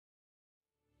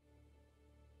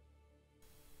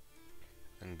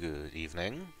Good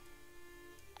evening.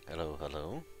 Hello,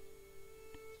 hello.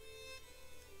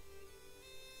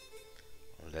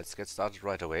 Let's get started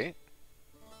right away.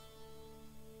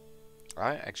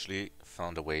 I actually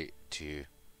found a way to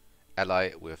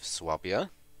ally with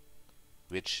Swabia,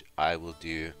 which I will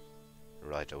do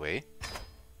right away.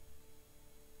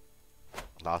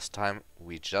 Last time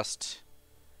we just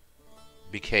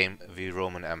became the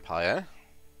Roman Empire.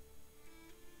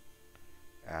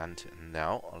 And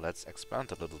now let's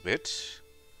expand a little bit.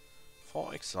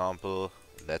 For example,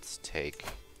 let's take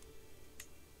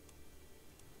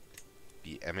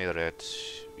the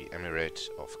Emirate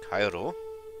of Cairo.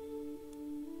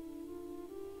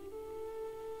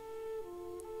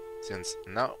 Since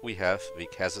now we have the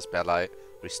Casus Belli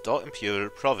Restore Imperial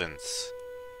Province,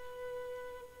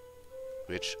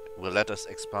 which will let us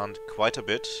expand quite a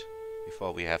bit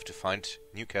before we have to find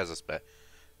new Casus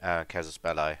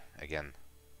Belli again.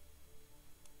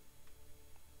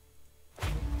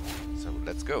 So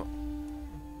let's go.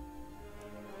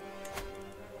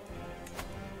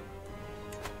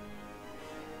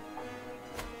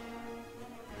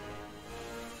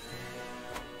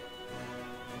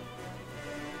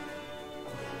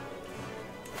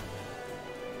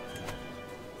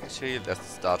 Actually, let's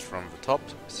start from the top,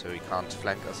 so he can't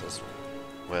flank us as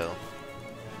well.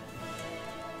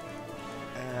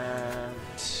 And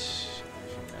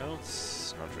anything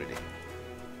else? Not really.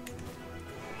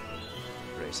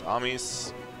 Raise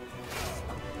armies.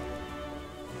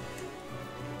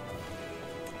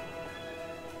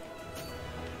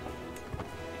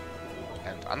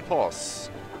 And unpause.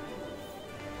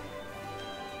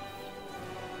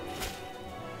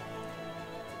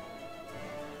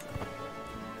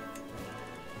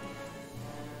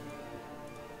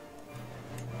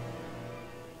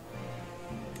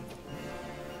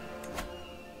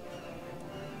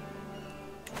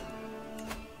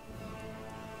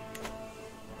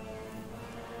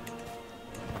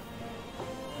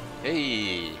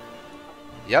 Hey!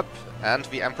 Yep, and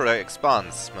the Emperor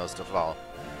expands, most of all.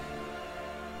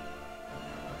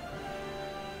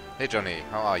 Hey Johnny,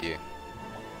 how are you?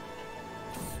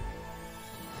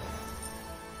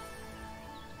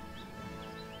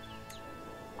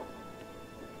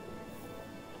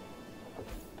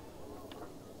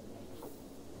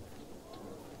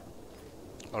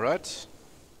 Alright.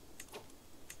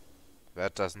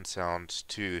 That doesn't sound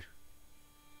too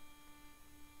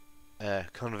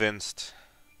convinced.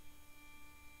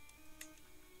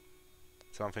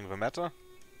 Something the matter?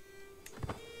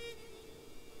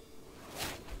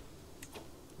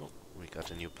 Oh, we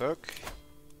got a new perk.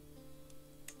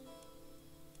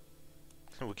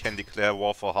 We can declare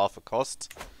war for half the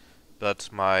cost, but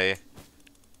my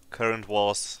current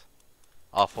wars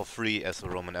are for free as the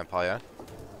Roman Empire,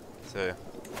 so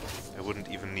I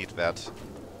wouldn't even need that.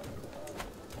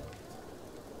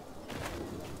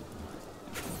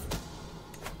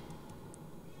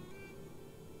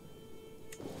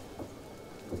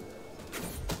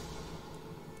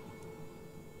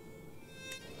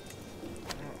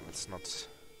 Let's not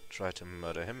try to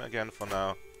murder him again for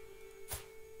now.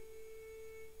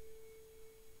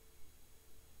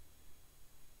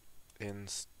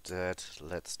 Instead,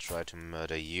 let's try to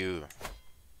murder you.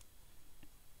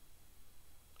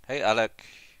 Hey, Alec.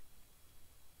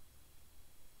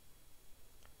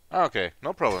 Okay,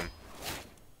 no problem.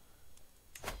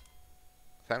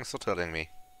 Thanks for telling me.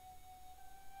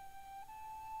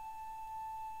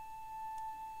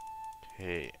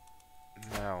 Okay.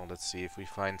 Now, let's see if we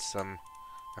find some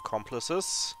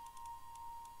accomplices.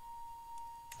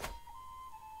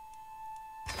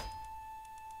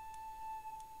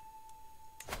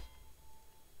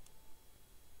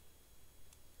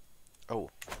 Oh,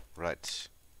 right.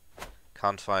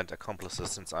 Can't find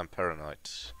accomplices since I'm paranoid.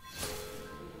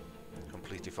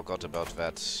 Completely forgot about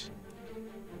that.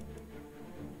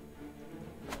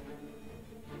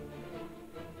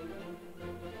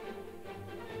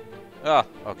 Ah,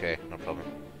 okay, no problem.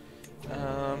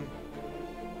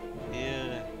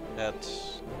 Here, that.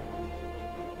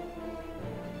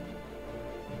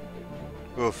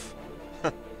 Oof.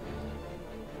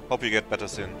 Hope you get better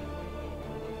soon.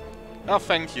 Oh,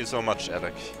 thank you so much,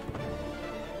 Alec.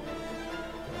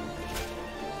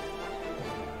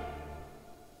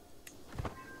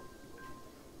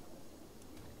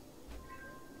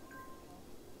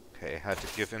 Okay, had to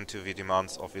give in to the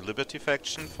demands of the Liberty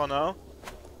faction for now.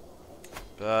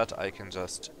 But I can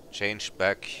just change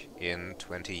back in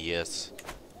 20 years.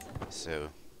 So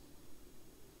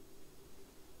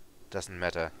doesn't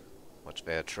matter what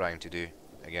they're trying to do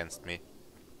against me.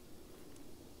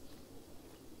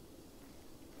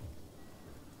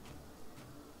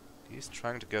 He's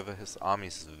trying to gather his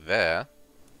armies there.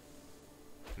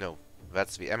 No,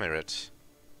 that's the emirate.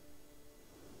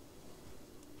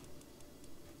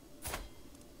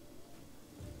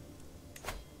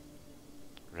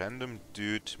 Random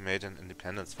dude made an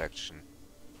independence faction.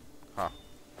 Huh.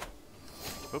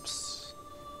 Oops.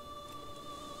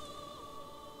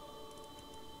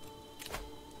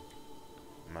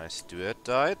 My steward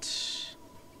died.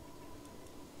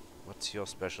 What's your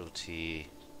specialty?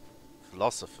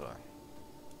 Philosopher.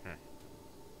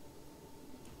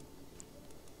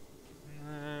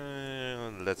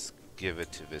 Let's give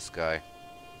it to this guy.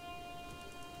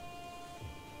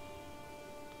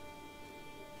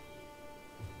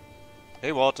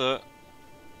 Hey, Water.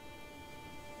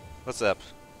 What's up?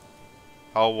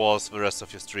 How was the rest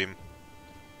of your stream?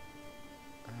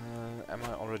 Am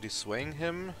I already swaying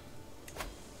him?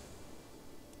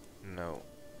 No.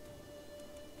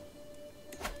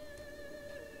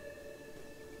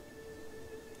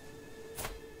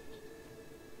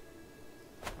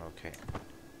 Okay.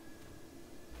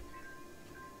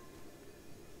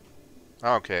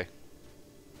 Okay.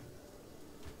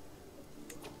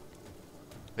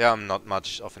 Yeah, I'm not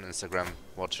much of an Instagram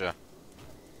watcher,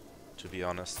 to be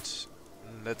honest.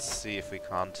 Let's see if we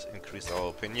can't increase our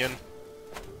opinion.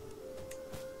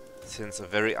 Since a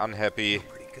very unhappy...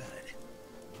 Pretty good.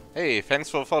 Hey,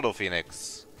 thanks for the follow,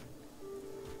 Phoenix.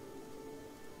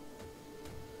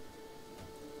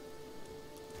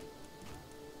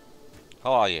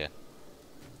 How are you?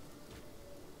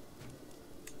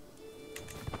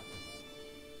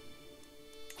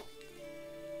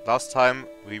 Last time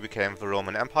we became the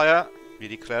Roman Empire, we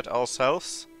declared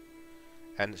ourselves,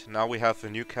 and now we have the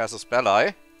new Casus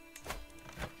Belli,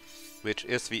 which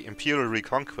is the Imperial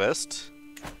Reconquest,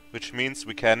 which means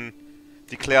we can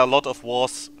declare a lot of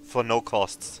wars for no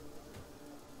costs.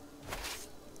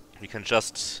 We can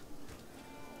just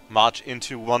march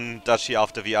into one duchy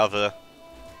after the other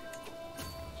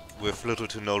with little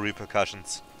to no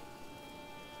repercussions.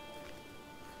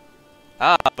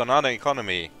 Ah, banana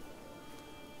economy.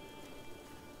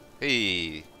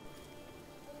 Hey.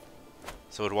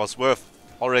 So it was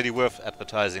already worth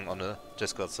advertising on a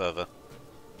Discord server.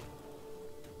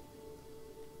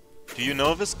 Do you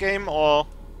know this game or?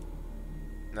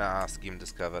 Nah, scheme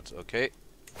discovered. Okay.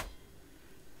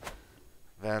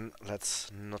 Then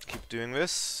let's not keep doing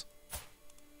this.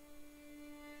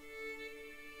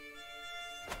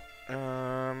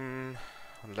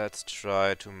 Let's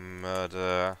try to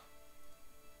murder...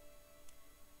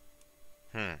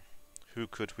 Who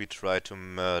could we try to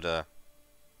murder?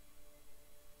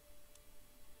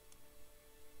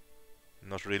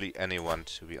 Not really anyone,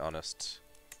 to be honest.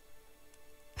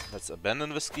 Let's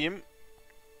abandon the scheme.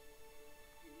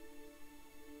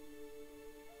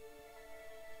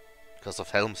 Because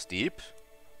of Helm's Deep?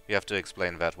 You have to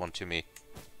explain that one to me.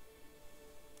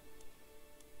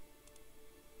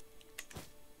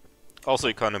 Also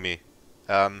economy.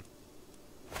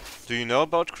 Do you know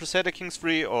about Crusader Kings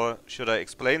 3, or should I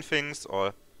explain things,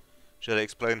 or should I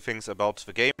explain things about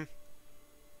the game?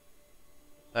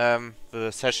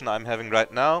 The session I'm having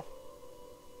right now.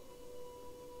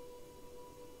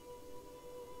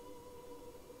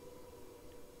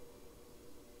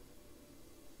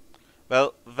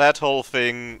 Well, that whole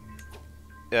thing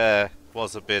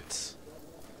was a bit...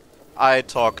 I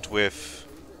talked with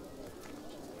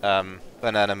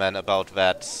Banana Man about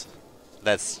that.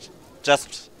 Let's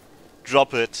just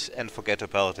drop it and forget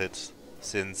about it,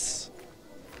 since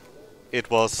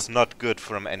it was not good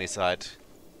from any side.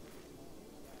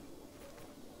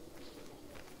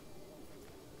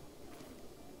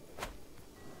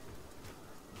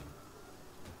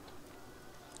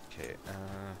 Okay,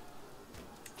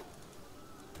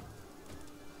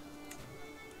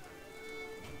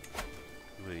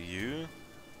 will you?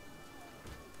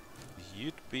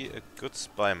 You'd be a good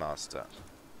spy master.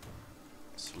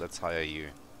 So let's hire you.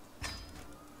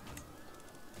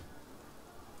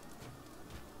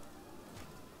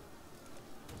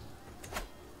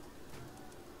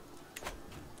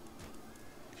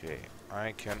 Okay,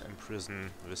 I can imprison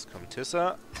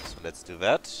Viscomtissa, so let's do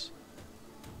that.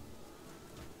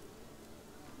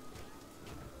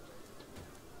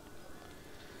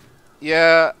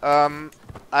 Yeah,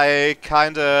 I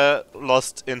kinda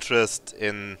lost interest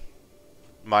in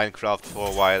Minecraft for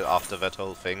a while after that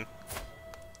whole thing.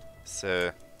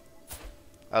 So,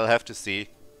 I'll have to see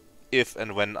if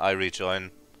and when I rejoin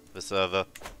the server.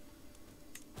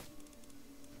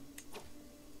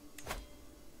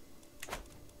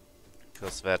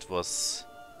 Because that was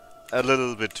a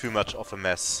little bit too much of a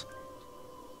mess.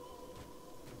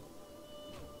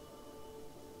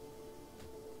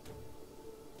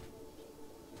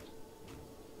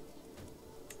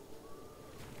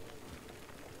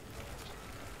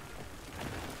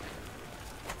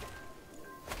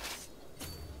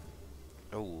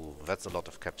 that's a lot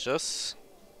of captures.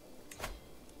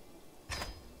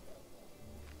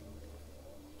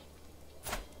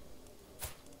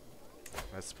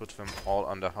 Let's put them all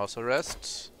under house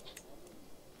arrest,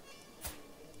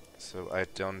 so I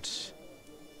don't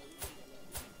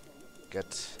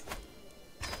get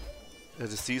a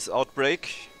disease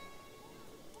outbreak.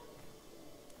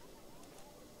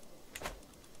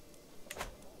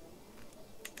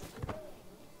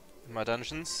 In my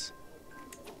dungeons.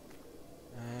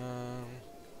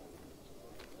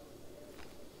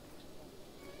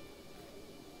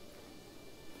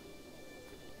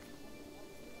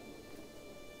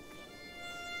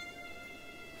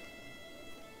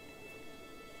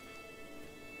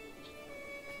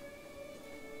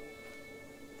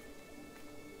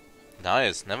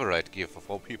 Nice, Neverite gear for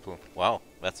 4 people. Wow,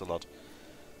 that's a lot.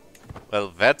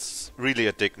 Well, that's really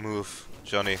a dick move,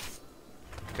 Johnny.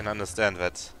 I can understand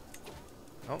that.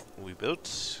 Oh, we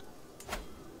built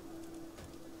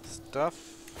stuff.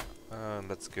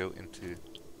 Let's go into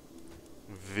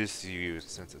this view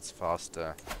since it's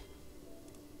faster.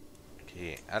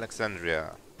 Okay,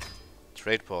 Alexandria,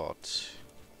 trade port,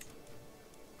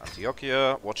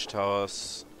 Antiochia,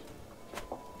 watchtowers,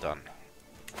 done.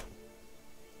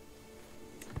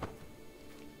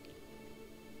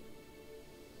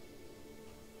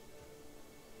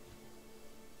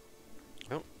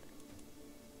 Oh,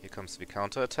 here comes the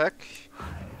counterattack.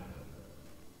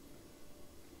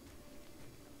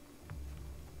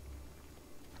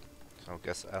 So I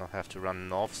guess I'll have to run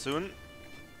north soon.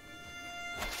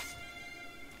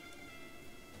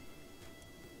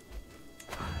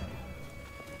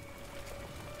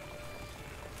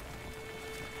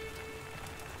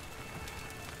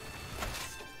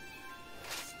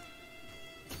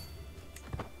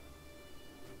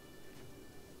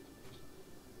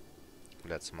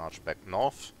 Let's march back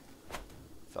north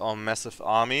with our massive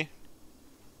army.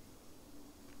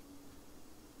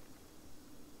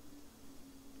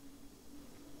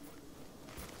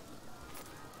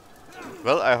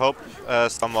 Well, I hope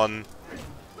someone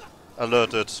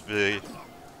alerted the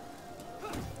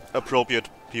appropriate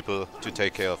people to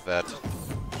take care of that.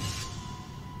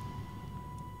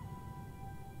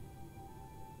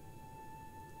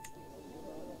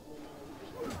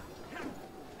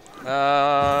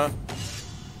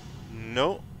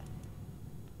 No.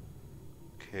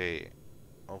 Okay.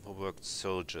 Overworked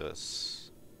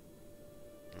soldiers.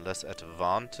 Less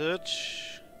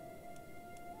advantage.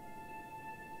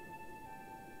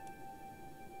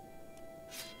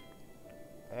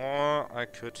 Or I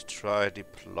could try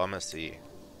diplomacy.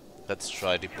 Let's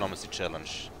try diplomacy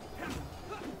challenge.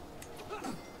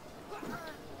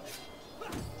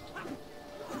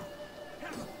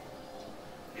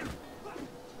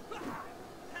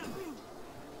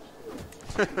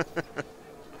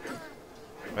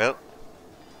 Well,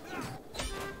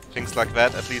 things like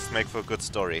that at least make for a good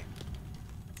story.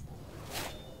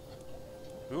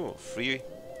 Ooh, free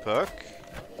perk.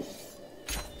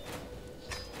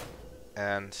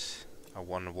 And I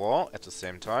won war at the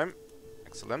same time.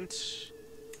 Excellent.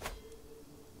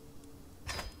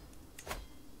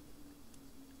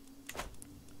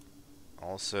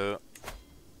 Also,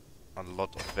 a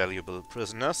lot of valuable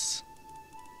prisoners.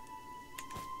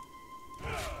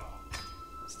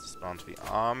 Let's disband the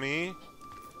army.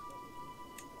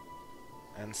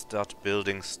 And start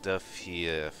building stuff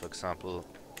here. For example,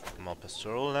 more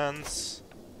pastoral lands.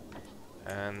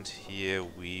 And here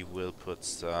we will put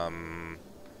some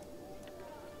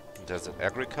desert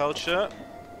agriculture.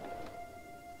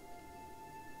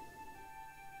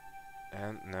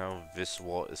 And now this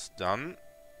war is done.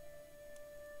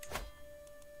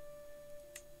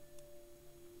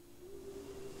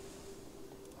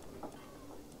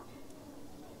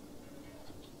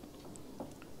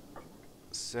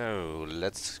 So,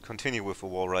 let's continue with the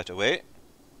war right away.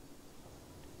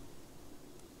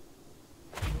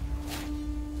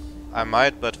 I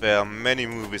might, but there are many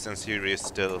movies and series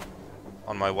still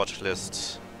on my watch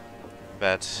list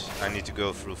that I need to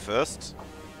go through first.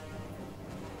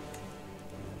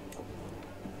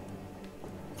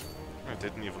 I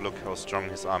didn't even look how strong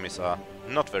his armies are.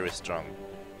 Not very strong.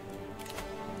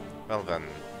 Well then.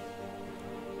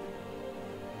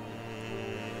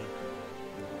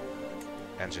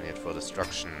 Engineered for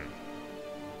destruction.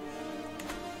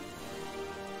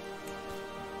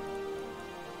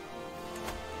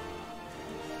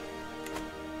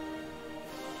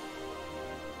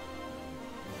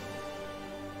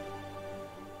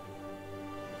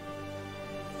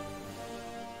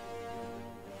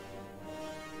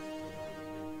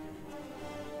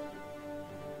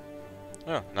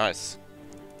 Oh, nice.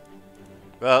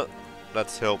 Well,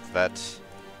 let's hope that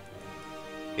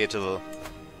it'll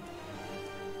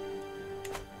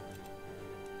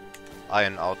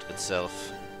iron out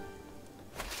itself.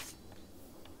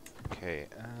 Okay,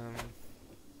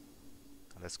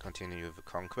 let's continue the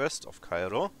conquest of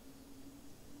Cairo.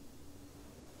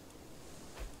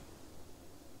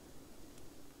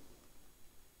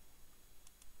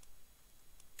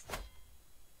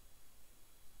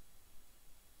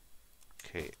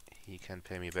 Okay, he can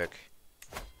pay me back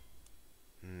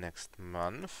next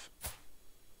month.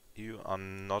 You are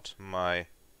not my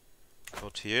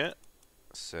courtier,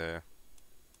 so...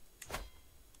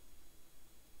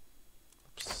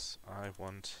 Oops, I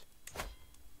want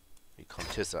the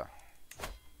Contessa.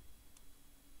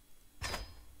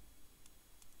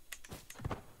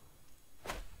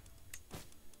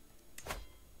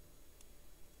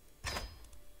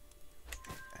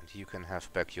 And you can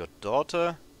have back your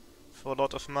daughter for a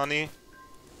lot of money.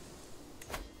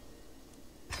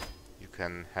 You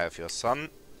can have your son,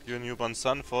 your newborn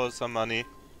son, for some money.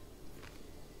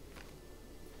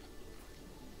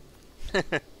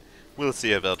 We'll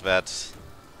see about that.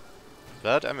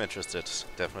 But I'm interested,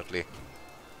 definitely.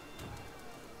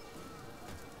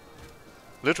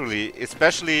 Literally,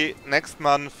 especially next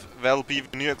month there'll be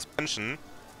the new expansion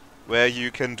where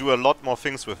you can do a lot more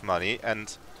things with money,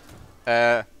 and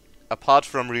apart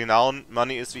from renown,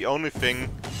 money is the only thing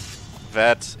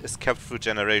that is kept through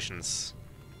generations.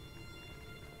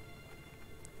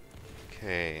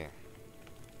 Okay.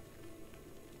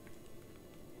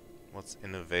 What's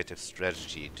innovative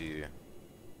strategy do?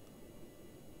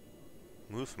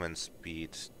 Movement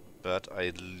speed, but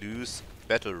I lose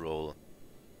battle roll.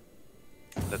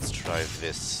 Let's try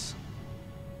this.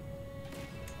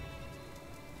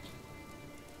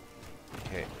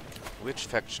 Okay, which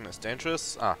faction is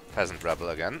dangerous? Ah, peasant rebel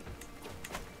again.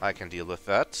 I can deal with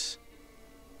that.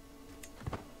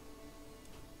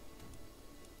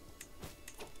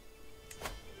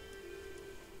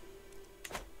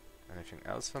 Anything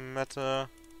else that matter?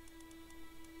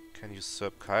 Can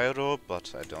usurp Cairo,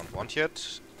 but I don't want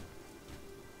yet.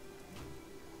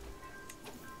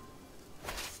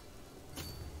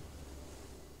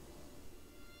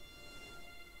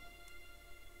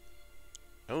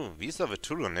 Oh, these are the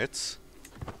Turonids.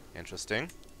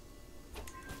 Interesting.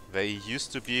 They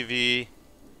used to be the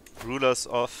rulers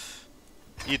of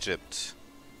Egypt.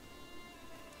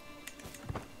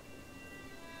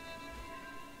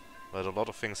 But a lot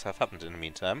of things have happened in the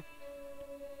meantime.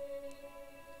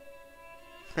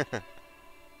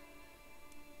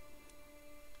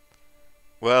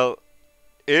 Well,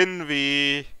 in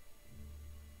the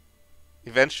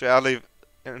eventuality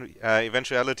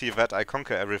that I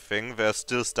conquer everything, there's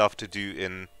still stuff to do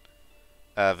in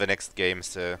the next game,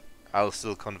 so I'll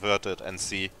still convert it and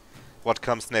see what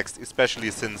comes next,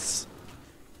 especially since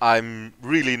I'm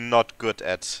really not good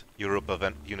at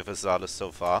Europa Universalis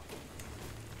so far.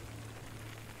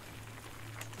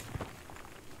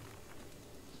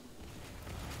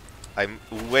 I'm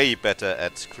way better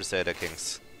at Crusader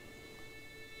Kings.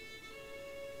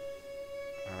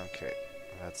 Okay,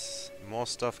 that's more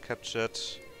stuff captured.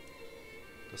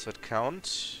 Does that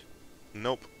count?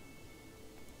 Nope.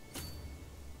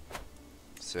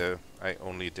 So, I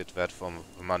only did that for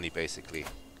money, basically.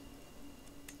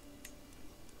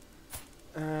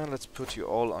 Let's put you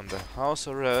all under house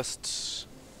arrest.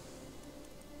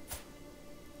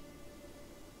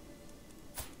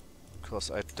 Because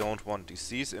I don't want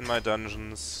disease in my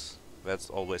dungeons. That's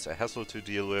always a hassle to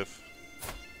deal with.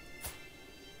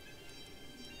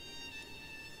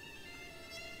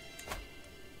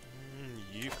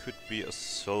 You could be a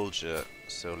soldier,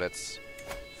 so let's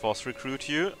force recruit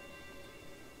you.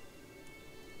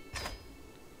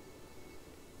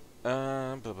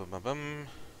 Bum bum bum bum.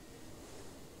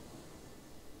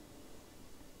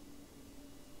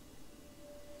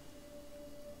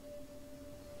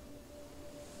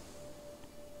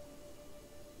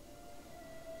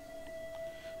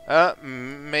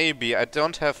 Maybe. I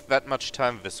don't have that much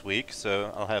time this week,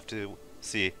 so I'll have to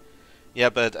see. Yeah,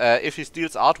 but if he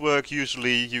steals artwork,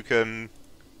 usually you can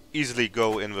easily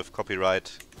go in with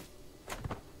copyright.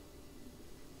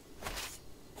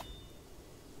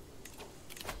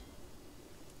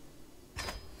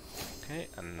 Okay,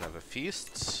 another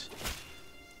feast.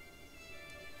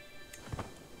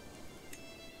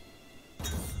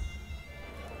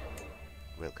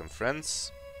 Welcome,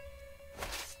 friends.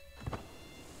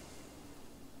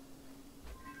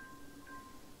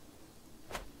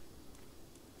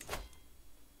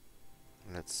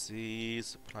 Let's see,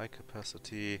 supply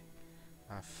capacity.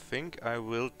 I think I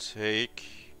will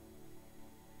take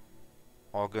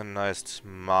organized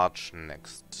march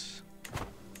next.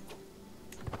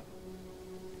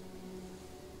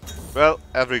 Well,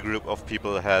 every group of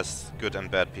people has good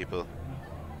and bad people.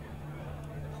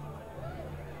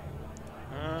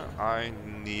 I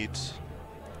need...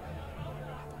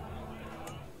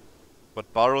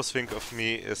 What Barrows think of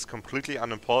me is completely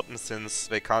unimportant since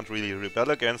they can't really rebel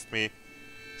against me.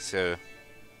 So,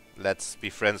 let's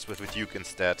be friends with the Duke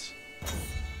instead.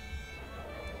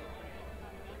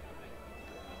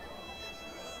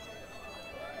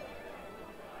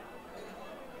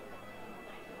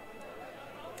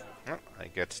 Oh, I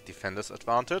get defender's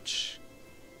advantage.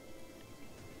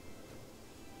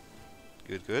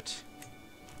 Good, good.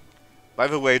 By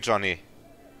the way, Johnny,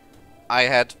 I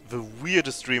had the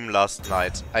weirdest dream last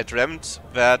night. I dreamt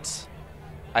that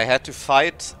I had to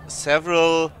fight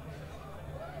several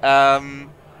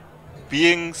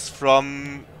beings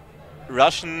from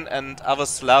Russian and other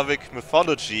Slavic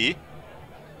mythology,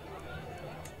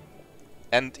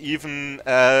 and even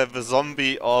the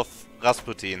zombie of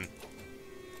Rasputin.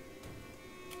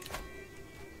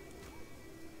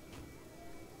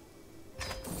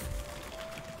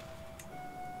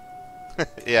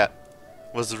 Yeah,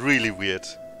 was really weird.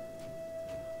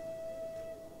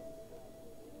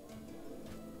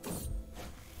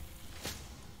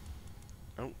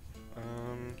 Oh,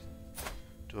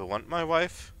 do I want my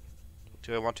wife?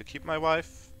 Do I want to keep my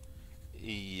wife?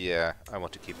 Yeah, I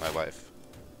want to keep my wife.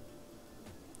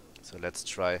 So let's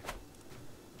try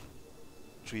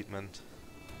treatment.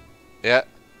 Yeah,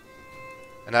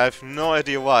 and I have no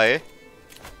idea why.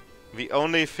 The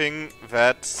only thing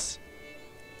that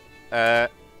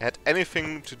had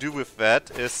anything to do with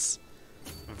that is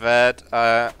that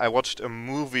I watched a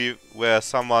movie where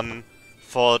someone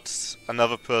thought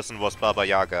another person was Baba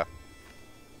Yaga.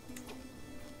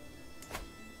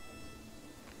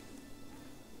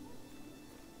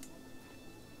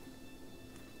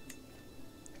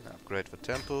 Can I upgrade the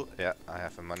temple? Yeah, I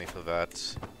have the money for that.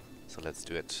 So let's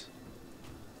do it.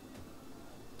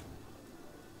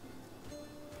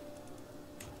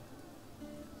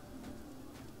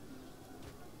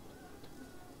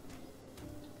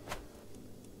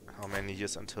 How many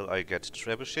years until I get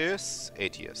trebuchets?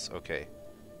 8 years, okay.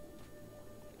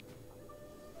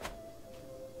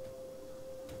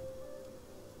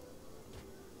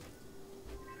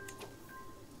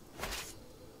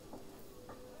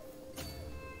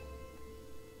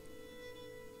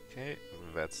 Okay,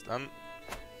 that's done.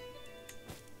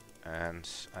 And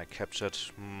I captured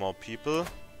more people.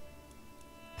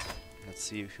 Let's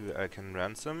see who I can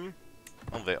ransom.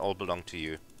 Oh, they all belong to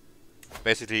you.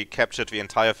 Basically captured the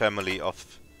entire family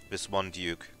of this one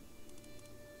duke.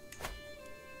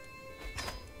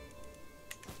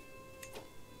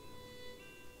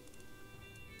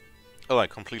 Oh, I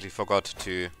completely forgot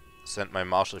to send my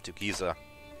marshal to Giza.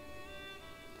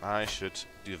 I should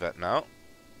do that now.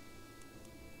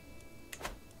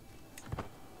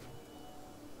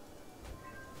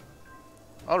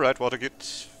 Alright,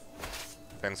 Watergate.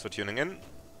 Thanks for tuning in.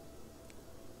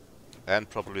 And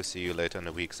probably see you later in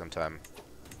a week sometime.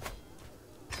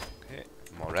 Okay,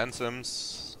 more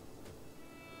ransoms.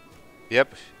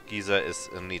 Yep, Giza is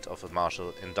in need of a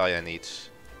marshal, in dire need.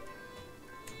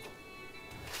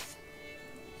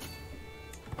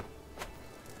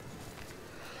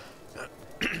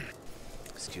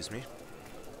 Excuse me.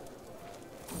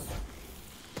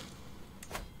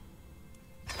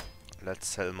 Let's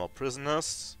sell more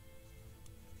prisoners.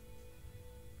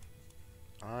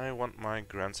 I want my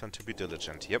grandson to be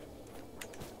diligent, yep.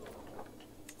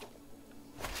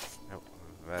 Oh,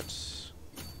 that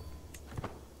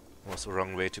was the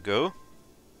wrong way to go.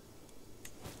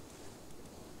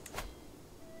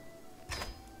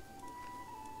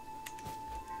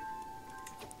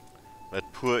 That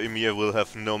poor Emir will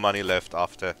have no money left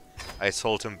after I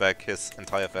sold him back his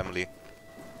entire family.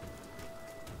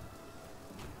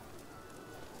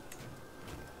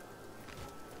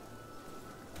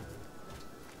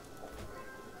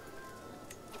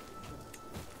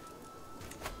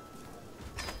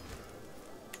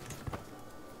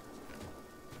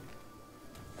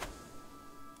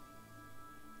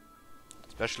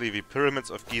 Especially the pyramids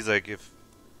of Giza give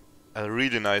a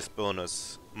really nice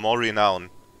bonus. More renown.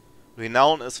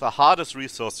 Renown is the hardest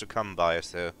resource to come by,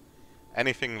 so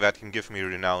anything that can give me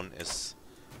renown is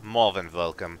more than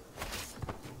welcome.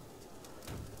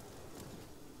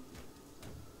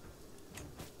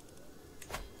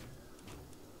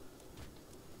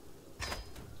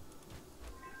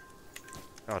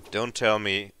 Oh, don't tell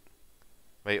me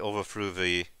they overthrew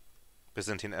the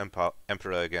Byzantine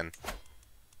Emperor again.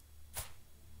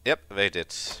 Yep, they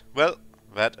did. Well,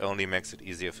 that only makes it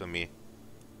easier for me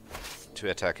to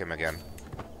attack him again.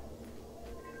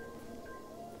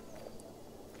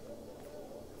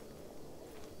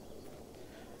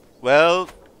 Well,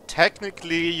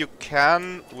 technically you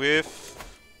can with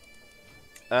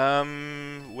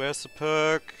Where's the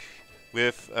perk?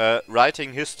 With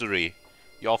writing history,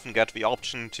 you often get the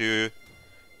option to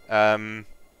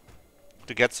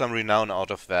get some renown out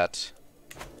of that,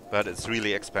 but it's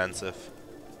really expensive.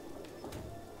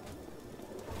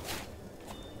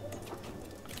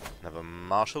 Another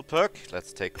martial perk.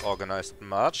 Let's take organized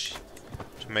march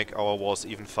to make our wars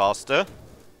even faster.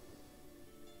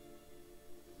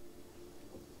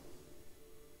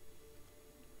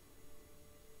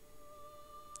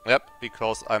 Yep,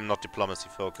 because I'm not diplomacy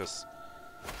focused.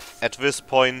 At this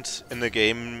point in the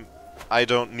game, I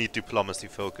don't need diplomacy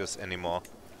focus anymore.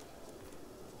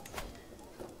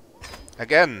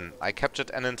 Again, I captured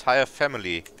an entire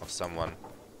family of someone.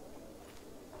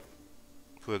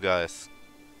 Poor guys.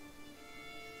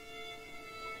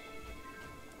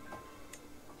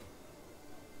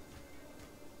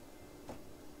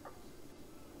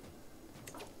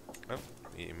 Oh,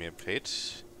 Emir paid.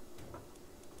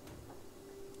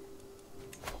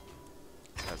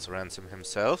 Let's ransom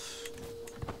himself.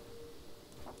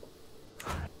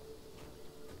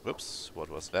 Whoops, what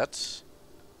was that?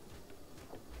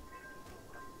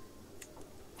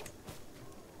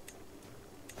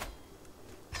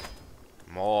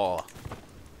 More.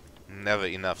 Never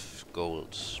enough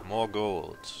gold. More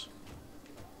gold.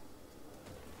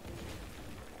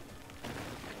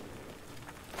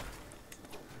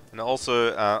 And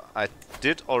also, I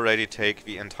did already take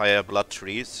the entire blood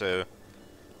tree, so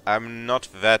I'm not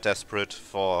that desperate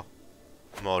for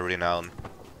more renown.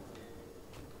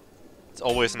 It's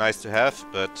always nice to have,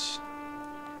 but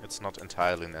it's not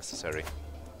entirely necessary.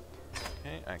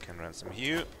 Okay, I can ransom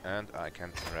you, and I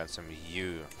can ransom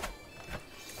you.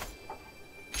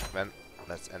 Then,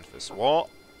 let's end this war.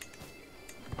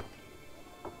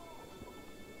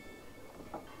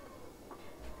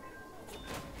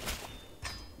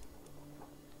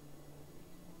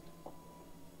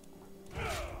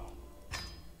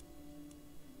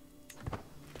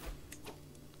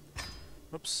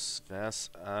 Oops, there's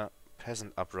a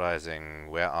peasant uprising.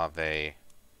 Where are they?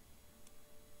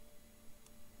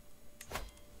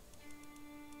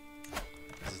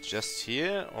 Is it just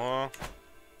here, or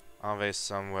are they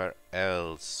somewhere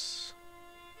else?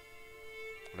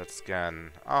 Let's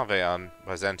scan. Are they on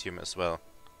Byzantium as well?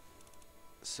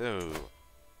 So...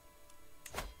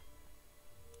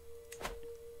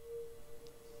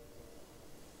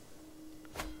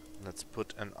 let's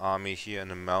put an army here in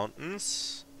the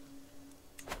mountains.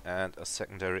 And a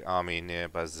secondary army near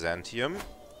Byzantium.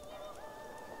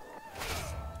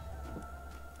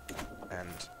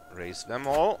 And raise them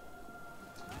all.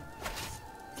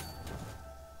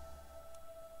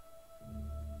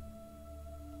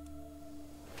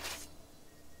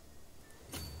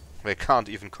 They can't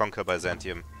even conquer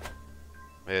Byzantium.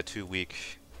 They're too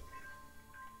weak.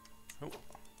 Oh.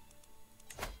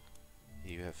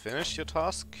 You have finished your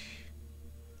task.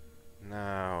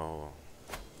 Now...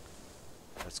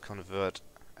 let's convert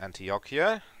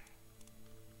Antiochia.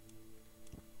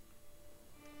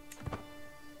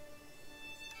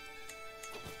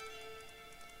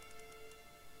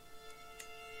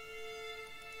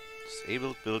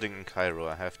 Disabled building in Cairo.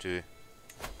 I have to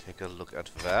take a look at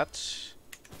that.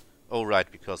 Oh, right,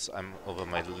 because I'm over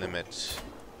my limit.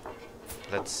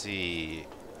 Let's see.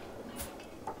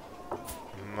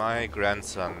 My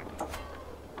grandson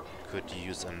could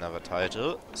use another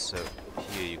title, so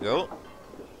here you go.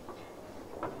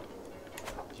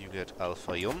 You get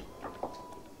Al-Fayoum.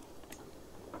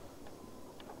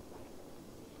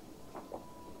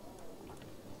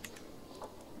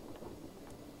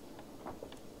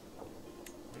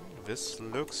 This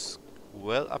looks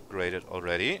well upgraded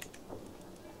already.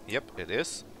 Yep, it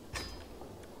is.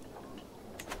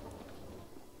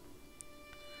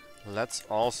 Let's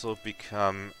also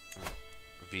become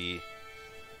the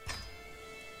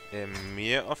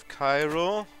Emir of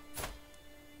Cairo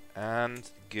and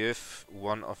give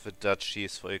one of the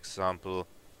duchies, for example,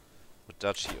 the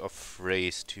Duchy of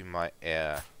Thrace, to my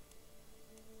heir.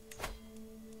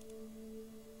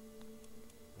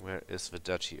 Where is the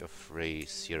Duchy of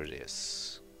Thrace? Here it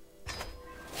is.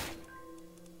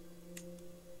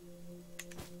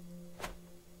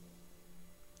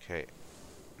 Okay,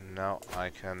 now I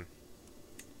can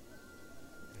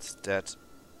instead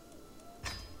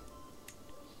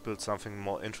build something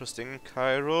more interesting in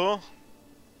Cairo.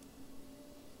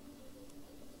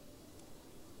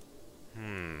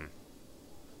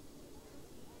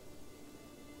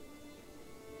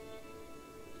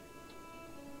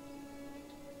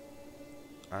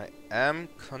 I am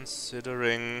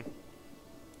considering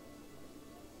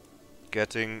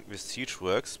getting the siege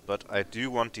works, but I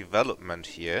do want development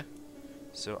here,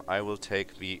 so I will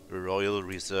take the royal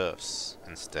reserves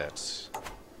instead.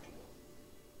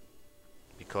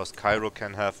 because Cairo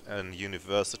can have an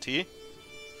university,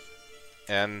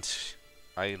 and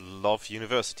I love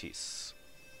universities.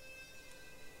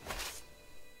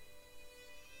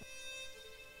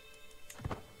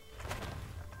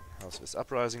 How's this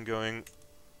uprising going?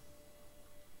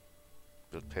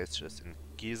 Build pastures in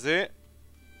Gizeh.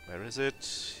 Where is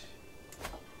it?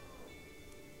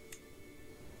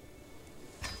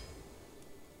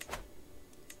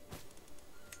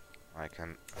 I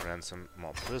can ransom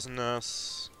more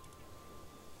prisoners.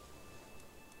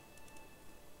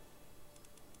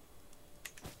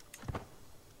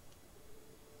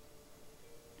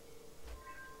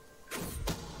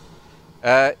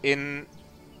 In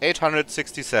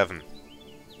 867.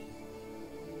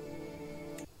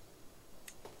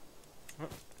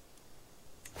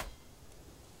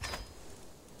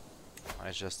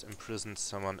 I just imprisoned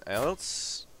someone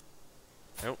else.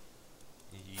 Nope.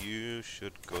 You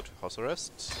should go to house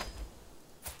arrest.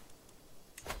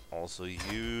 Also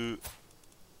you...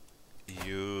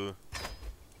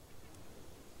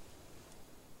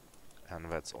 And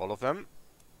that's all of them.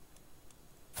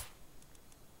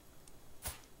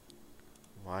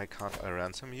 Why can't I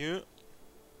ransom you?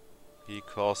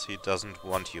 Because he doesn't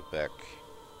want you back.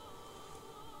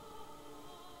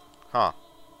 Huh.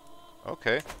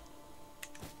 Okay.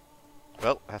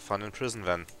 Well, have fun in prison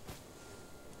then.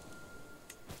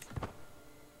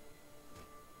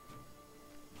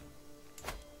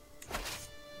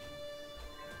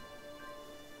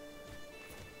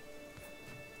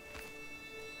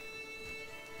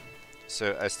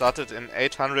 So I started in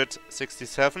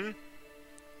 867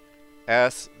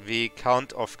 as the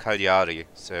Count of Cagliari.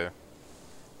 So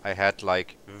I had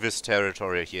like this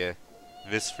territory here,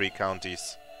 these 3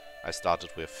 counties I started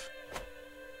with.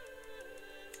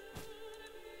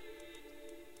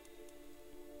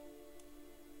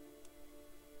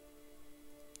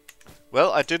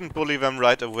 Well, I didn't bully them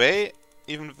right away,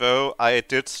 even though I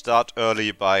did start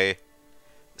early by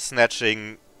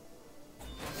snatching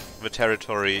the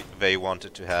territory they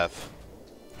wanted to have.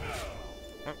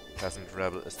 Oh, peasant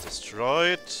rebel is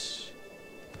destroyed.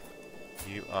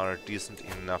 You are a decent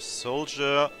enough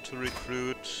soldier to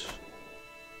recruit.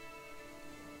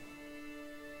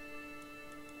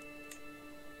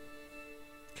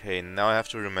 Okay, now I have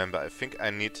to remember. I think I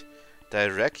need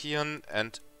Dyrrhachion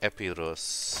and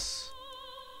Epirus.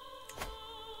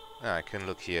 Ah, I can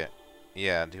look here.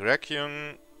 Yeah,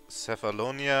 Dyrrhachion,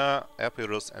 Cephalonia,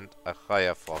 Epirus and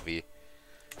Achaia for the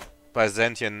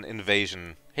Byzantine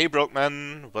invasion. Hey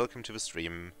Brokeman, welcome to the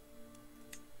stream.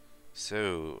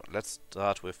 So, let's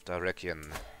start with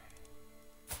Dyrrhachion.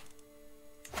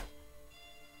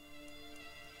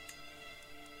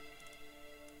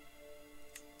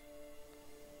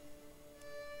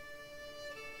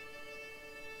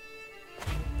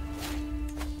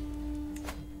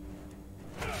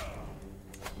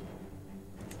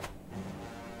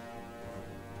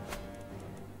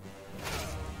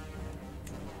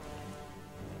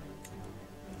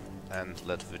 And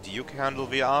let the Duke handle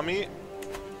the army.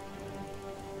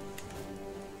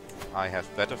 I have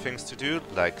better things to do,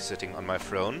 like sitting on my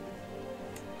throne.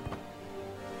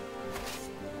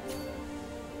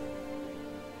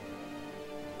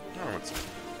 Oh, it's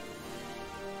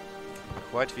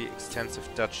quite the extensive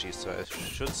duchy, so I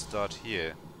should start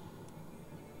here.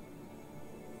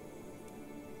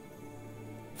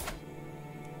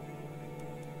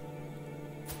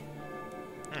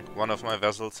 One of my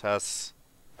vassals has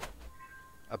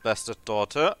a bastard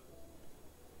daughter.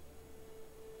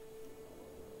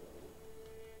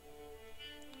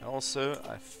 Also,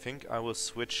 I think I will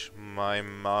switch my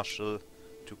marshal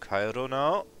to Cairo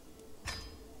now.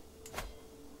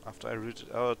 After I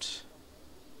rooted out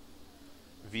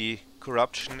the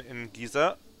corruption in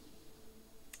Giza.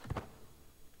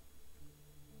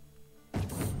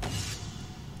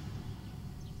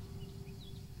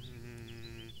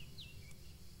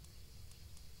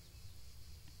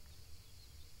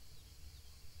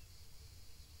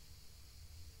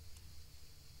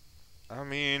 I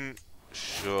mean,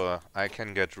 sure, I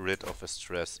can get rid of the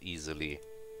stress easily.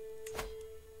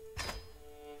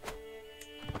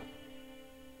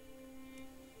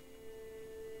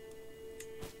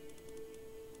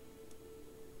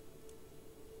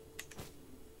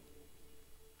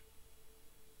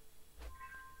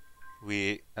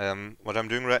 What I'm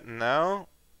doing right now,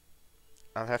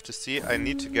 I'll have to see, I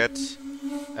need to get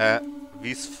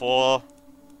these 4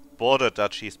 border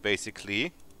duchies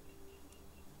basically.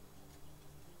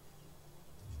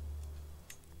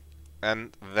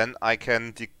 And then I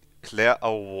can declare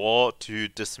a war to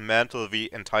dismantle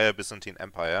the entire Byzantine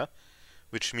Empire,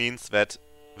 which means that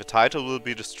the title will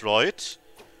be destroyed,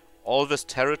 all this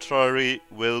territory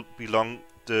will belong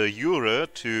the Euro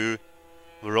to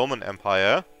the Roman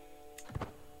Empire,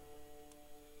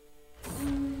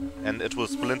 and it will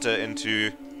splinter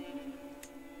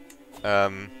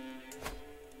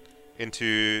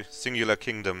into singular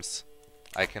kingdoms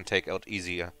I can take out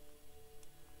easier.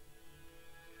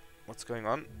 What's going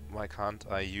on? Why can't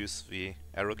I use the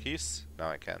arrow keys? Now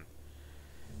I can.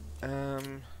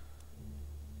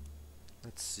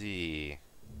 Let's see.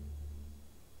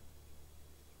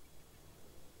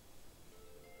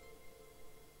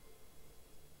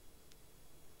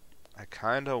 I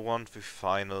kinda want the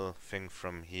final thing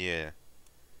from here.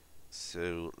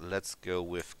 So let's go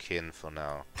with kin for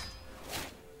now.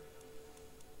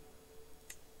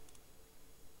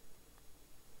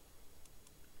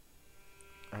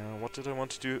 What did I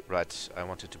want to do? Right, I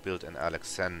wanted to build an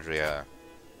Alexandria.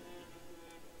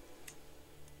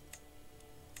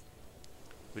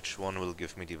 Which one will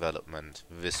give me development?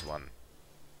 This one.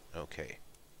 Okay.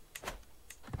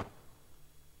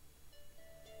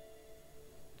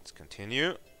 Let's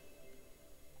continue.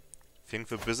 Think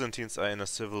the Byzantines are in a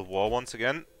civil war once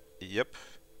again. Yep.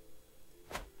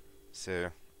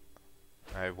 So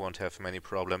I won't have many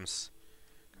problems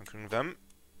conquering them.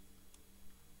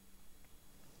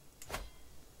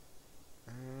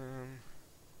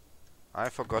 I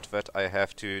forgot that I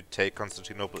have to take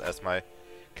Constantinople as my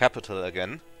capital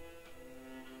again.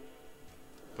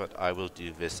 But I will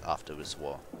do this after this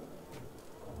war.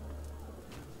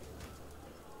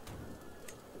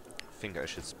 I think I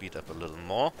should speed up a little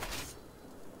more.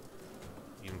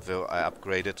 Even though I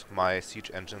upgraded my siege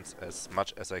engines as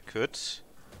much as I could.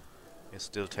 It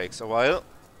still takes a while.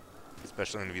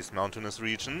 Especially in these mountainous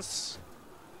regions.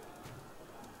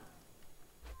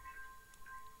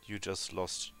 You just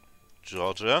lost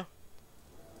Georgia.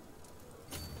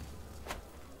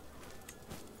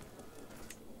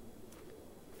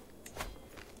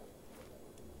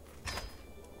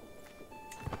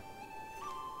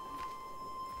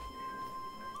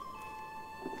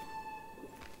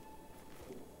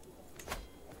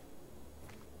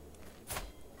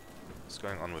 What's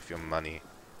going on with your money?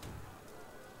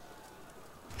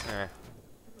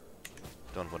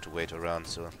 Don't want to wait around,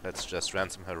 so let's just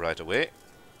ransom her right away.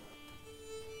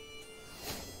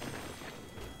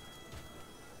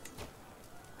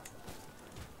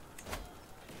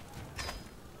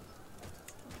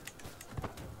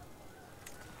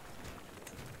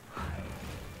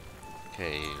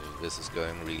 Okay, this is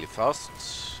going really fast.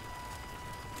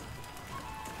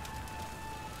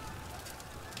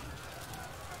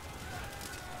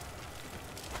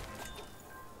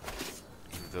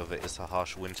 Even though there is a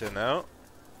harsh winter now.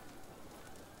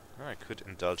 I could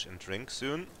indulge in drink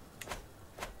soon.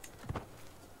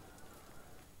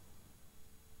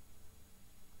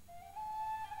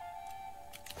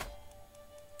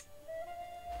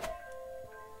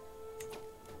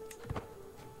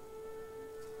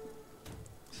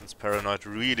 Since paranoid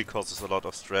really causes a lot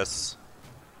of stress.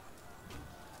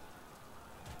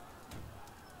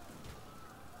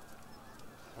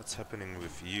 What's happening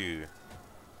with you?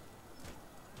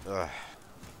 Ugh.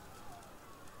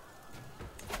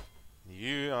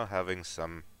 You are having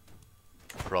some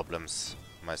problems,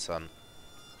 my son.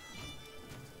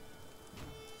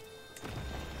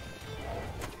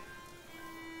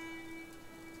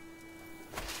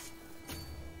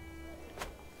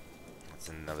 That's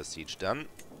another siege done.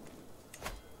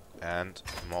 And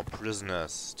more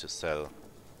prisoners to sell.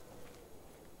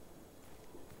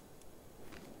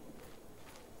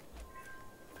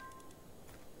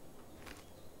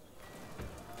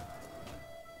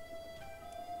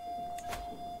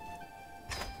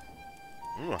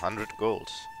 Ooh, 100 gold.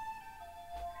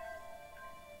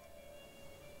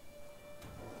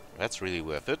 That's really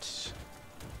worth it.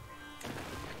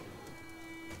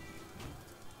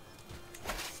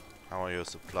 How are your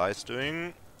supplies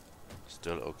doing?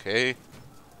 Still okay.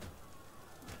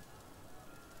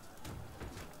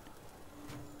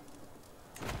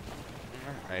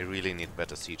 I really need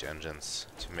better siege engines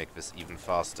to make this even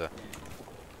faster.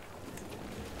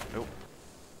 Nope.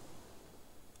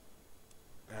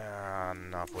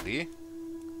 Napoli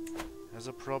has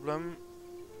a problem.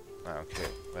 Okay,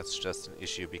 that's just an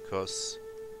issue because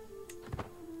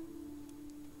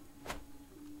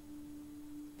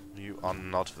you are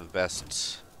not the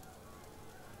best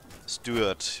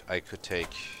steward I could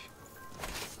take.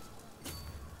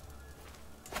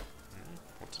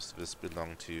 What does this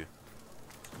belong to?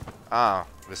 Ah,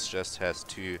 this just has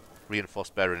 2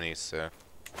 reinforced baronies, so...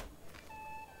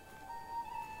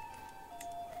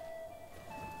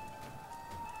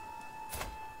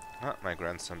 Ah, my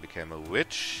grandson became a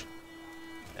witch.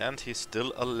 And he's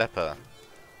still a leper.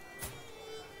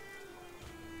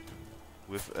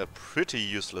 with a pretty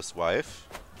useless wife.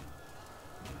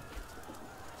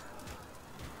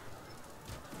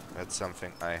 That's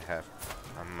something I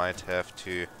might have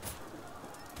to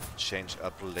change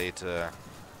up later.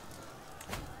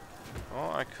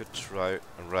 Or I could try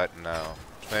right now.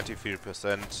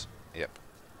 23%. Yep.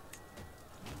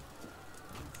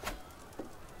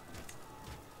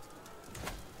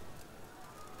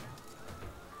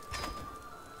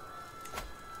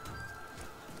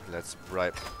 Let's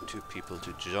bribe 2 people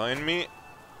to join me.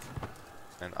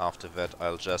 And after that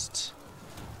I'll just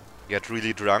get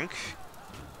really drunk.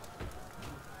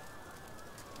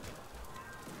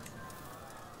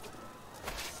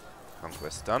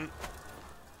 Conquest done.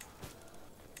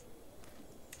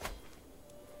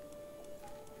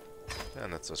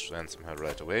 And let's just ransom her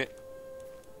right away.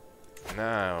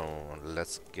 Now,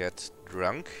 let's get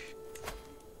drunk.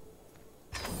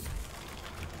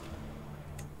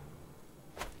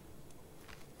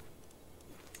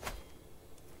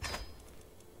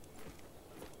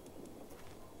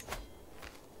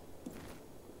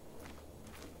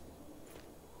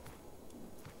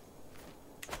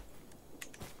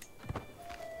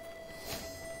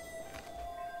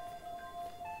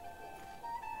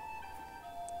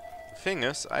 Thing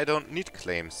is, I don't need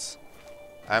claims.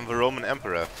 I'm the Roman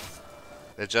Emperor.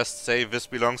 They just say this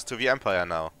belongs to the Empire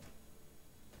now.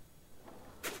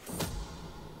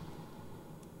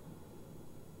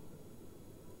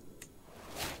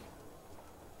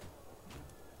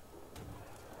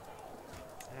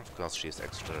 Of course she's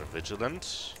extra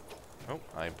vigilant. Oh,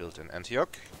 I built in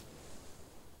Antioch.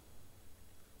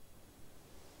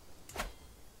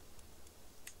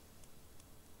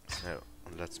 So,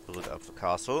 let's build up the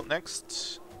castle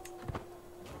next.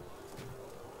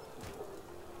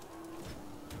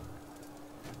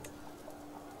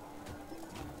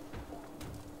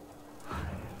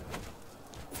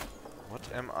 What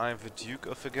am I the Duke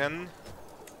of again?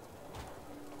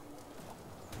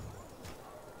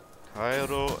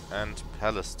 Cairo and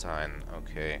Palestine.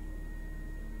 Okay.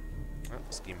 Well,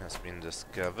 scheme has been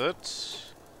discovered.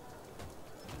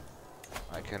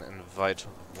 I can invite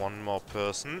 1 more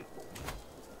person.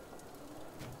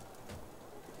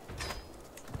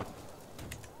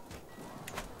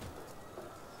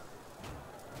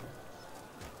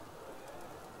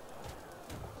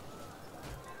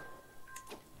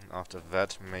 After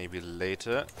that, maybe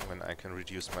later, when I can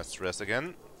reduce my stress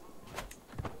again.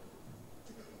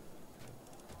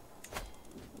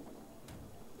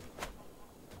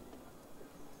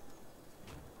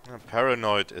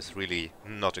 Paranoid is really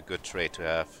not a good trait to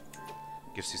have.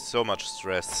 Gives you so much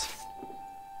stress.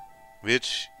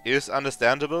 Which is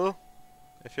understandable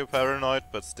if you're paranoid,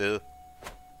 but still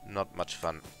not much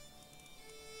fun.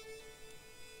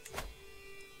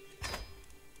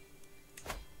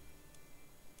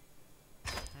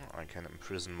 I can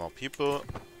imprison more people.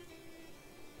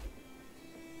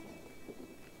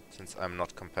 Since I'm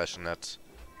not compassionate,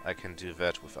 I can do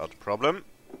that without a problem.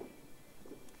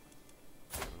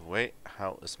 Wait,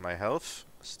 how is my health?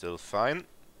 Still fine.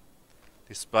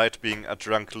 Despite being a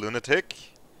drunk lunatic.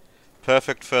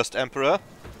 Perfect first emperor.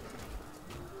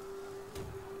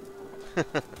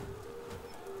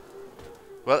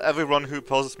 Well, everyone who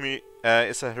opposes me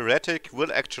is a heretic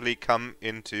will actually come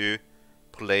into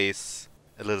place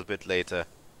a little bit later.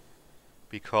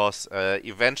 Because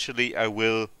eventually I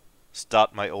will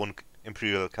start my own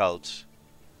imperial cult.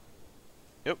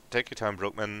 Yep, take your time,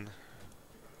 Brokeman.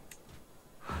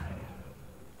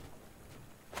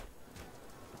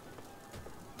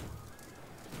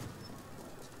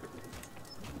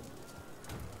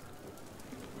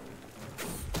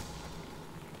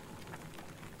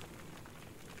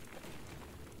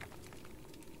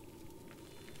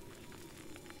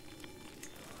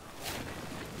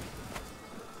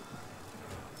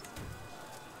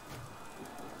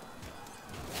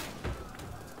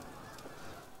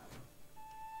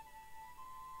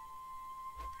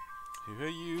 Who are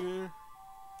you?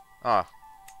 Ah,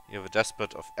 you're the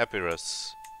despot of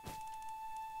Epirus.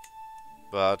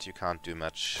 But you can't do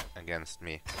much against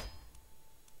me.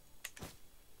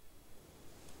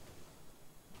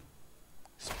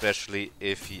 Especially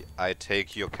if I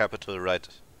take your capital right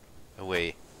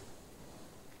away.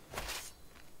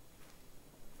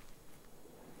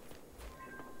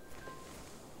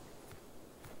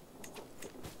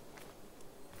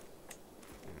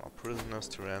 More prisoners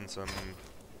to ransom.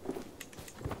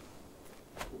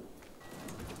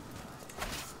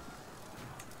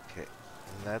 Okay,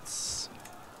 let's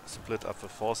split up the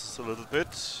forces a little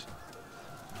bit.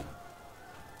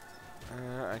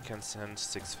 I can send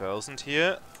 6,000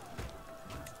 here.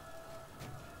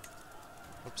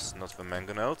 Oops, not the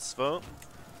mangonels though.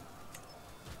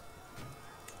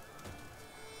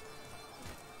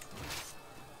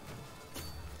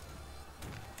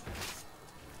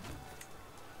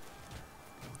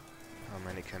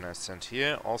 many can I send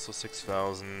here? Also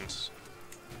 6,000.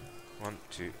 1,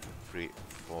 2, 3,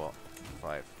 4,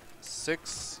 5,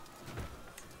 6.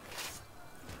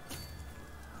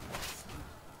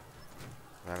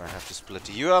 Then I have to split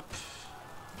you up.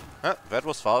 Ah, that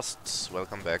was fast.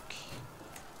 Welcome back.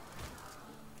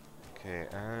 Okay,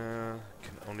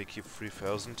 can only keep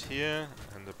 3,000 here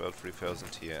and about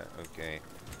 3,000 here. Okay.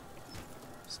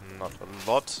 It's not a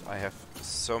lot. I have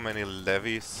so many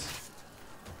levies.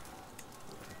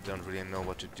 I don't really know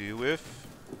what to do with.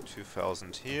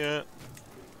 2,000 here.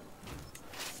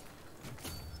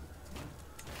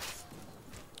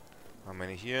 How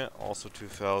many here? Also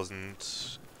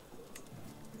 2,000.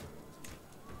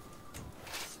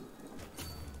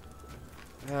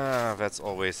 Ah, that's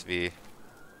always the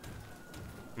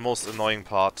most annoying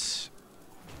part.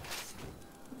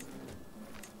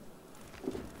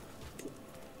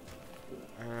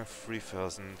 Uh,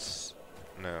 3,000.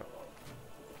 No.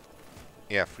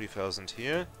 Yeah, 3,000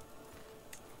 here.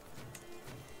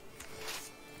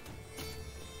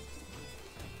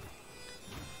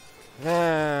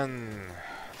 Then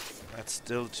that's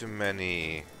still too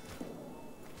many.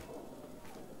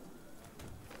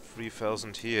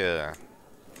 3,000 here.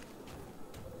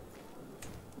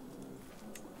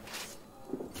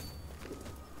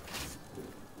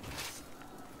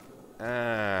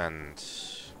 And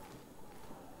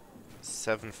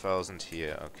 7,000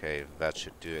 here. Okay, that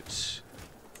should do it.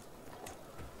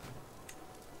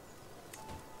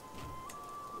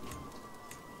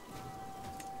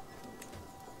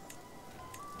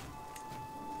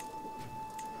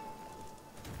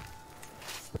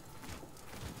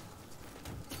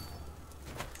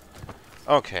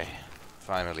 Okay,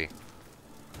 finally.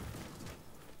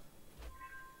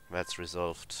 That's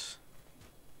resolved.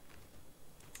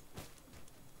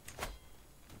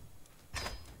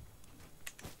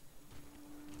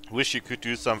 Wish you could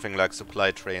do something like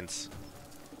supply trains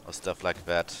or stuff like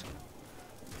that.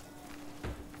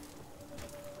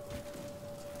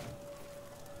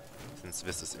 Since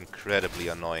this is incredibly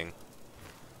annoying.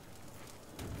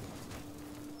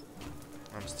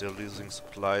 I'm still losing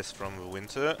supplies from the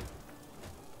winter.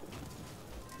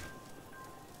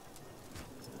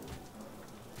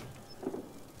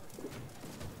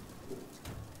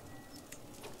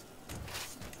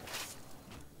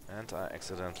 And I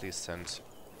accidentally sent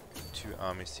 2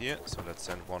 armies here, so let's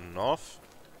send 1 north.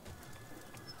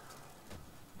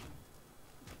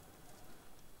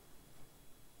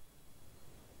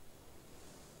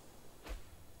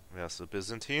 There's the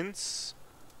Byzantines.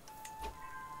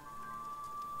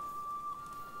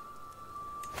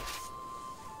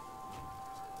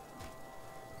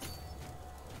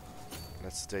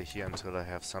 Let's stay here until I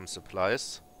have some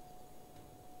supplies.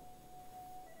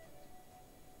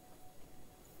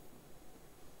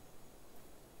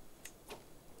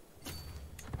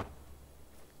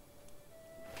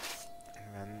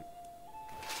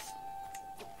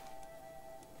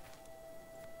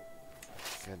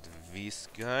 Get these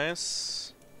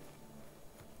guys.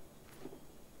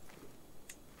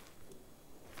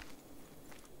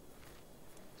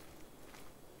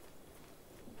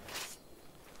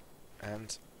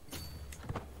 And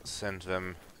send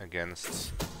them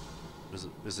against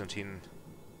Byzantine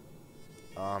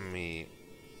army.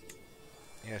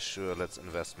 Yeah, sure, let's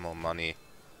invest more money.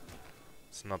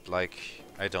 It's not like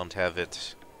I don't have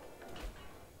it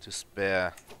to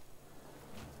spare.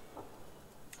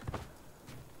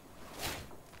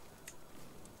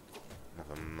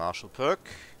 Another martial perk.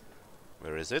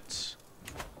 Where is it?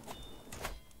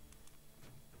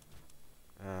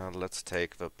 Let's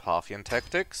take the Parthian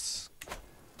tactics.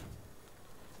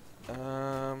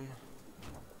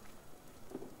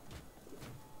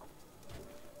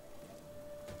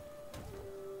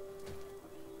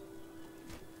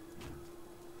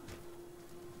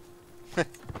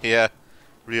 Yeah,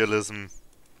 realism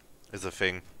is a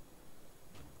thing.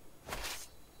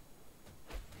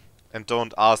 And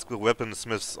don't ask the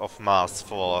weaponsmiths of Mars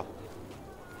for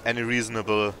any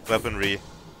reasonable weaponry.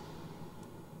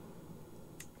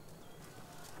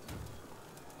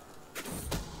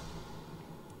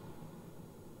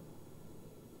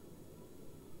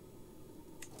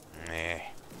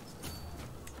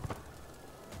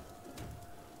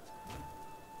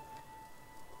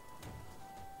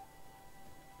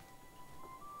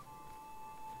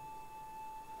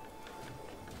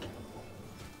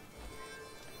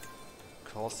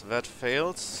 Course that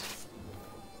fails.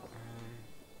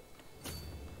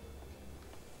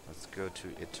 Let's go to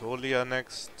Aetolia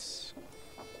next.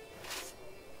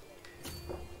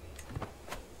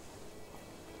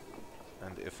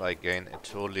 And if I gain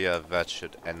Aetolia, that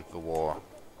should end the war.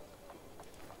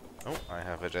 Oh, I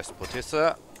have a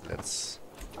Despotissa. Let's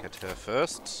Get her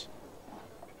first.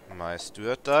 My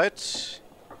steward died.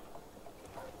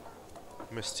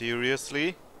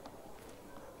 Mysteriously.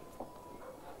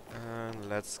 And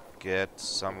let's get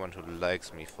someone who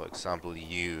likes me, for example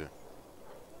you.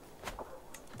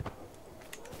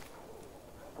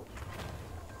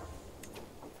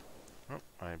 Oh,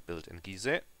 I built in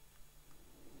Gizeh.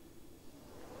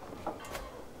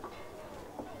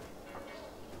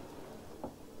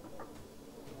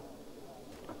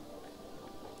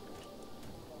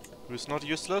 Who's not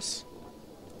useless?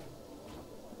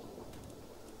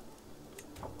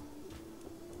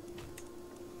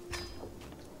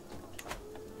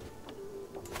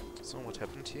 So what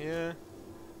happened here?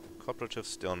 Cooperative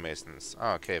stonemasons.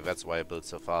 Ah, okay, that's why I built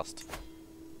so fast.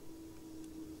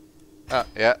 Ah,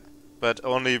 yeah, but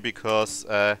only because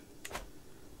the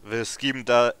scheme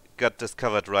got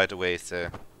discovered right away, so...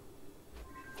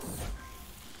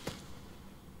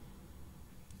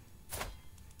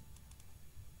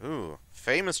 Ooh,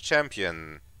 famous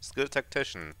champion, skilled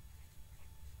tactician.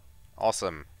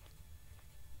 Awesome.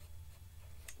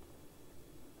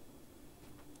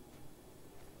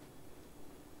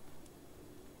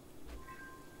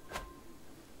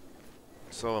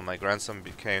 So, my grandson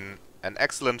became an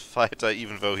excellent fighter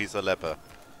even though he's a leper.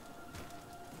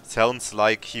 Sounds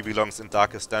like he belongs in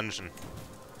Darkest Dungeon.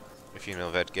 If you know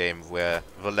that game, where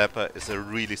the leper is a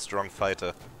really strong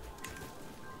fighter.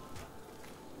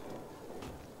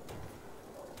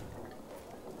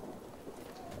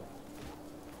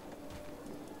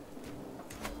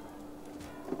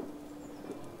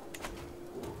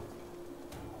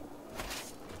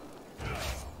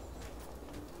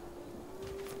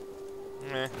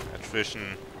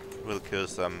 Attrition will kill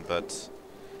some, but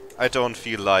I don't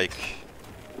feel like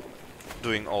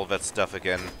doing all that stuff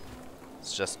again.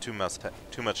 It's just too much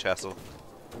hassle.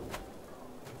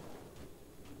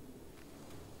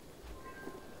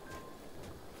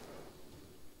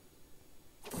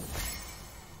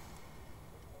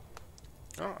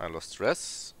 Oh, I lost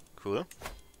stress. Cool.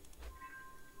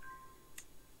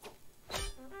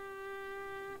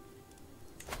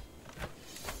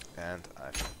 And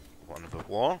I won the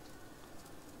war.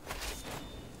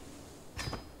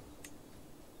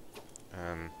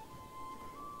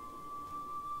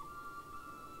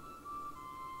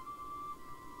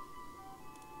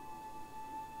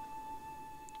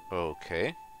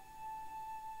 Okay.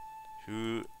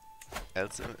 Who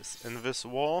else is in this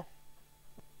war?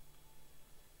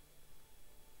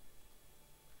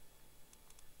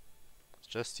 It's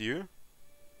just you?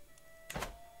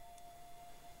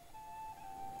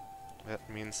 That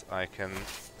means I can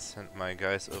send my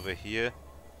guys over here.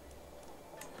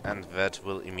 And that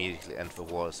will immediately end the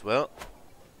war as well.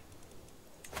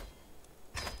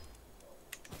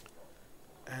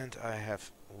 And I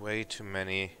have way too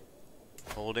many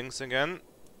holdings again.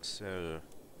 So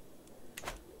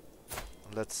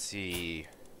let's see.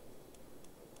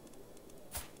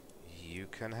 You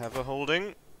can have a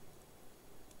holding.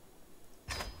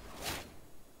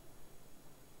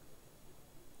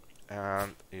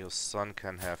 And your son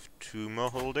can have 2 more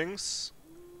holdings.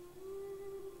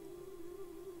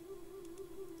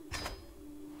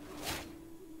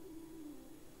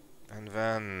 And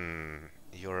then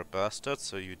you're a bastard,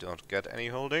 so you don't get any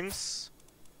holdings.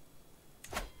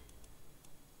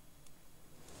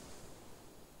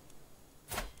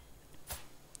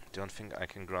 Don't think I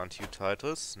can grant you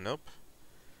titles. Nope.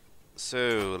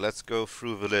 So, let's go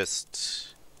through the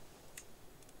list.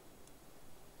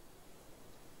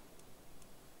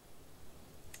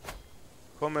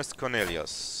 Comes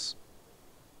Cornelius.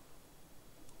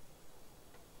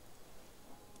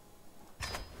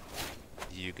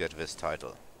 You get this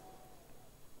title.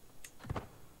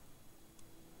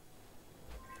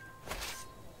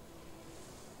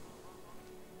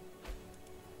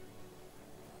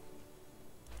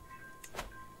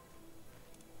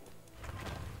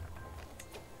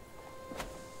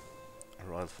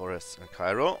 Royal Forests in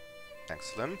Cairo.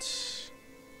 Excellent.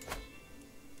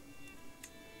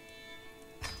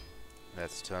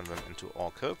 Let's turn them into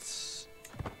orchids.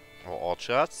 Or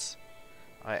orchards.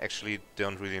 I actually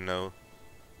don't really know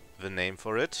the name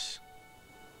for it.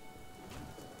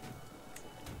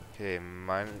 Okay,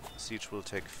 my siege will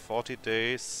take 40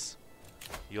 days.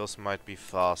 Yours might be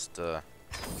faster.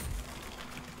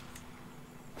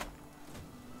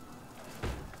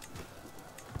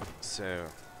 So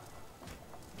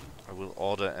I will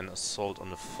order an assault on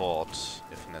the fort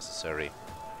if necessary.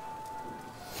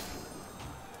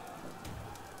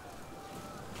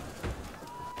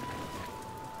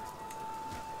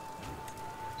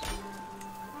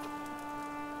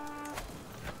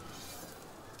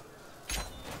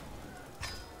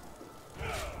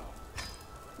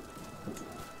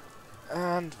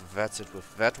 That's it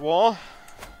with that war.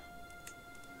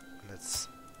 Let's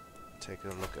take a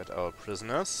look at our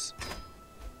prisoners.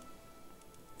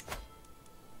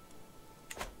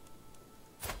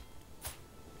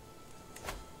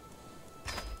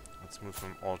 Let's move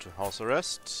them all to house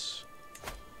arrest.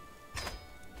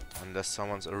 Unless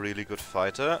someone's a really good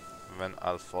fighter, then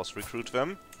I'll force recruit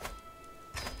them.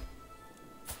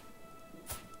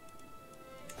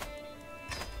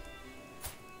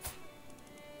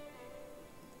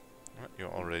 You're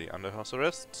already under house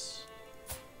arrest.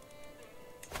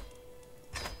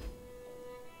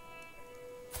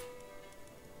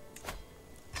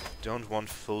 Don't want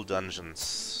full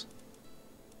dungeons.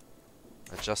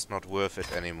 They're just not worth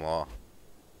it anymore.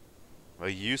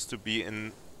 They used to be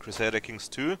in Crusader Kings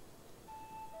 2.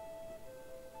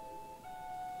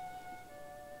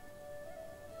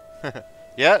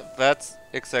 Yeah, that's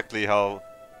exactly how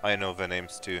I know their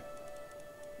names too.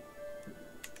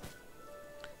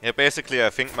 Yeah, basically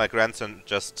I think my grandson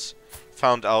just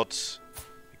found out,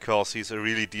 because he's a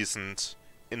really decent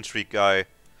intrigue guy,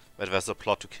 that there's a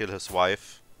plot to kill his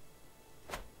wife.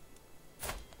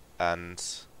 And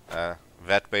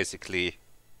that basically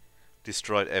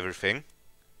destroyed everything.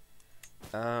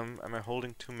 Am I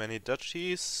holding too many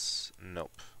duchies?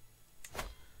 Nope.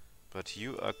 But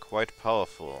you are quite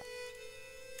powerful.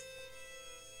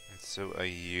 And so are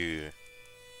you.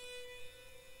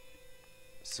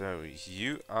 So,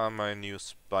 you are my new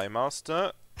spy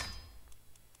master.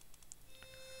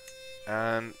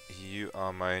 And you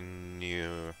are my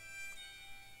new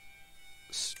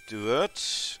steward.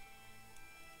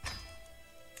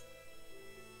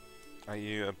 Are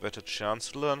you a better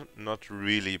chancellor? Not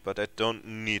really, but I don't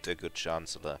need a good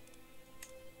chancellor.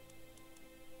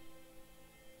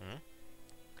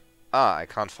 Ah, I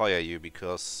can't fire you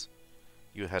because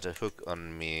you had a hook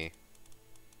on me.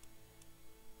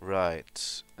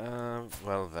 Right.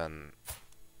 Well then.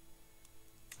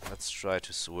 Let's try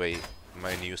to sway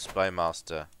my new spy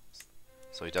master,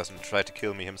 so he doesn't try to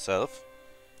kill me himself.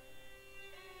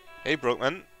 Hey,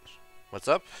 Brokeman. What's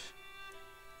up?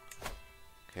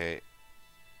 Okay.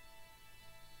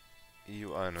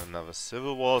 You are in another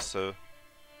civil war, so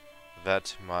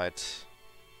that might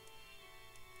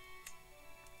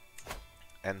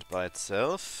end by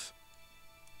itself.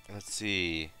 Let's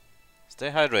see.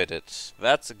 Stay hydrated.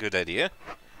 That's a good idea.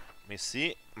 Let me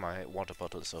see. My water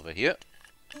bottle is over here.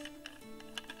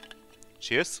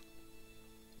 Cheers.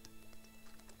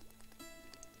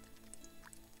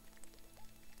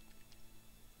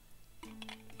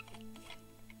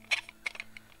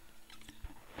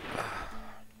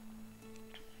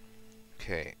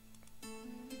 Okay.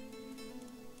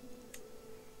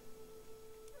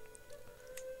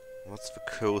 What's the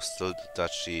coastal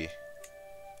duchy?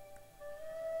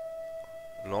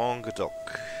 Languedoc.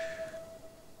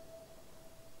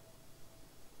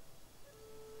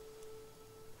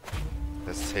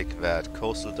 Let's take that.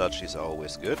 Coastal duchies are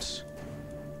always good.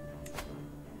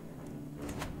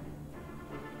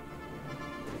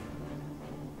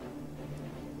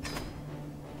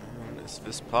 Is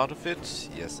this part of it?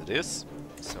 Yes, it is.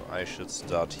 So I should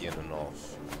start here in the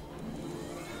north.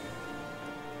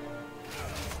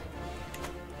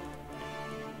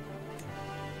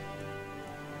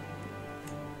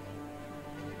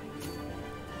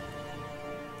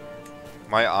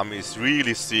 My army is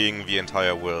really seeing the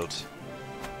entire world.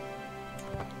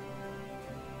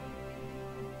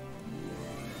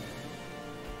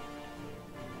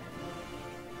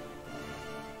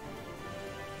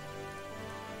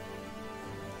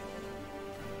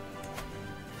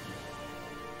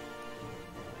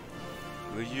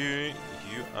 You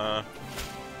are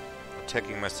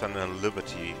attacking my son in a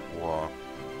liberty war.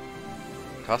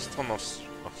 Castron of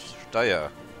Steyr.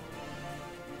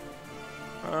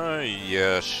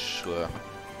 Yeah, sure.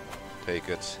 Take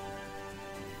it.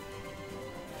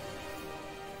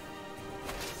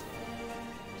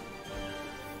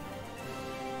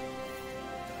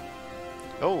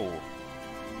 Oh,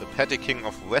 the petty king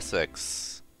of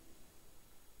Wessex.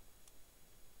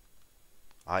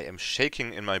 I am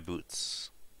shaking in my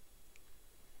boots.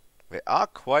 They are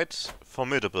quite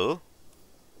formidable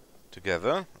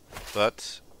together,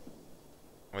 but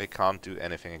they can't do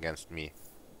anything against me.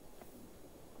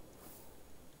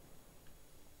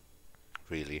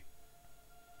 Really.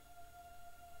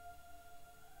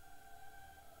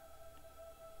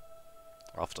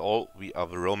 After all, we are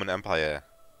the Roman Empire,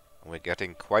 and we're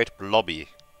getting quite blobby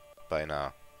by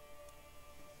now.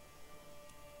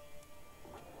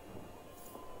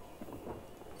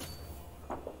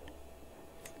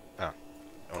 Ah,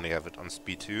 only have it on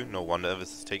speed 2, no wonder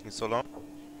this is taking so long.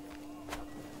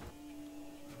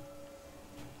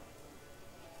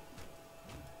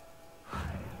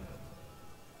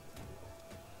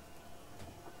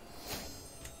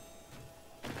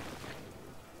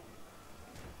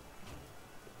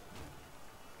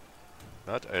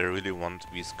 But I really want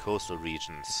these coastal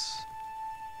regions.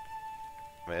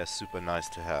 They are super nice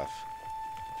to have.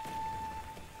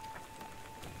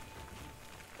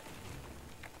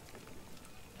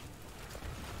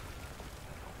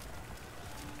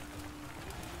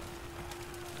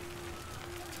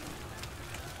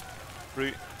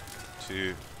 Three,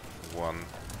 two, one.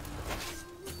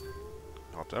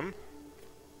 Got them.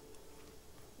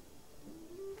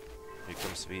 Here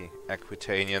comes the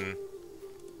Aquitanian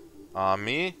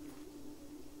army.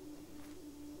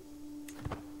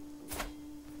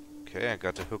 Okay, I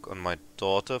got a hook on my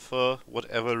daughter for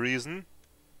whatever reason.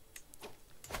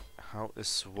 How is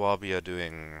Swabia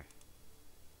doing?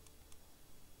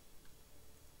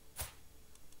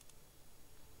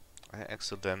 I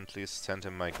accidentally sent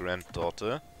him my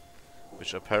granddaughter,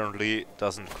 which apparently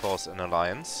doesn't cause an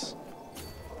alliance.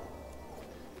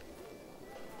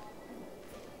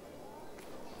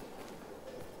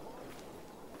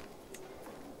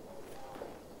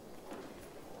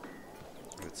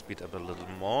 Let's speed up a little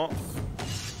more.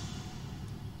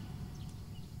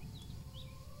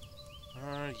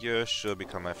 Yeah, sure,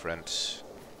 become my friend.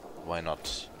 Why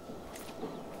not?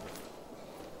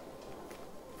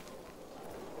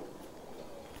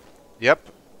 Yep,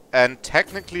 and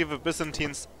technically the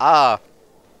Byzantines are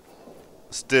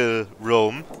still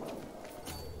Rome.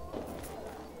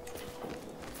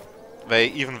 They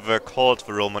even were called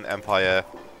the Roman Empire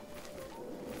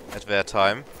at their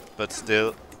time, but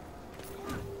still.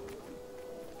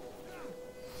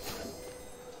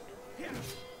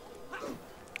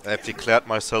 I've declared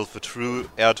myself a true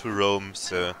heir to Rome,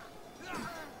 so...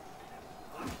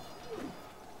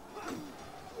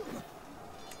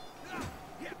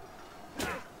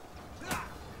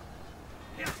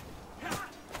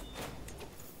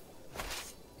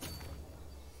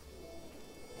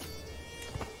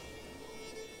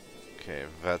 Okay,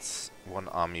 that's one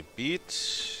army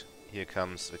beat. Here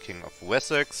comes the King of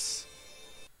Wessex.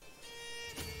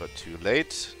 But too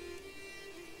late.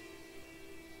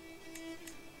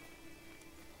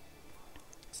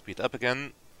 Speed up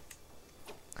again.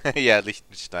 Yeah,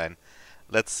 Liechtenstein.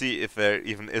 Let's see if there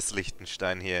even is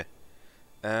Liechtenstein here.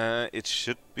 It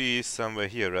should be somewhere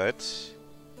here, right?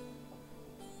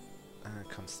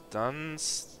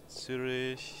 Constance,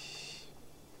 Zurich.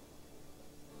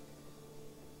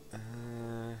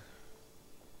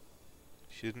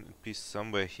 Shouldn't it be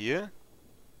somewhere here?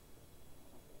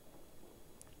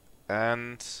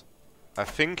 And I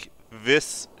think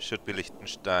this should be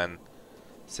Liechtenstein,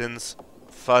 since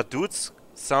Vaduz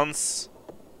sounds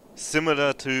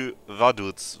similar to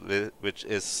Vaduz, which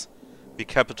is the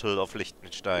capital of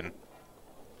Liechtenstein.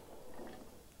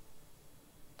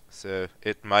 So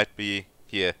it might be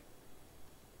here.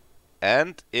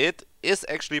 And it is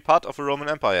actually part of the Roman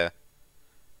Empire.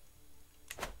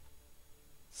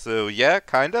 So yeah,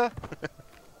 kinda.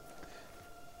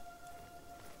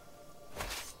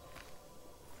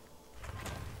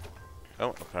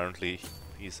 Oh, apparently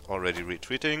he's already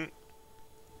retreating.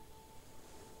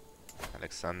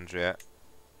 Alexandria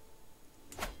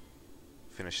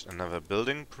finished another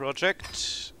building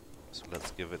project. So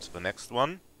let's give it the next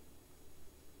one.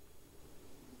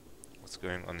 What's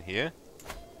going on here?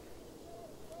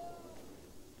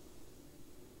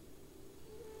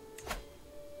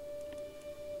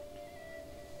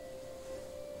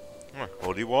 Oh,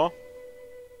 Holy War.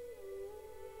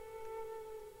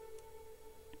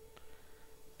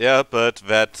 Yeah, but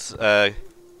that's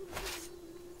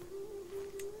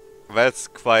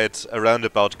quite a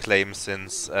roundabout claim,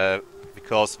 since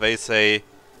because they say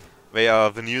they are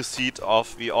the new seat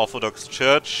of the Orthodox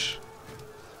Church,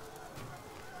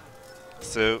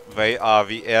 so they are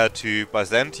the heir to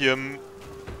Byzantium,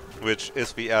 which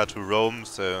is the heir to Rome.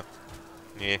 So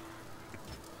yeah,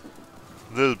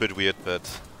 a little bit weird,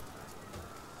 but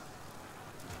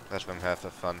let them have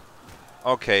their fun.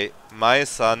 Okay, my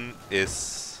son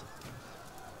is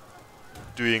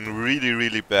doing really,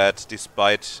 really bad,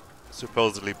 despite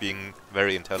supposedly being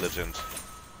very intelligent.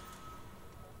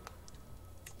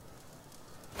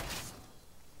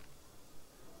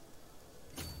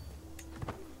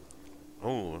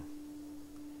 Oh.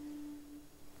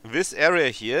 This area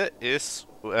here is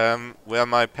where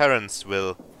my parents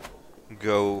will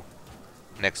go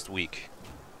next week.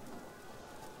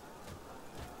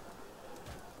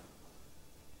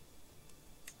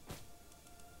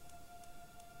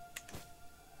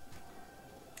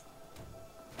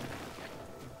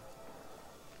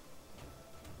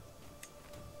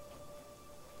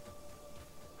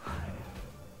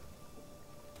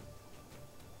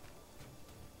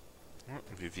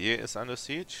 Vivier is under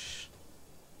siege,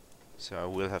 so I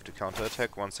will have to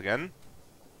counterattack once again.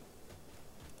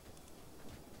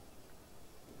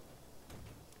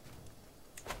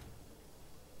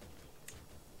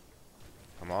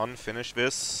 Come on, finish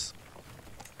this.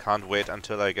 Can't wait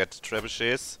until I get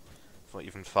trebuchets for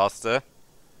even faster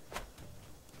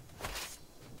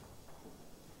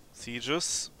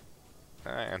sieges.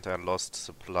 And I lost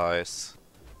supplies.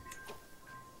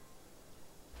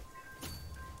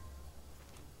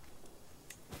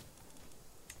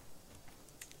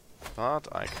 But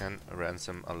I can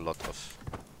ransom a lot of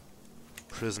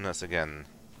prisoners again,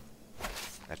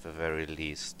 at the very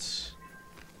least.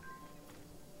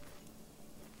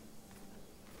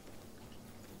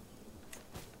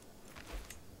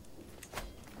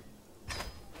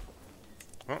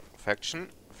 Oh, faction,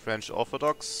 French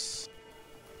Orthodox,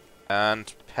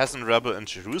 and peasant rebel in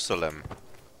Jerusalem.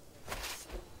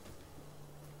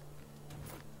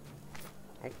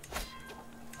 Oh.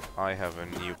 I have a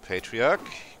new patriarch.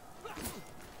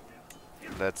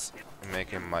 Let's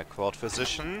make him my court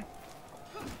physician.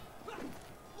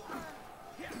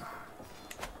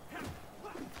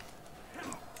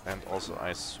 And also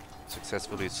I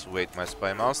successfully swayed my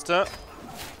spy master.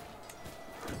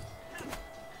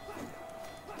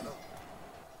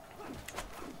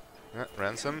 Yeah,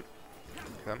 ransom.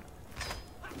 Come.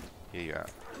 Here you are.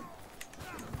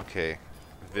 Okay,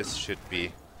 this should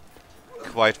be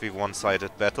quite the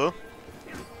one-sided battle.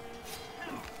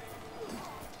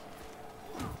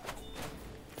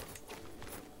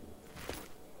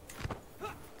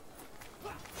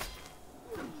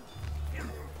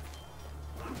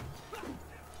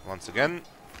 Once again,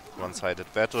 one-sided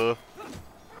battle.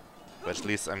 But at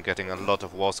least I'm getting a lot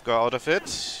of war score out of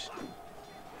it.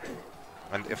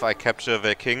 And if I capture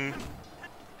the king,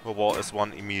 the war is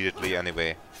won immediately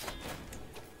anyway.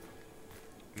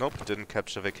 Nope, didn't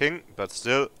capture the king, but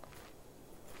still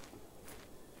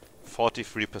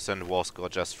 43% war score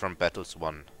just from battles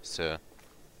won, so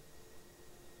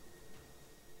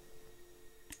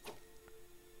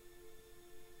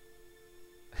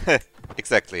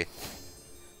exactly.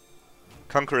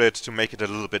 Conquer it to make it a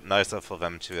little bit nicer for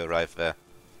them to arrive there.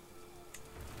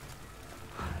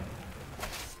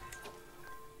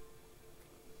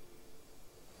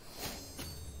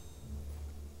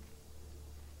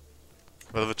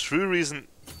 Well,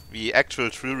 the actual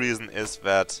true reason is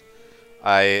that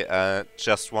I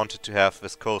just wanted to have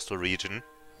this coastal region.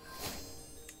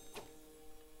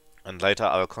 And later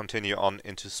I'll continue on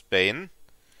into Spain.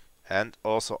 And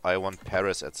also I want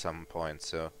Paris at some point,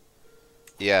 so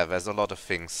yeah, there's a lot of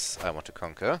things I want to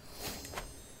conquer.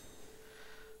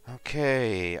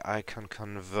 Okay, I can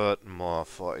convert more.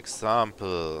 For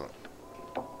example,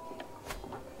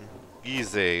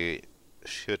 Gizeh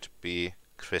should be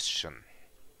Christian,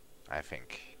 I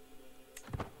think.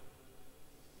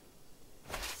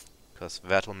 Because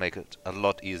that'll make it a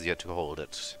lot easier to hold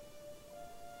it.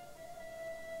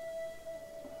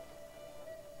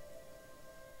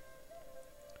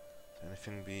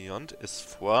 Anything beyond? Is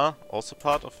Fleury also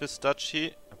part of this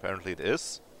duchy? Apparently it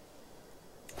is.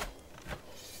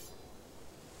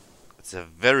 It's a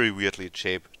very weirdly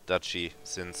shaped duchy,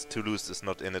 since Toulouse is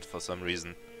not in it for some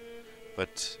reason.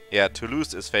 But yeah,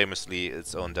 Toulouse is famously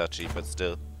its own duchy, but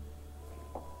still.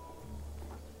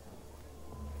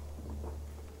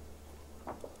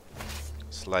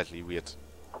 Slightly weird.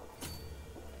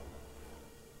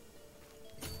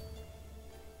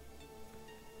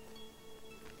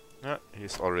 Yeah,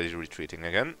 he's already retreating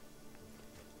again.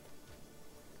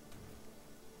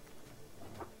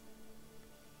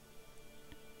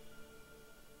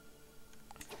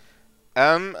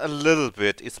 A little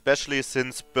bit, especially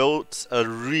since boats are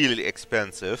really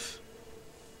expensive.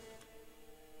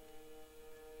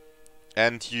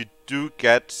 And you do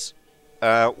get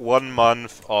 1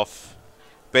 month of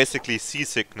basically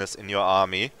seasickness in your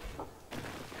army.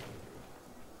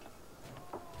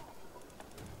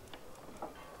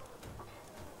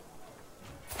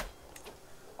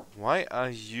 Why are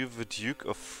you the Duke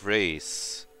of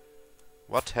Fraise?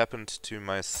 What happened to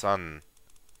my son?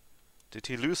 Did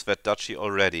he lose that duchy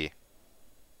already?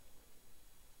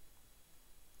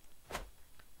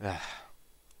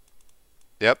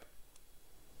 Yep.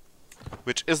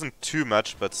 Which isn't too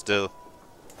much, but still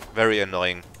very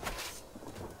annoying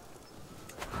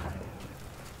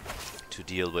to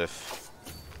deal with.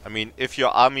 I mean, if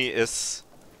your army is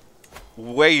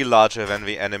way larger than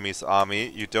the enemy's army,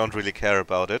 you don't really care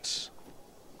about it.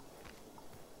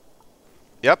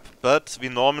 Yep, but the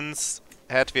Normans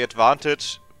had the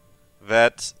advantage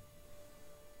that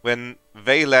when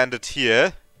they landed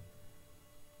here,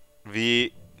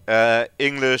 the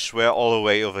English were all the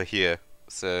way over here,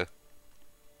 so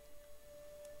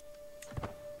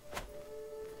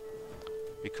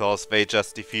because they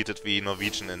just defeated the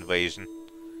Norwegian invasion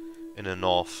in the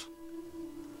north.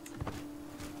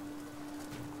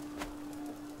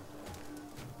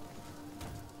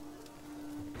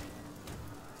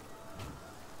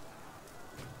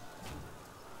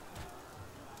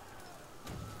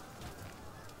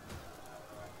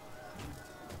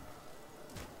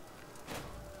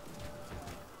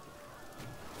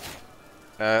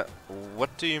 Uh, what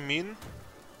do you mean?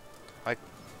 I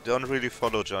don't really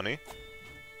follow, Johnny.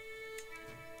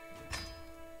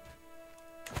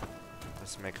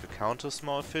 Let's make the counters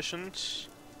more efficient.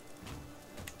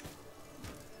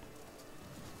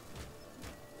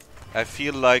 I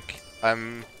feel like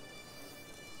I'm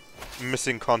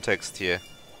missing context here.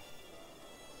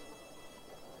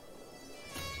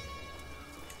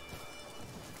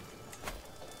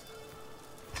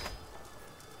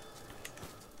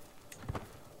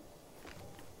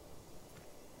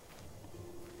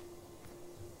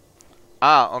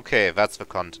 Ah, okay, that's the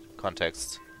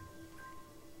context.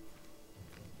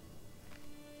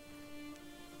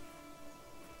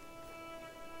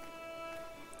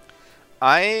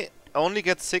 I only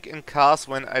get sick in cars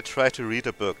when I try to read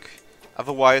a book.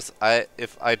 Otherwise,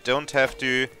 if I don't have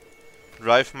to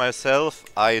drive myself,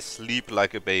 I sleep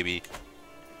like a baby.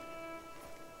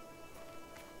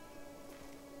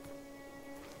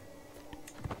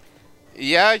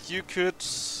 Yeah, you could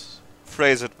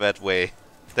phrase it that way.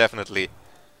 Definitely.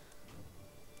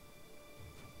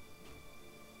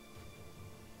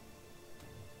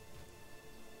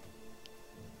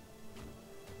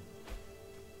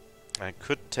 I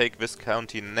could take this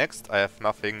county next. I have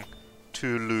nothing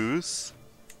to lose.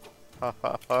 Ha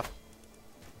ha ha.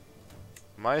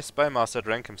 My spy master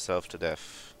drank himself to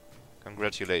death.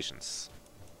 Congratulations.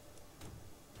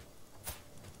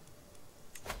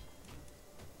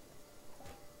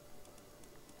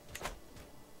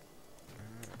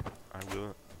 I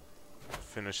will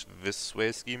finish this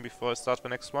sway scheme before I start the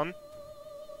next one.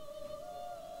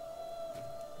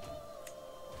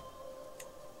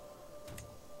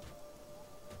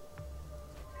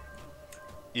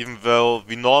 Even though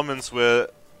the Normans were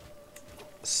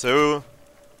so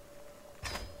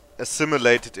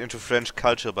assimilated into French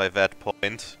culture by that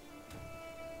point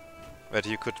that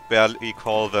you could barely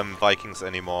call them Vikings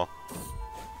anymore.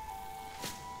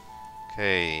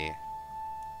 Okay.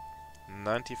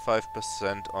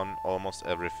 95% on almost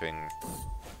everything.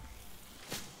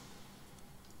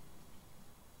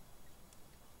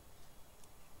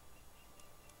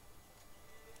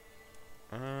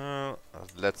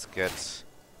 Let's get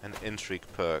an intrigue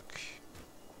perk.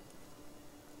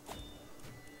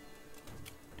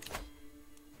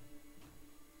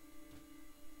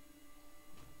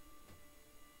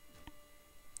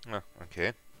 Ah,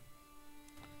 okay.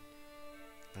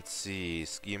 Let's see,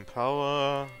 scheme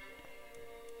power.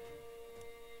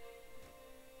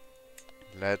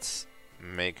 Let's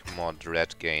make more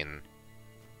dread gain.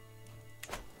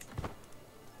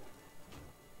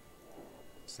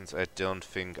 Since I don't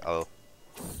think I'll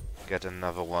get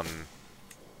another one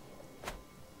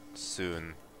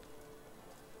soon.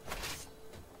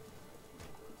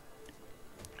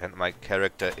 And my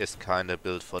character is kinda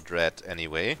built for dread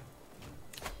anyway.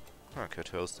 I could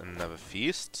host another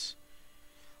feast.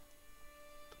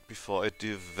 Before I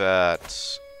do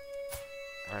that,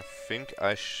 I think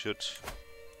I should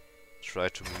try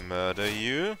to murder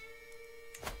you.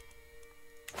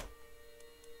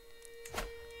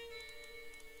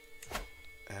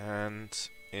 And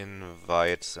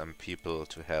invite some people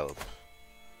to help.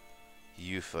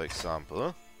 You, for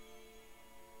example.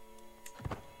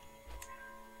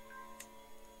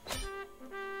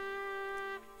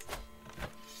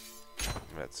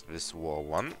 That's this war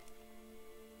one.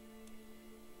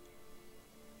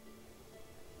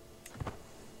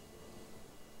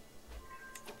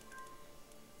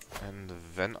 And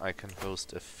then I can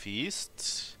host a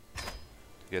feast to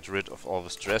get rid of all the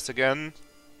stress again.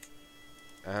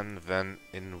 And then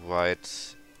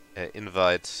invite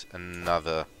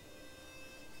another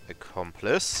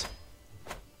accomplice.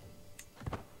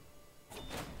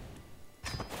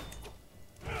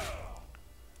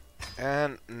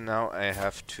 And now I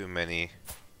have too many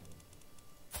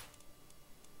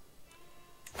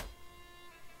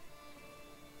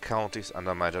counties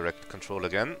under my direct control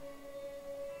again.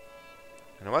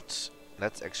 You know what?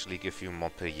 Let's actually give you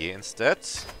Montpellier instead.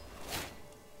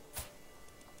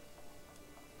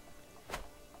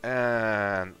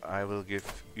 And I will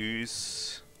give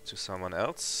Use to someone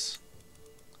else.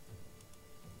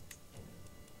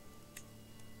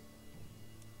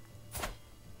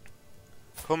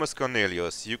 Comus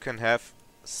Cornelius, you can have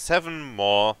 7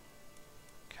 more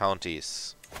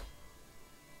counties.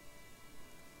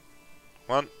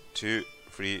 1, 2,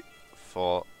 3,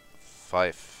 4,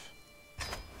 5.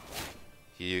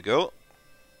 Here you go.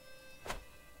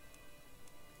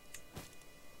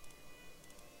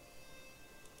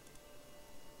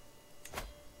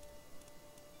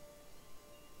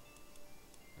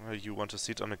 You want a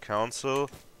seat on a council,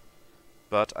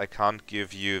 but I can't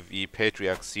give you the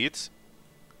patriarch seat,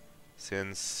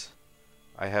 since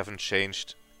I haven't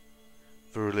changed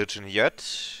the religion yet.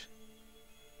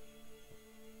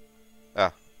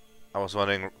 Ah, I was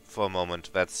wondering for a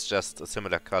moment, that's just a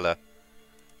similar color.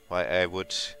 Why I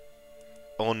would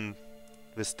own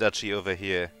this duchy over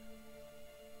here.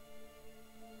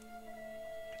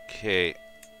 Okay,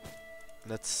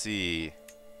 let's see.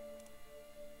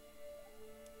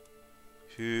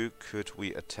 Who could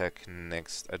we attack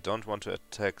next? I don't want to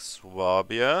attack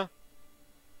Swabia.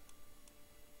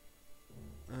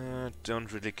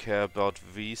 Don't really care about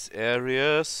these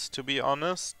areas, to be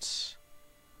honest.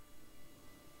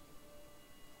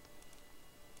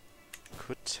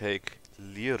 Could take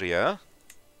Lyria.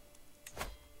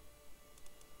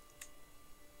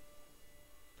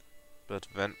 But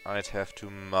then I'd have to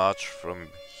march from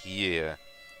here.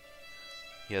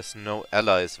 He has no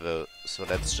allies though, so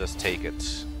let's just take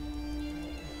it.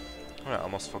 Oh, I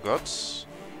almost forgot.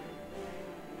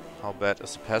 How bad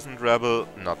is the peasant rebel?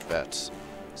 Not bad.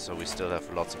 So we still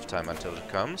have lots of time until it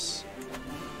comes.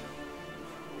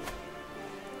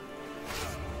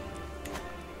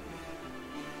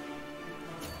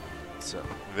 So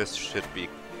this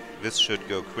should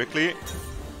go quickly.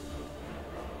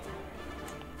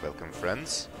 Welcome,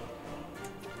 friends.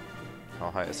 How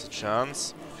high is the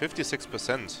chance?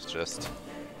 56% just.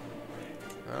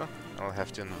 Well, I'll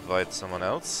have to invite someone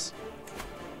else.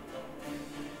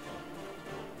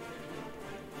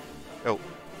 Oh,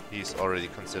 he's already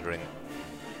considering.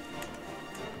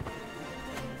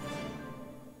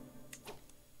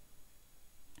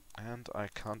 And I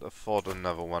can't afford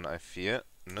another one, I fear.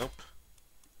 Nope.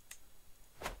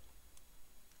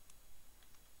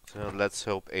 So let's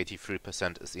hope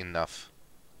 83% is enough.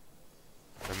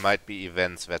 There might be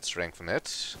events that strengthen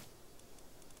it.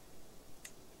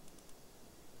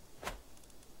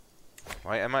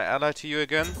 Why am I allied to you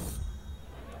again?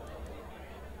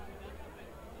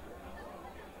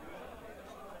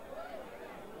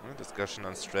 Discussion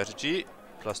on strategy.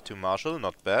 +2 martial,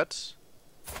 not bad.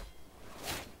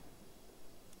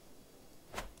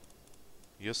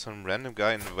 You're some random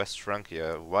guy in West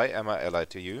Francia. Why am I allied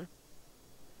to you?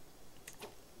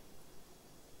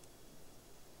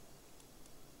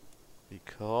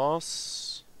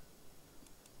 Because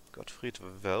Gottfried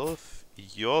Welf,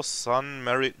 your son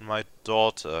married my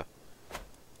daughter.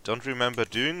 Don't remember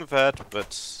doing that,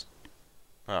 but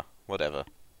whatever.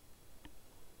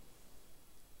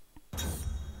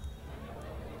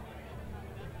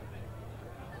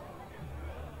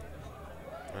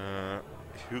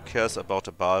 Who cares about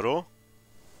a bardo?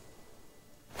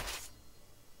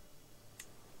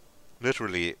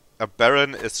 Literally, a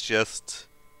baron is just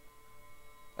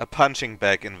a punching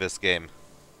bag in this game.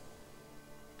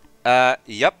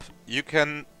 Yep, you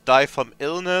can die from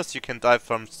illness, you can die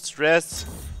from stress,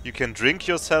 you can drink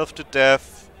yourself to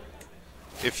death.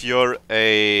 If you're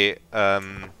a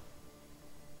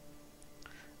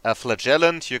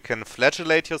flagellant, you can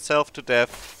flagellate yourself to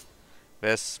death.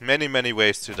 There's many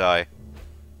ways to die.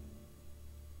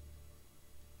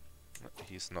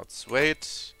 He's not swayed.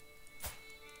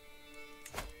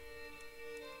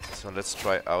 So let's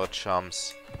try our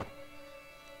charms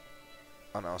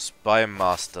on our spy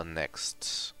master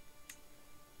next.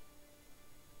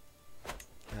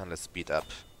 And let's speed up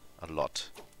a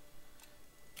lot.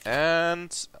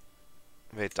 And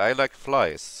they die like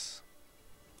flies.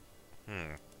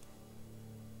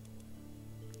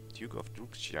 Duke of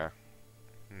Dukes,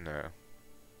 no.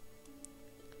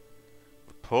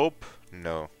 The Pope,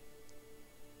 no.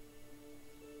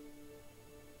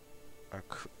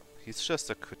 He's just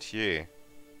a courtier.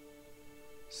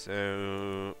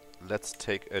 So let's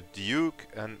take a duke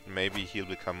and maybe he'll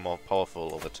become more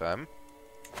powerful over time.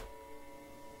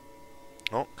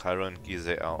 Oh, Cairo and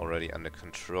Gizeh are already under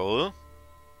control.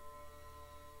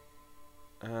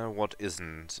 What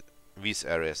isn't? These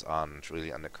areas aren't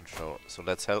really under control. So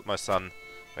let's help my son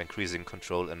by increasing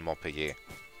control in Montpellier.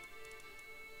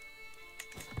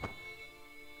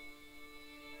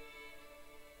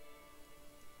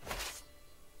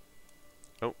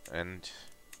 Oh, and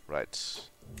right.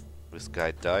 This guy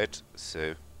died,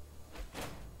 so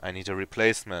I need a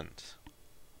replacement.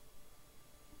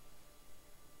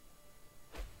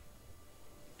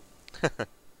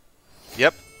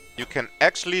 Yep, you can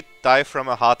actually die from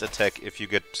a heart attack if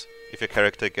your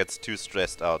character gets too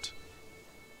stressed out.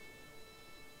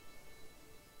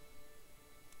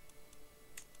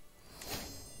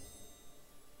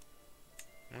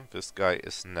 This guy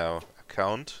is now a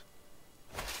count.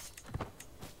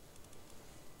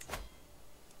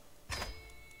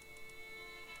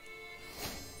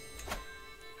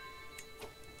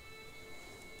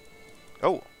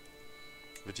 Oh,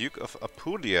 the Duke of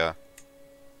Apulia.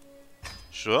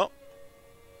 Sure.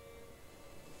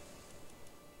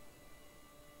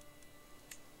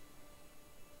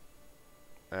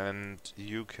 And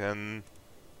you can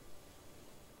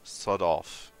sod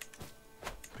off,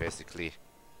 basically.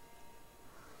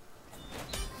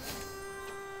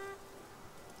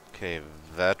 Okay,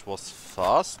 that was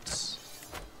fast.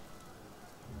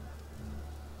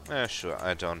 Sure,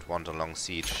 I don't want a long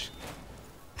siege.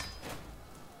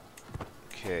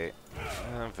 Okay,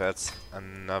 that's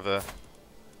another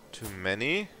too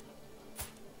many.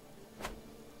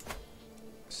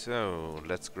 So,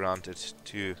 let's grant it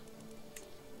to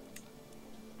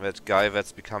that guy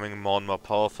that's becoming more and more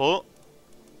powerful.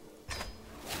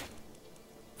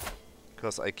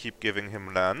 Because I keep giving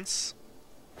him lands.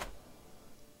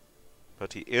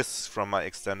 But he is from my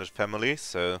extended family,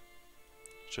 so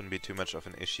shouldn't be too much of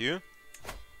an issue.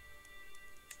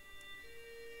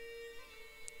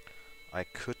 I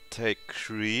could take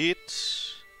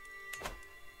Crete.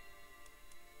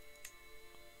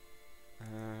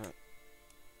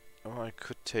 Or I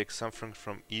could take something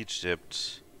from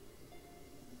Egypt.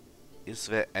 Is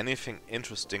there anything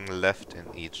interesting left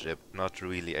in Egypt? Not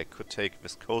really. I could take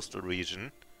this coastal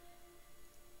region.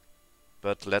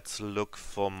 But let's look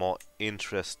for more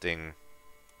interesting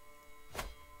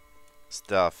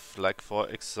stuff. Like, for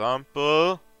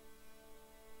example,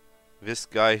 this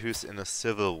guy who's in a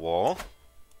civil war.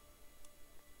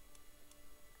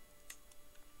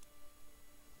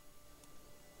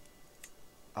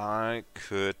 I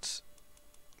could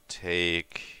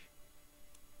take...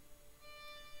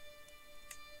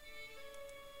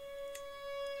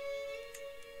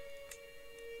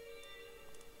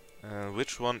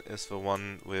 which one is the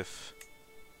one with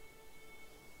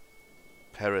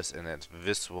Paris in it?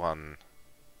 This one.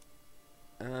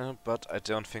 But I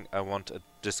don't think I want a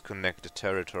disconnected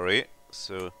territory,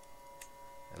 so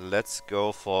let's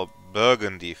go for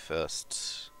Burgundy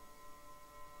first.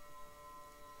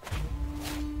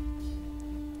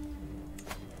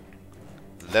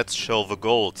 Let's show the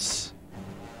Gauls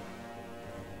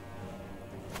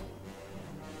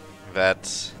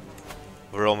that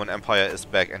the Roman Empire is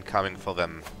back and coming for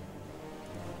them.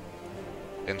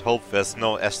 And hope there's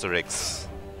no asterisks.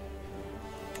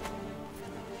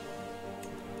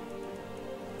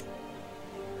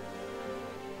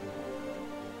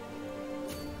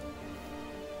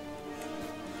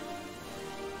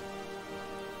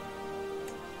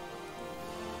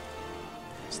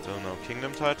 Still no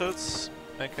kingdom titles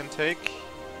I can take.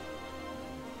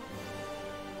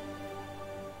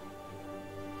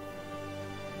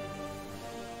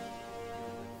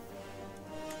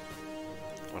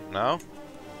 What now?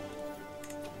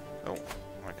 Oh,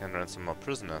 I can ransom more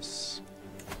prisoners.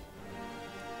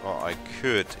 Or I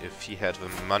could if he had the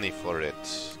money for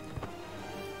it.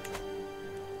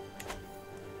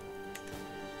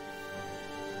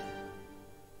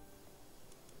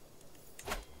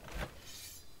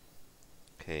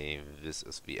 Okay, this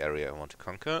is the area I want to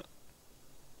conquer.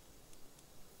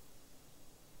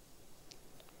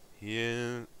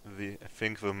 Here, I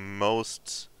think the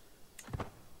most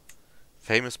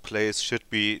famous place should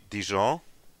be Dijon,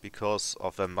 because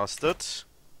of their mustard.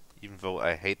 Even though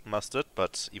I hate mustard,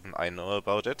 but even I know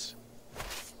about it.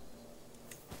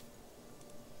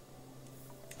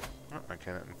 Oh, I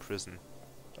can imprison.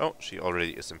 Oh, she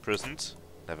already is imprisoned.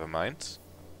 Never mind.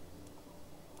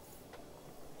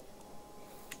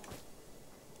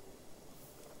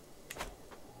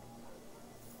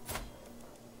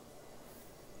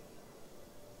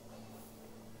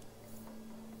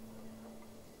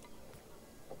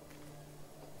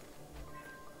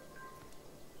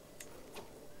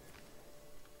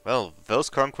 Well, those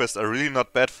conquests are really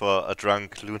not bad for a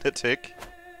drunk lunatic,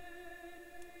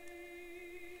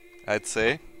 I'd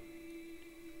say.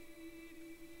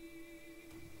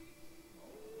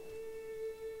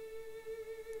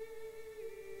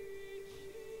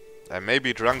 I may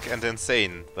be drunk and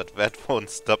insane, but that won't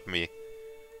stop me.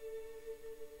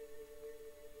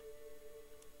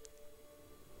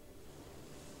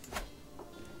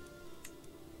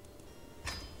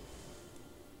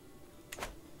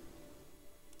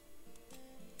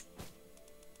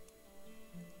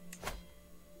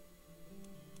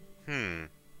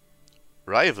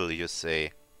 Rival, you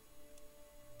say?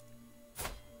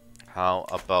 How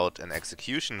about an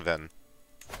execution then?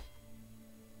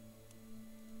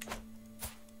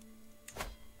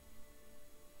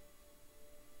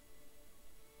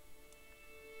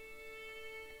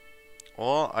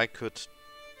 Or I could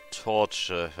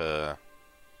torture her.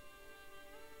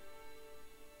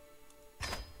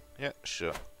 Yeah,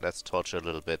 sure. Let's torture a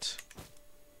little bit.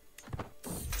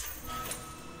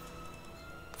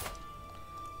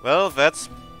 Well, that's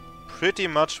pretty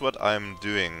much what I'm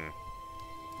doing.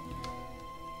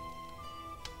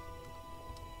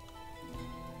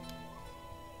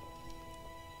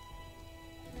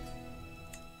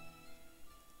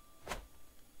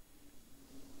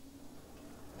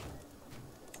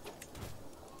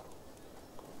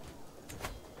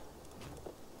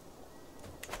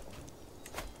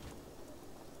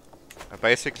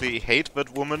 basically hate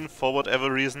that woman for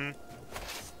whatever reason.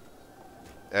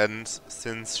 And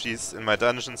since she's in my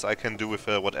dungeons, I can do with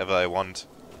her whatever I want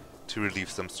to relieve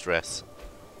some stress.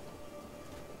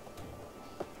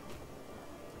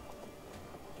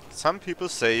 Some people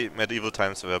say medieval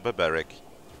times were barbaric.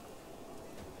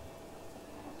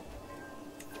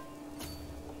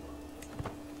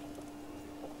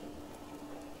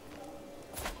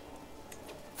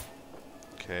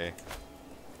 Okay.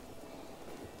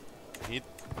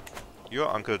 Your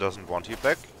uncle doesn't want you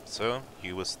back, so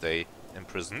you will stay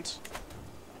imprisoned.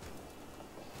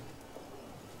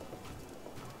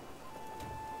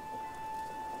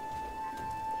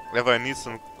 If I need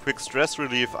some quick stress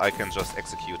relief, I can just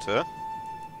execute her.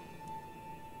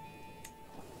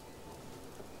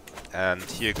 And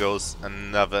here goes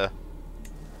another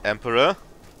emperor.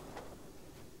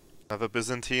 Another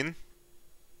Byzantine.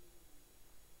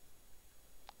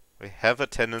 We have a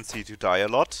tendency to die a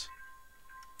lot.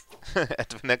 And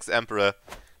the next emperor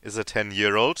is a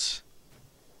 10-year-old.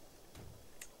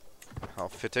 How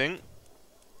fitting.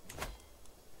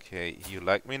 Okay, you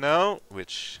like me now,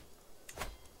 which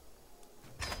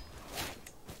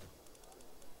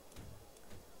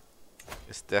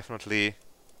is definitely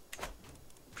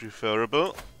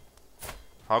preferable.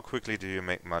 How quickly do you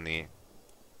make money?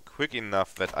 Quick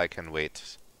enough that I can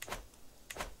wait.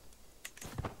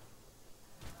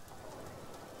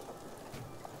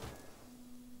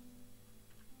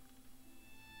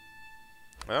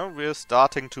 Well, we're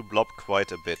starting to blob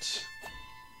quite a bit.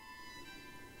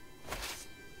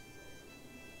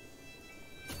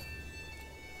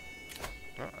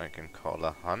 Oh, I can call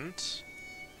a hunt,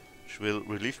 which will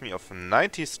relieve me of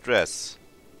 90 stress.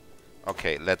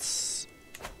 Okay, let's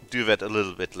do that a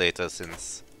little bit later,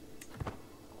 since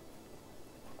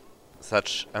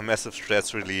such a massive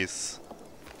stress release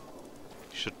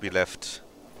should be left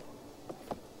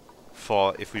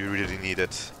for if we really need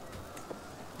it.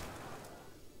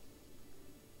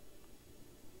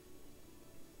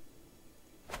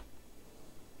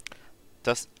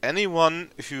 Does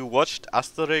anyone, if you watched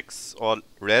Asterix or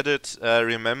read it,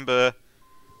 remember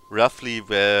roughly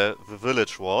where the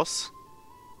village was?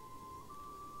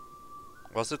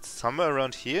 Was it somewhere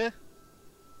around here?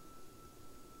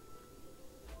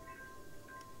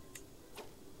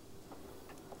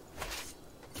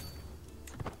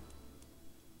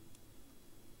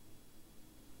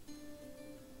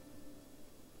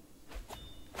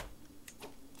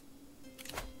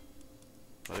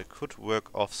 But I could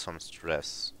work off some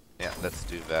stress. Yeah, let's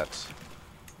do that.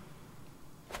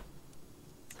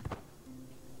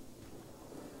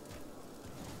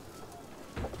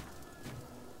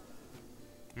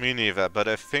 Me neither, but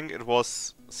I think it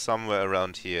was somewhere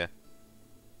around here.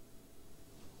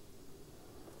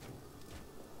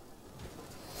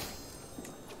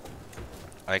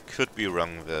 I could be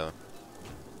wrong though.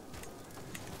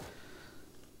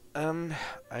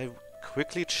 I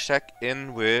quickly check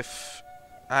in with...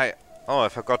 Oh, I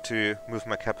forgot to move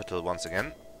my capital once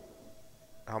again.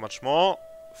 How much more?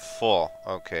 4,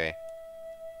 okay.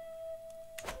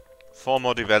 4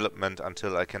 more development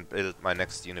until I can build my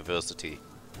next university.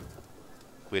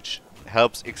 Which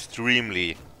helps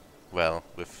extremely well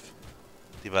with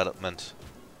development.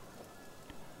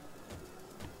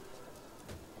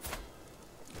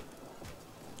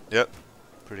 Yep,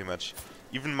 pretty much.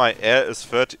 Even my heir is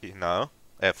 30 now.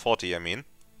 40, I mean.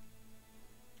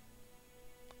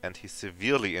 And he's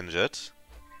severely injured.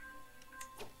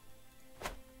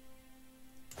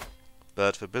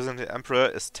 But the Byzantine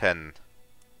Emperor is 10.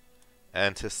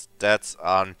 And his stats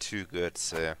aren't too good,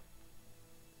 so...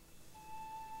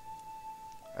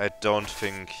 I don't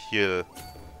think he'll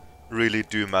really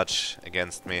do much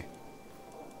against me.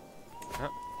 Huh.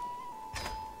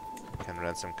 Can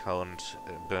ransom Count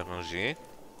Berenger.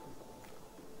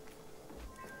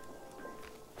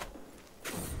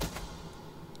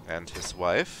 And his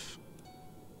wife.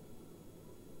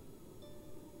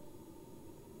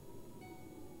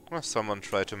 Well, someone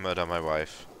tried to murder my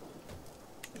wife.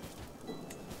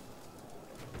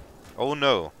 Oh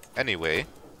no. Anyway.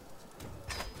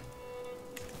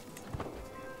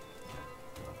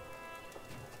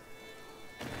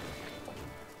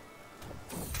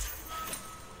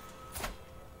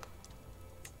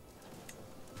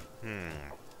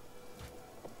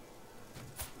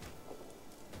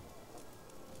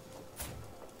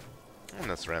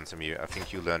 Let's ransom you. I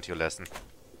think you learned your lesson.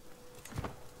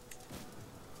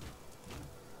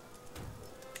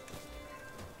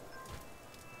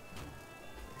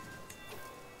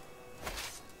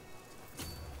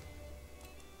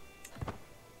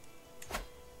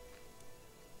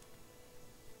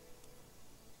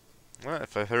 Well,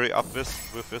 if I hurry up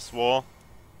with this war,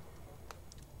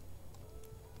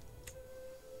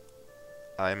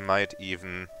 I might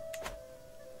even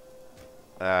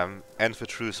end the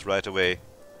truce right away,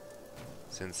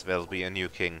 since there'll be a new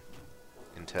king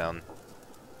in town.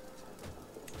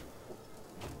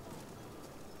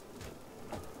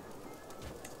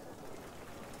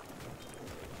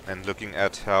 And looking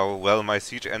at how well my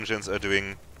siege engines are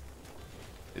doing,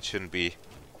 it shouldn't be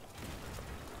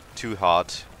too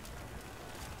hard.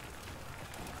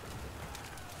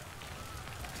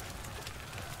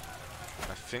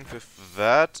 I think with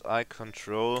that I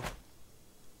control...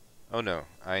 Oh no,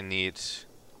 I need...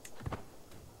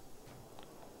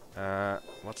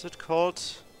 what's it called?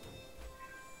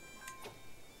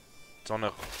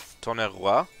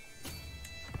 Tonneroi?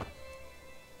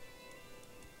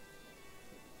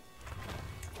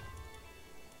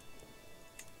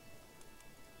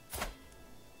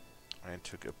 I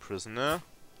took a prisoner.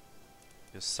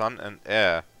 Your son and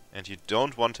heir. And you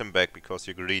don't want him back because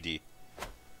you're greedy.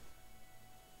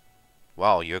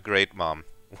 Wow, you're great, Mom.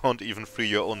 Won't even free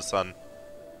your own son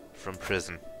from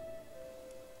prison.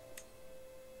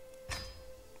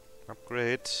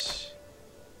 Upgrade.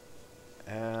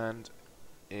 And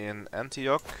in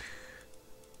Antioch,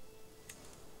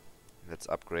 let's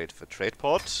upgrade the trade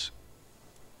port.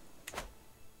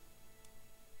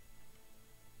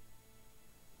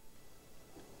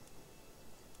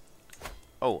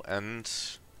 Oh, and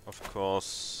of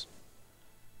course,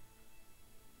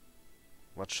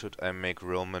 what should I make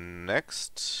Roman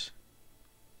next?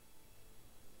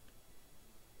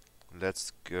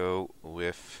 Let's go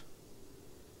with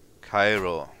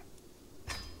Cairo.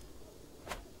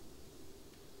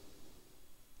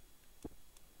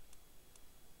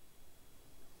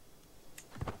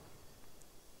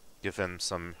 Give them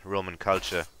some Roman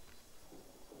culture.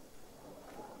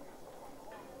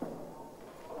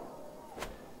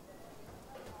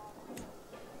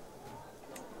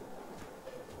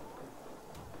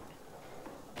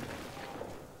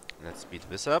 Let's speed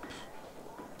this up.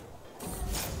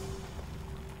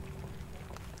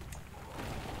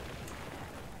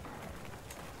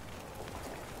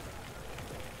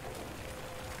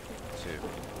 Two,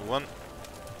 one.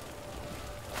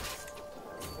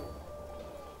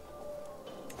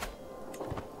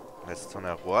 Let's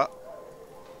Tonneroi.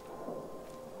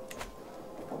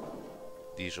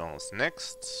 Dijon is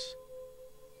next.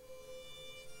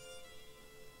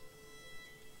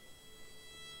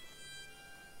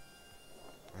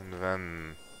 And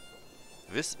then...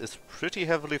 This is pretty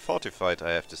heavily fortified,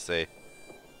 I have to say.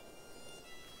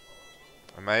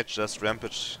 I might just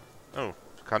rampage... Oh,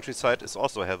 the countryside is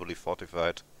also heavily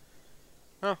fortified.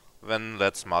 Oh, then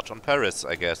let's march on Paris,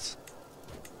 I guess.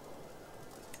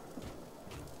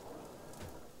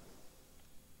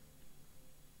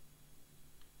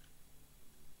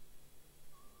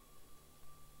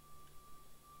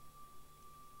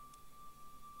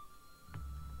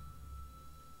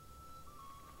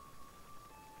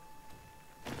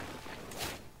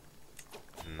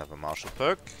 Another martial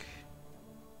perk.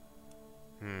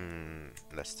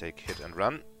 Let's take hit and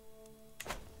run.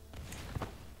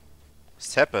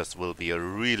 Sappers will be a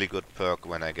really good perk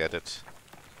when I get it,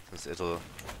 since it'll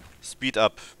speed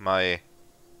up my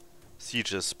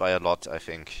sieges by a lot, I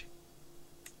think.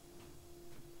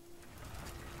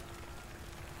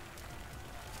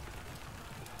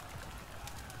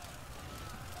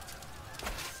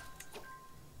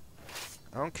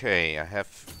 Okay, I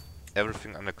have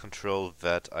everything under control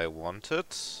that I wanted.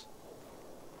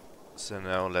 So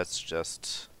now let's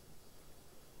just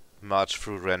march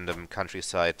through random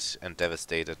countryside and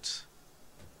devastate it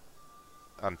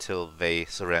until they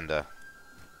surrender.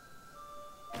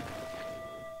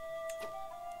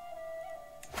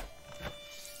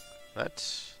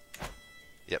 But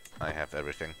yep, I have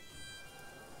everything.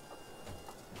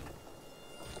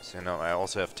 So now I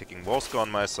also have ticking war score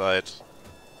on my side.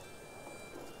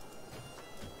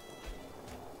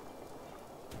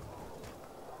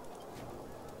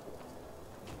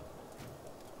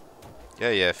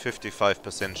 Yeah,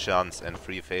 55% chance and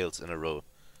 3 fails in a row.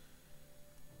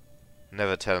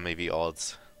 Never tell me the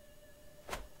odds.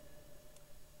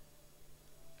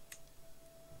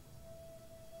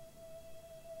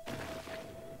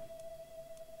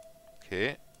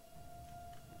 Okay.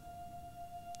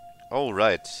 Oh,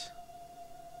 right.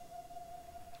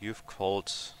 You've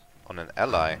called on an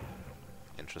ally.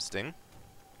 Interesting.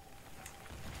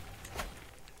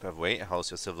 By the way,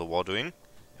 how's your civil war doing?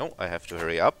 Oh, I have to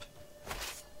hurry up.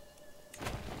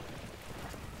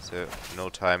 So, no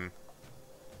time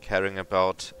caring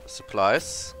about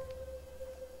supplies.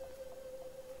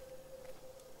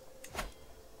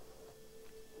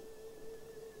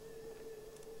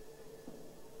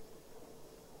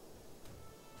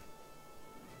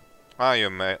 Ah,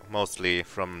 you're mostly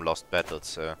from Lost Battles,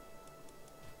 so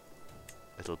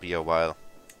it'll be a while.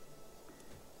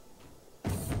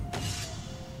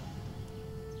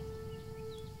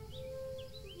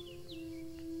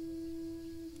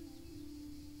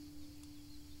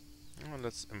 Well,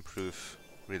 let's improve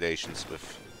relations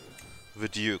with the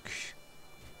Duke.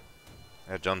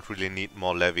 I don't really need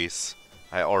more levies.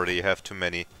 I already have too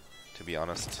many, to be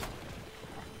honest.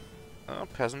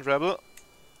 Peasant rebel.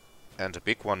 And a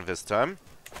big one this time.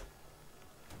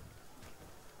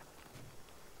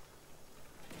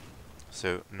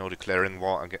 So, no declaring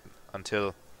war again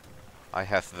until I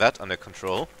have that under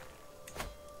control.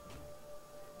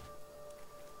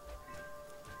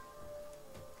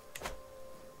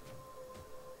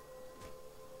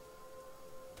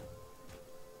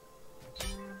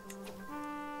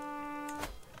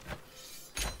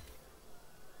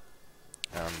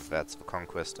 And that's the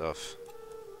conquest of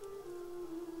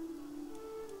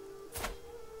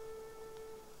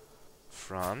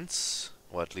France,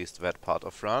 or at least that part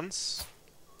of France.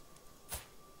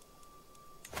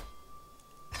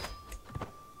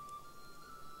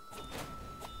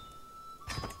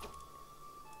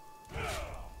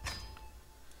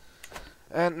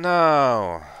 And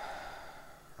now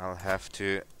I'll have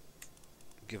to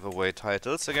give away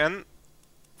titles again.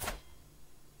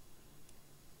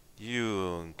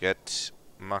 You get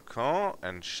Macon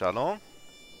and Chalon.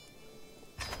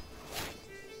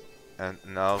 And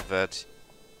now that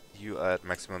you are at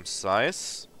maximum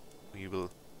size, we will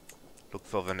look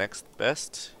for the next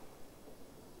best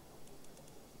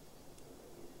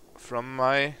from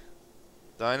my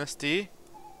dynasty.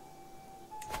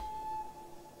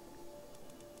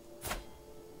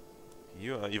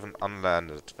 You are even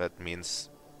unlanded. That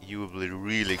means you will be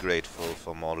really grateful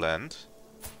for more land.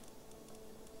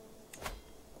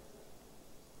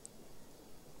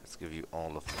 Let's give you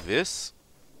all of this.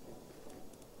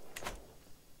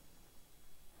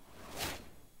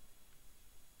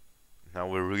 Now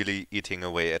we're really eating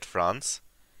away at France.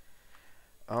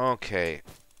 Okay.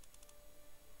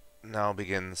 Now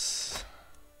begins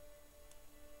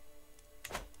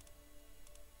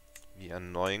the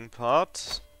annoying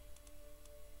part.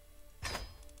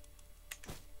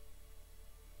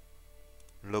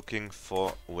 Looking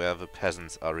for where the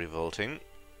peasants are revolting.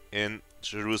 In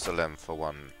Jerusalem, for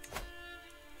one.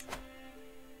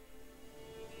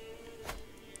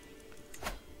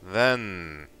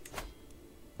 Then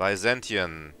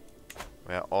Byzantium,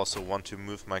 where I also want to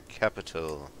move my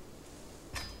capital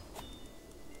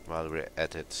while we're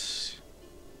at it.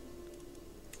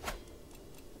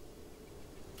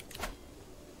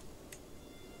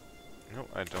 No,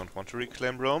 I don't want to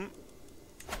reclaim Rome,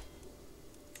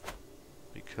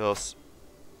 because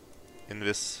in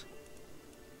this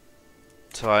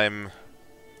time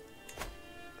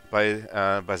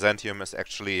Byzantium is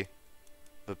actually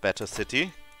the better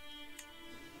city.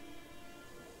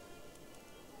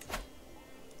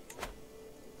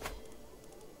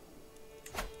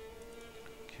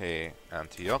 Okay,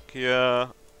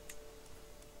 Antiochia,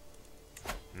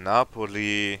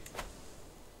 Napoli,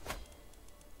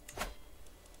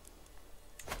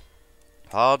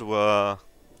 Padua.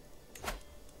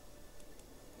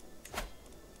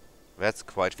 That's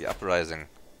quite the uprising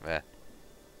there.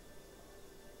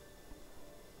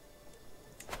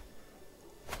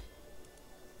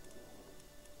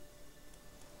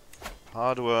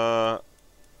 Padua,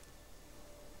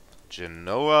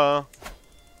 Genoa,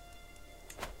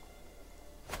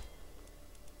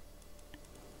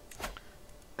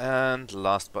 and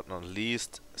last but not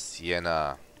least,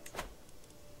 Siena.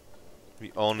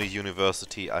 The only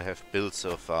university I have built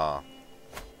so far.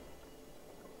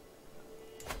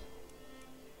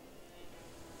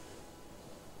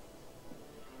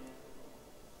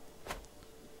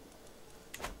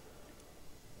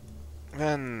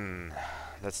 Then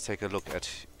let's take a look at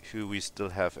who we still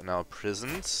have in our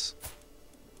prisons.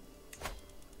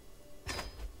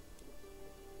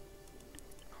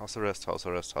 House arrest, house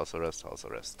arrest, house arrest, house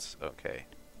arrest. Okay.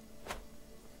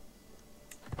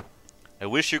 I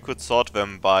wish you could sort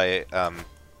them by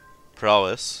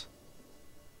prowess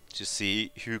to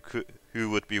see who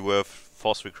would be worth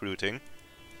force recruiting.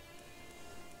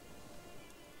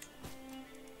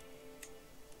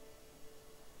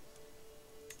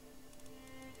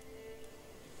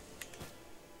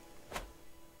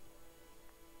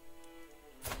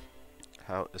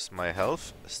 How is my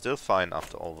health? Still fine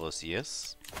after all those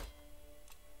years.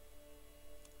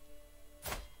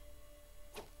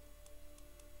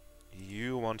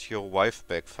 You want your wife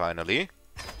back finally.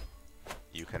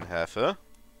 You can have her.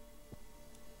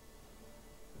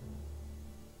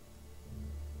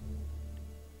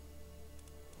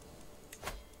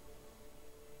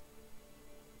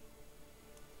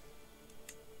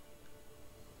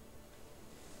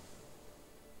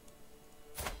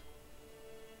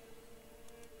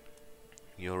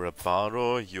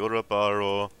 Baro, you're a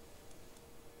Baro.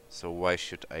 So why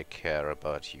should I care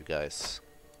about you guys?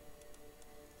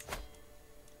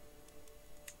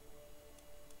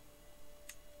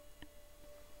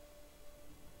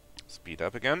 Speed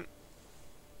up again.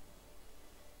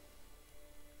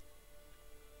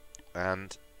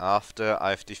 And after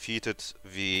I've defeated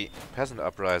the peasant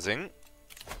uprising,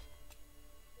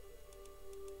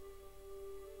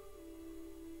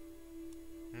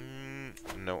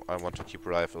 no, I want to keep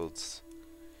rifles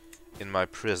in my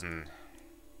prison.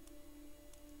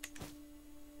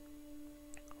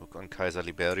 Hook on Kaiser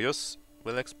Liberius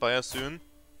will expire soon.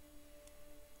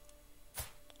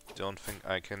 Don't think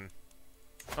I can...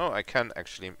 Oh, I can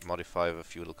actually modify the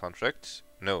feudal contract.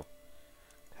 No.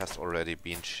 Has already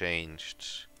been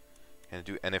changed. Can I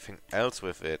do anything else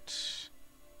with it?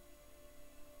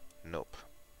 Nope.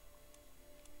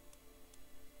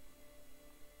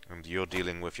 And you're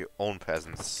dealing with your own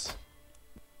peasants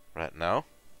right now.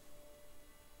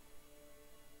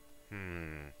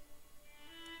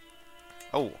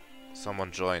 Oh,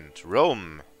 someone joined.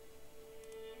 Rome!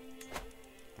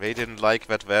 They didn't like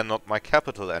that they're not my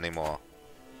capital anymore.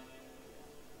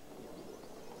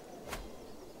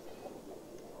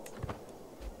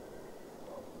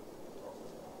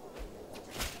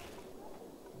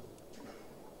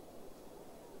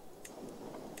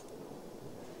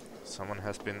 Someone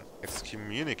has been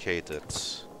excommunicated.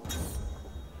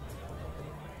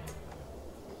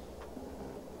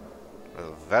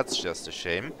 Well, that's just a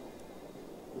shame.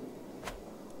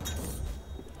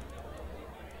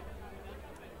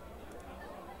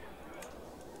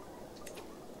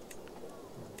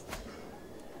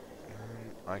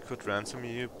 I could ransom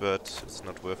you, but it's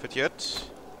not worth it yet.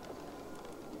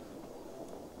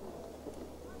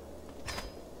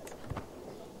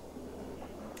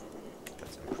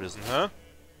 Let's imprison her.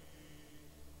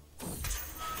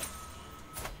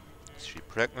 Is she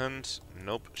pregnant?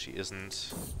 Nope, she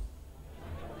isn't.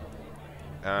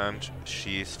 And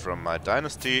she's from my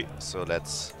dynasty, so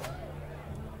let's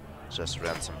just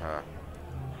ransom her.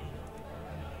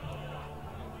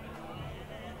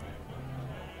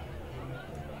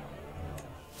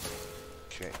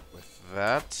 Okay, with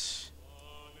that...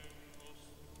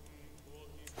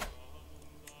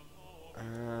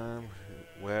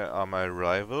 where are my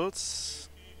rivals?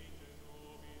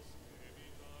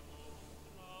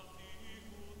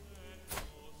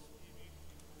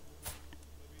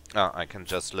 Ah, I can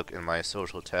just look in my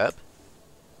social tab.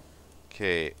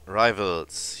 Okay,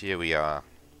 rivals, here we are.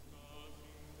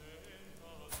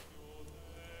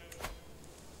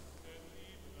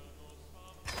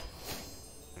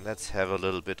 Let's have a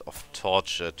little bit of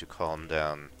torture to calm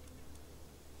down.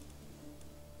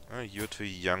 Oh, you're too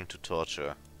young to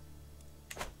torture.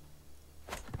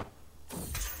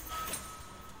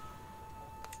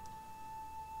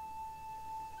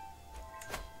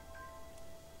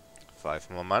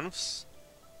 Five more months.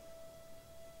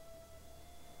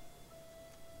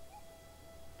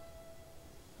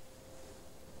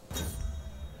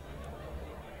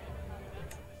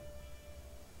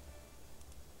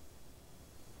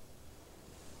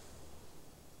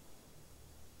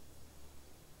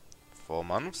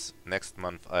 Months. Next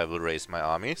month I will raise my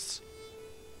armies.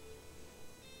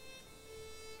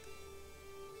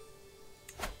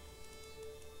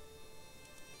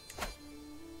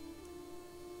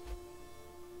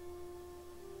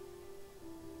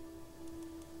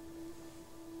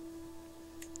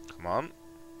 Come on.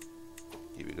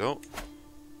 Here we go.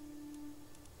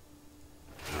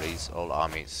 Raise all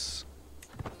armies.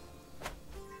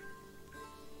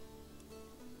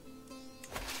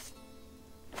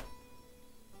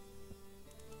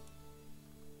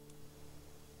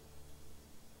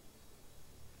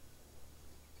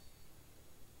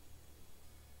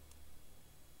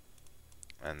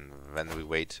 And then we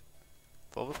wait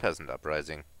for the peasant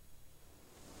uprising.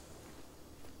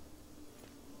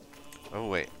 Oh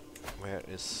wait, where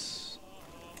is...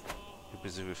 You're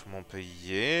busy with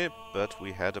Montpellier, but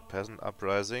we had a peasant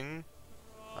uprising,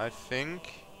 I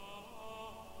think.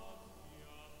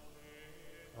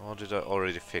 Or did I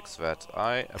already fix that?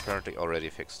 I apparently already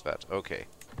fixed that. Okay.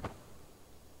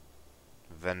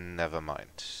 Then never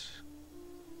mind.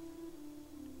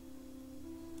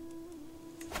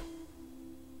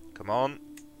 Come on.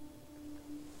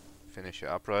 Finish your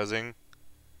uprising.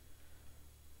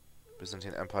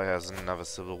 Byzantine Empire has another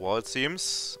civil war, it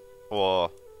seems. Or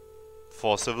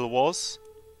 4 civil wars.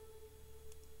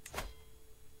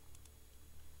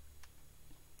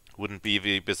 Wouldn't be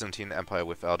the Byzantine Empire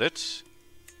without it.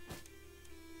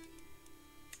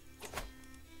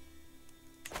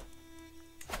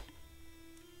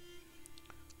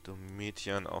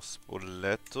 Domitian of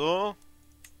Spoleto.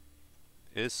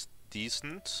 is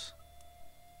decent.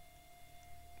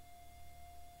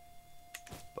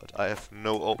 But I have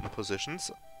no open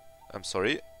positions. I'm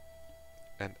sorry.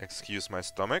 And excuse my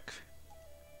stomach.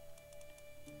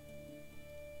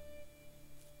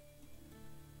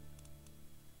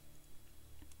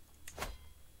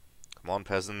 Come on,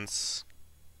 peasants.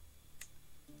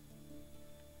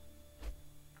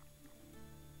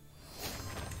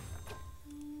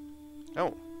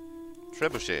 Oh,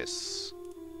 trebuchets.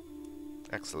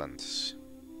 Excellent.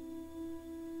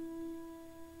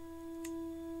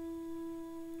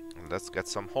 Let's get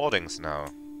some hoardings now.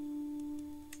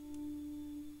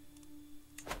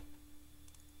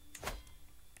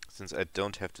 Since I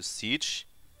don't have to siege,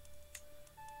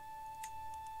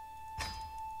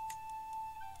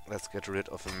 let's get rid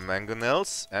of the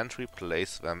mangonels and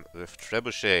replace them with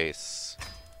trebuchets.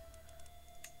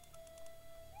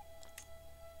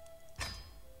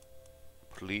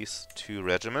 Please, 2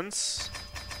 regiments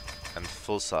and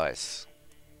full size.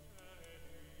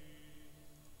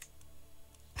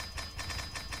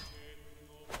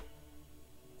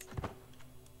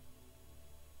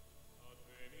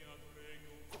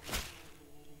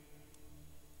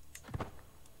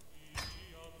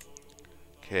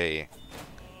 Okay.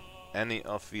 Any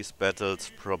of these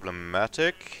battles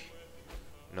problematic?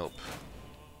 Nope.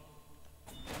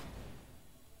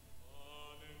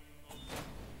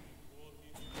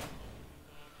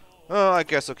 Oh, I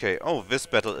guess okay. Oh, this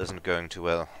battle isn't going too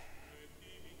well.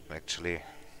 Actually.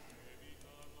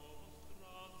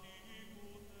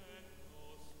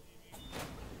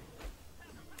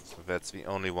 So that's the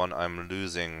only one I'm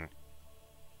losing.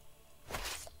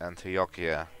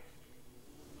 Antiochia.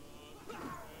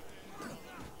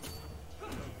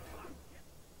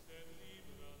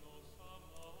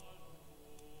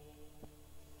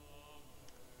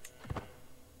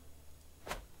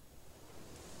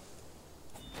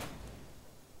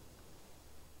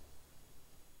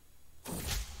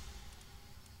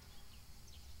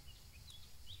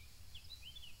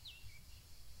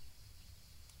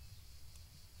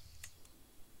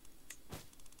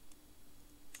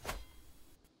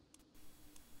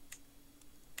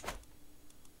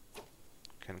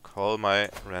 Can call my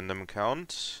random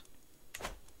count,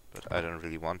 but I don't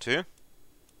really want to.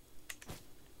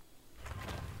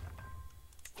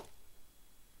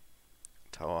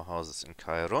 Tower houses in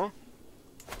Cairo.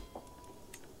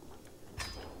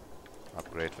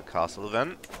 Upgrade the castle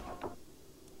then.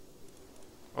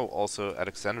 Oh, also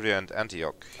Alexandria and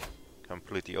Antioch.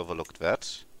 Completely overlooked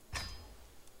that.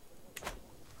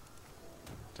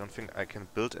 Don't think I can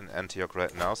build in Antioch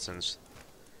right now since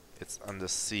it's under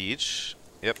siege.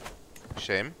 Yep,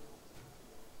 shame.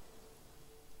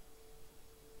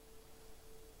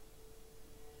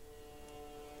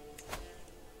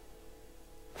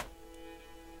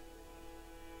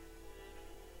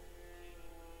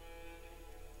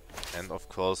 And of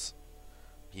course,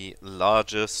 the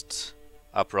largest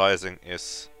uprising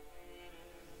is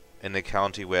in the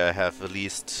county where I have the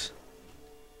least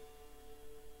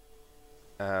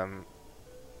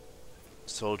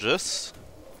soldiers.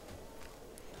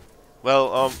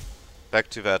 Well, back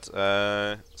to that,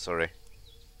 sorry.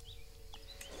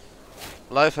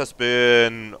 Life has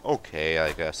been okay,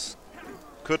 I guess.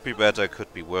 Could be better,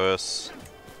 could be worse.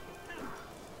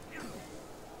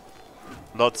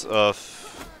 Lots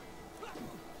of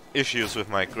issues with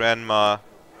my grandma,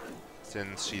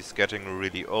 since she's getting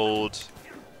really old,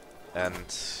 and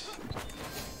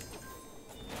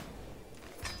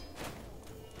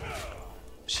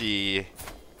she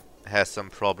has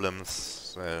some problems,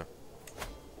 so.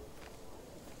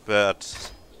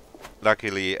 But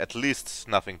luckily, at least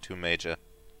nothing too major.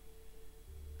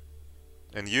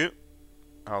 And you?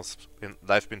 How's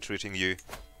life been treating you?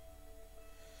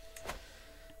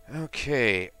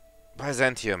 Okay,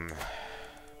 Byzantium,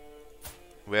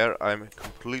 where I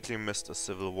completely missed a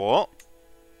civil war.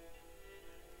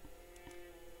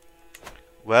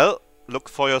 Well, look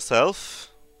for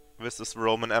yourself. This is the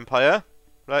Roman Empire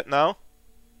right now.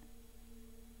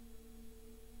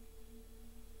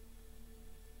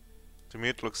 To me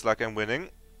it looks like I'm winning.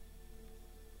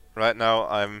 Right now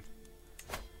I'm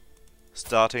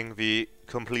starting the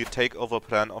complete takeover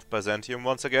plan of Byzantium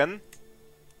once again.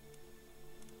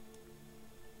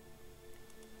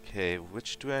 Okay,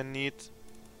 which do I need?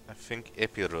 I think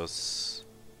Epirus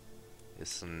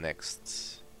is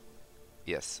next.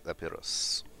 Yes,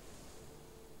 Epirus.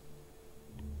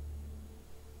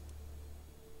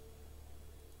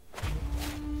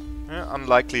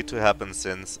 Unlikely to happen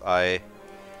since I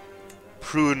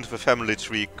pruned the family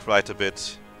tree quite a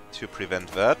bit to prevent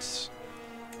that.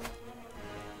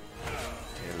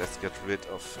 Okay, let's get rid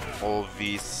of all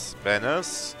these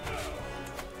banners.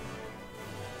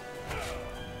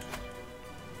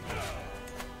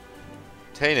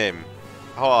 Hey name,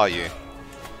 how are you?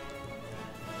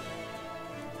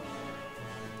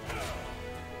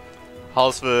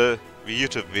 How's the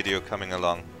YouTube video coming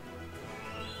along?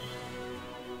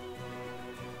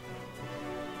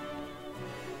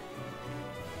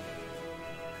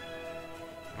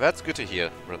 That's good to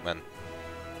hear, Rootman.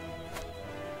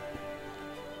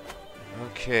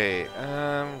 Okay,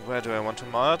 where do I want to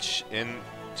march?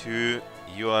 Into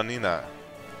Ioannina.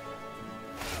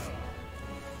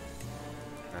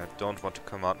 I don't want to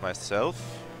come out myself.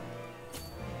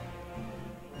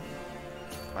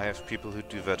 I have people who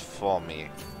do that for me.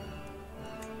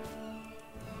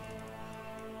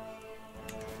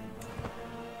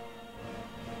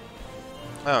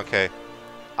 Okay.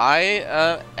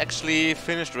 I actually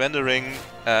finished rendering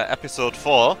episode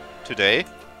 4 today.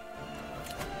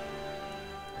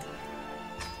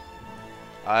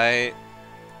 If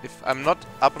I'm not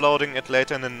uploading it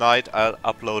later in the night, I'll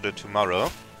upload it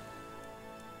tomorrow.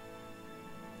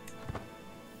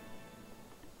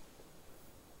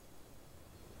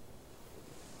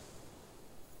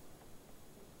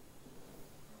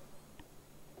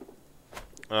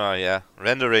 Oh yeah,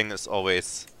 rendering is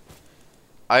always...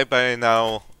 I by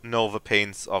now know the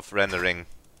pains of rendering.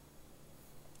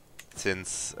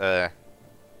 Since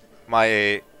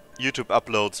my YouTube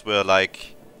uploads were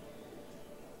like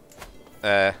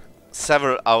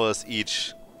several hours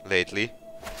each lately.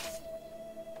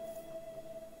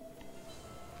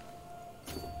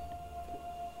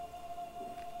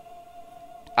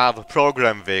 Ah, the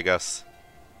program Vegas.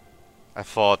 I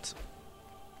thought,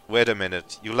 wait a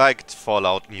minute, you liked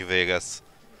Fallout New Vegas.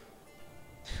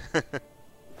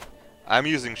 I'm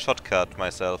using Shotcut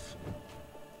myself.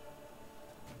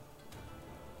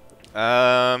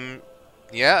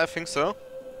 Yeah, I think so.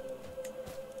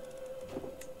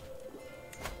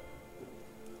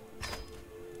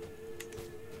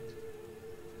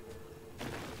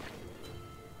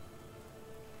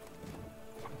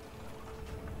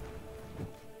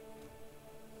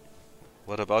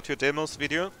 What about your demos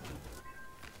video?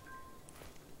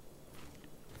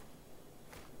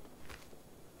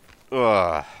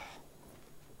 Ugh.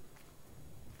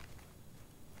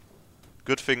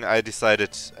 Good thing I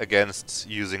decided against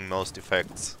using most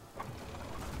effects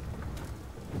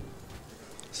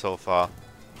so far.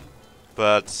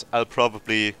 But I'll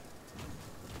probably...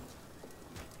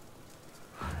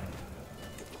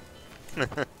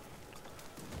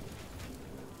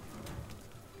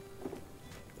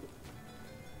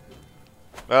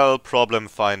 Well, problem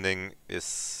finding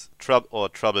is...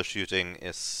 troubleshooting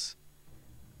is...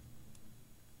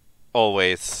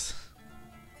 always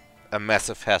a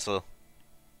massive hassle.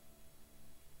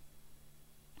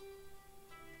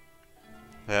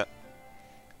 Yeah.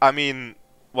 I mean,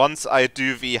 once I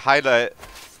do the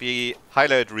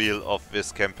highlight reel of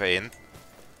this campaign,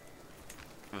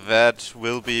 that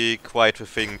will be quite a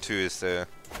thing too, so...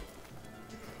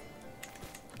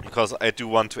 Because I do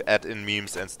want to add in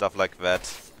memes and stuff like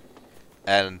that.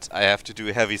 And I have to do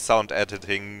heavy sound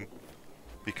editing,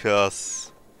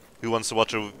 because who wants to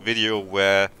watch a video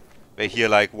where they hear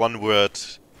like one word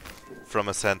from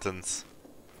a sentence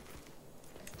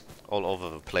all over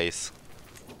the place?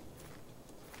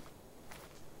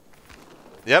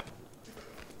 Yep.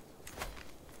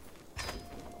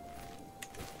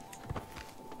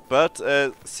 But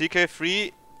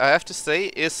CK3, I have to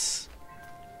say, is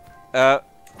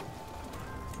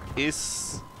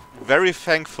very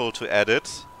thankful to add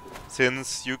it,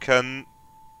 since you can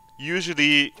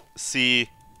usually see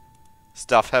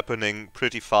stuff happening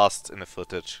pretty fast in the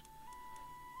footage.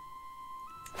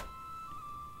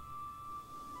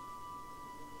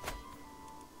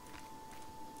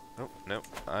 Oh, no,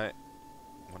 I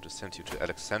want to send you to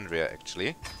Alexandria,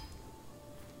 actually.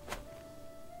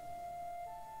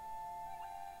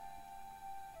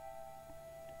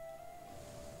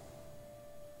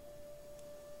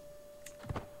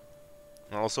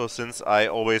 Also, since I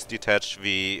always detach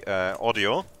the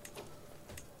audio,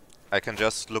 I can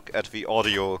just look at the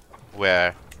audio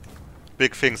where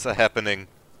big things are happening.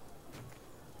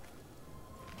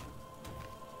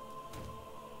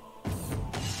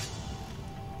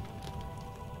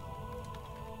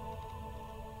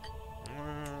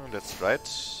 That's right.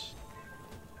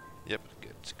 Yep,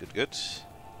 good.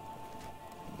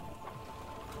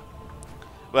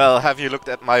 Well, have you looked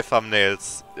at my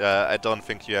thumbnails? I don't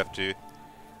think you have to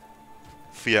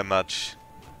fear much.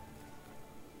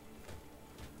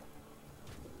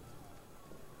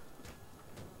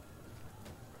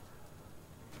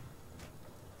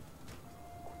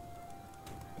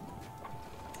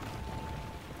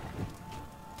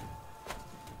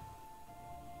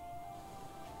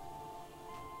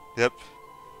 Yep.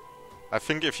 I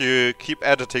think if you keep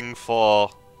editing for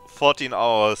 14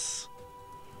 hours,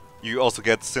 you also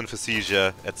get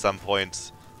synesthesia at some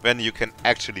point, when you can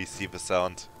actually see the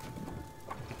sound.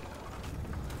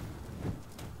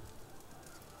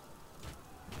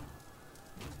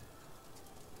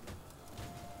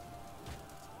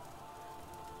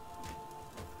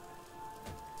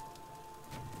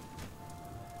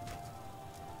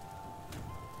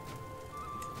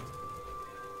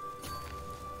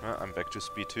 I'm back to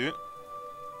speed 2.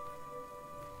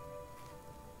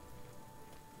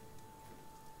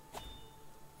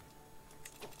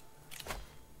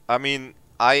 I mean,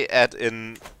 I added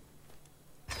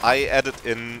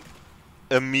in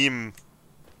a meme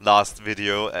last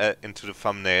video into the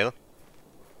thumbnail.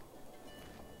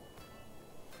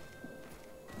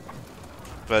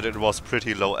 But it was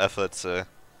pretty low effort, so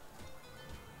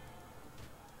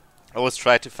I always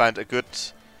try to find a good,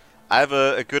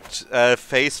 either a good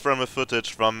face from a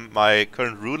footage from my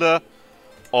current ruler,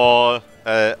 or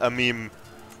a meme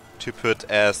to put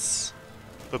as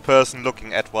the person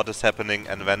looking at what is happening,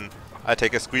 and then I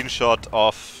take a screenshot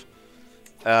of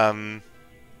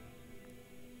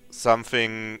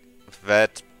something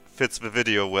that fits the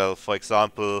video well. For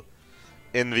example,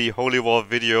 in the Holy War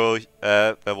video,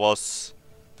 there was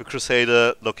the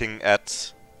Crusader looking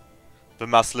at the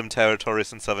Muslim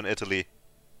territories in southern Italy.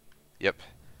 Yep.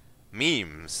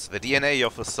 Memes, the DNA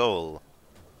of a soul.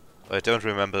 I don't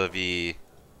remember the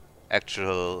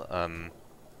actual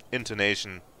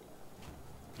intonation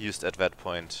used at that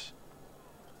point.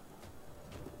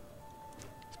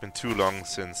 It's been too long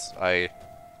since I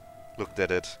looked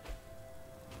at it.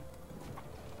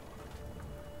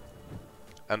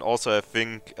 And also I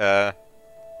think the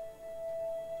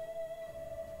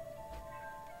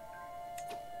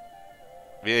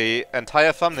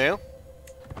entire thumbnail?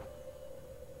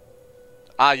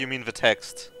 Ah, you mean the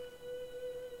text.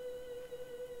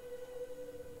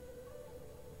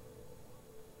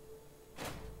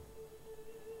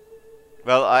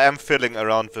 Well, I am fiddling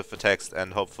around with the text,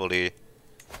 and hopefully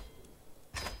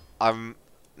I'm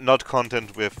not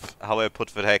content with how I put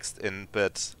the text in,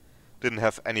 but didn't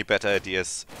have any better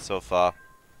ideas so far.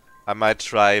 I might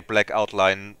try black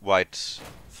outline, white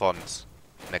font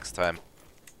next time.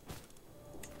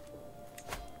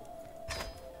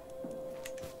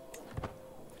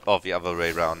 Or the other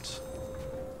way round.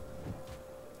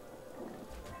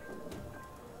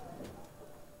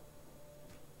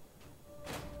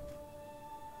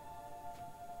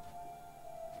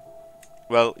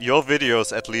 Well, your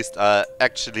videos at least are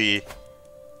actually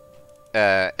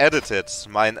edited.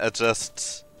 Mine are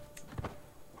just...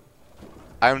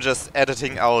 I'm just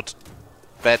editing out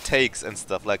bad takes and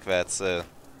stuff like that, so...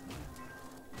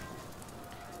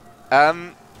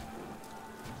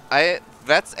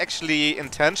 That's actually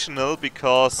intentional,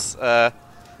 because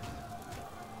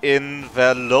in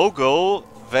their logo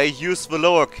they use the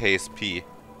lowercase p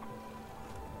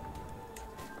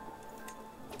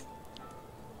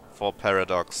for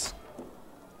Paradox.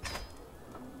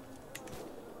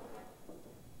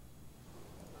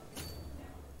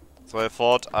 So I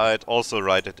thought I'd also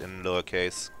write it in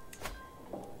lowercase.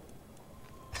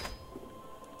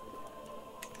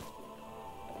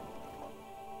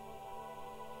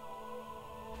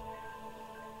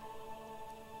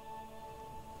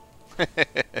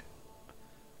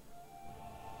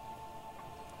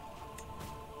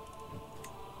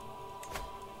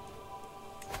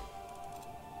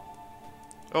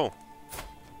 Oh,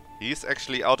 he's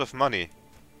actually out of money.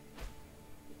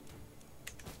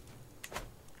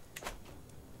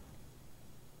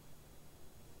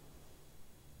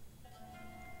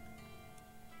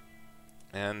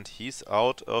 And he's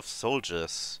out of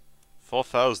soldiers.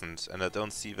 4,000, and I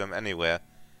don't see them anywhere.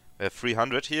 We have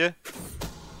 300 here.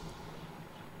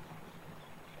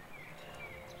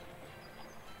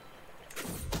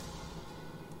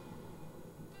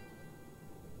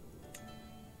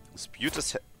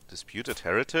 Disputed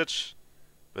heritage?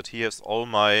 But he has all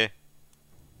my...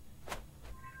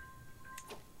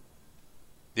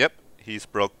 Yep, he's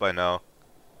broke by now.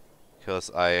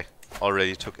 Because I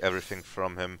already took everything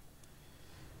from him.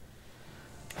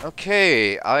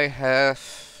 Okay, I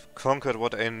have conquered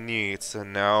what I need, so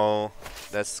now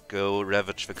let's go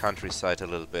ravage the countryside a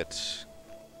little bit.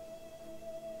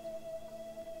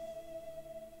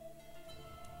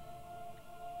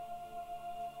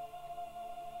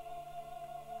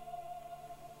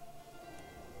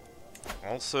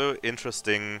 Also,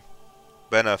 interesting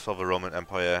banner for the Roman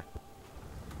Empire.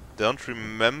 Don't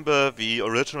remember the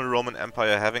original Roman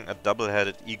Empire having a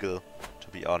double-headed eagle, to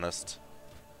be honest.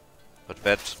 But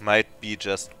that might be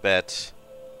just bad.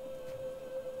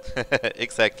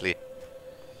 Exactly.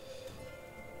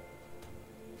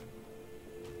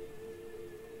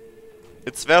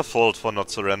 It's their fault for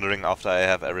not surrendering after I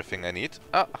have everything I need.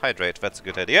 Ah, hydrate, that's a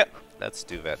good idea. Let's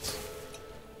do that.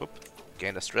 Whoop.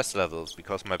 Gain a stress level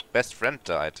because my best friend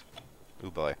died.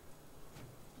 Oh boy.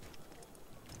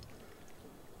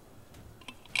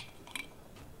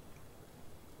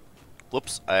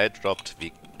 Whoops, I dropped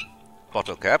the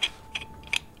bottle cap.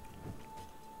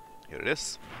 Here it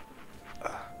is.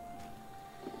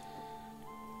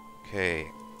 Okay.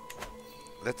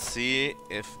 Let's see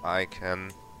if I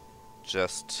can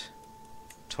just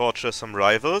torture some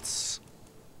rivals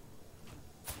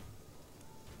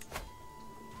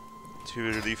to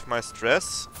relieve my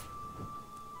stress.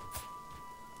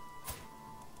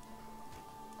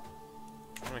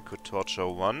 I could torture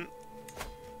one.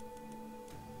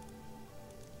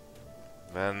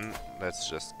 Then let's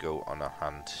just go on a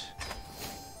hunt.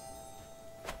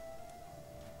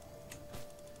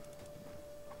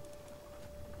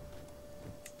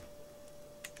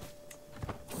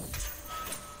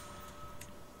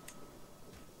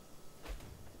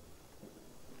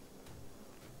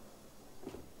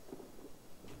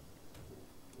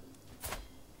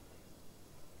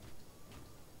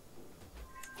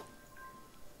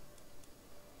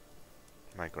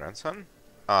 My grandson?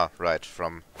 Ah, right,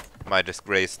 from my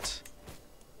disgraced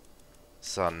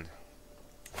son.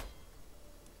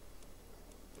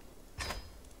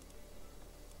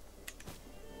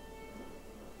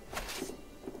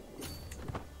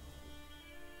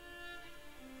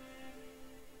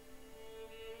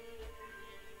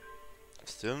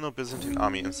 Still no Byzantine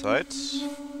army inside.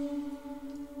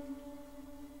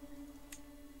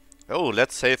 Oh,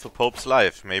 let's save the Pope's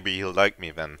life. Maybe he'll like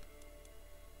me then.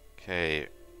 Okay.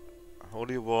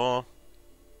 Holy War.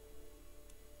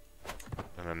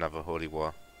 And another Holy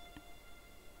War.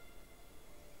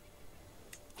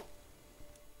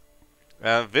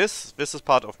 This is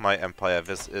part of my empire.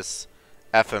 This is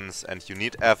Athens, and you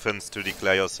need Athens to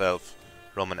declare yourself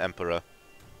Roman Emperor.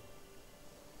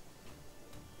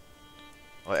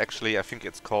 Or actually, I think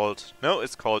it's called... No,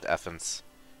 it's called Athens.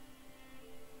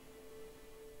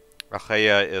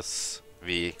 Achaia is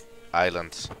the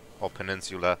island or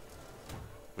peninsula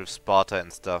with Sparta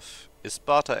and stuff. Is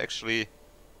Sparta actually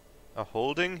a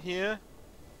holding here?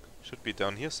 Should be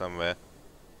down here somewhere.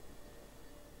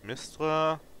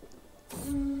 Mistra.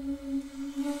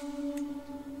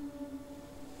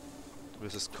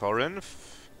 This is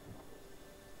Corinth.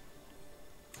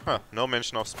 Huh, no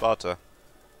mention of Sparta.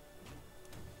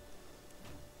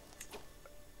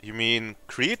 You mean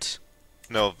Crete?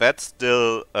 No, that's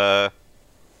still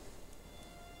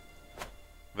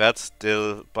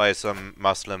by some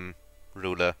Muslim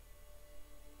ruler.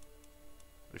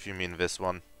 If you mean this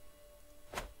one.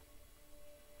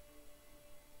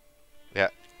 Yeah.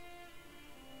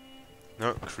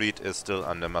 No, Crete is still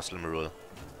under Muslim rule.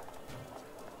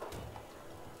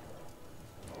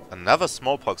 Another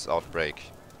smallpox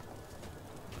outbreak.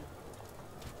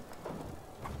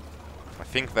 I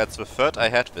think that's the third I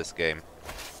had this game.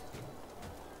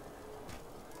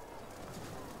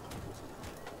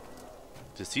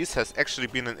 Disease has actually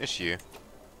been an issue.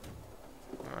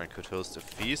 I could host a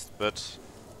feast, but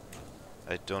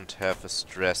I don't have a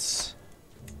stress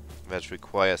that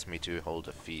requires me to hold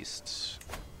a feast.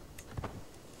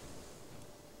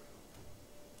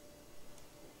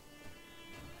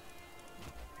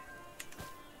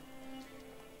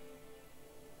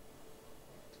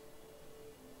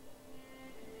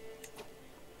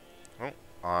 Oh,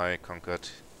 I conquered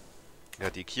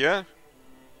Gadikia.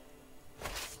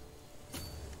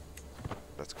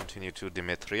 Let's continue to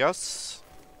Demetrius.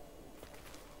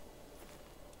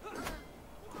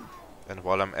 And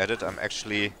while I'm at it, I'm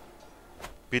actually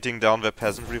beating down the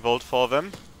peasant revolt for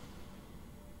them.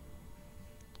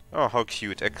 Oh, how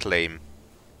cute, a claim.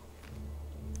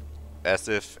 As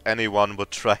if anyone would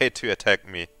try to attack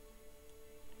me.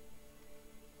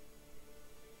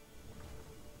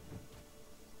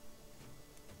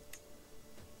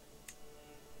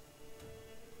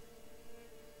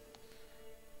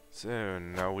 So,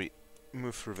 now we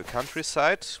move through the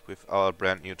countryside with our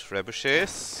brand new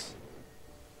trebuchets.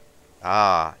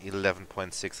 Ah,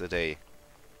 11.6 a day.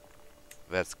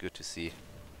 That's good to see.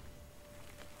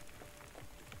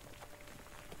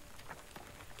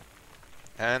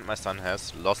 And my son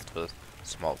has lost the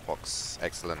smallpox.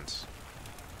 Excellent.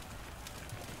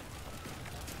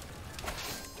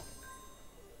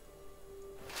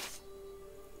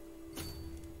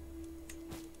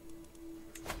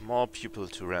 More people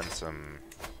to ransom.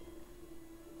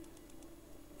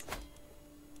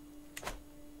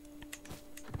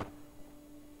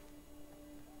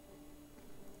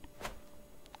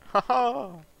 Haha!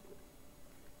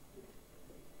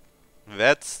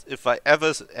 That's if I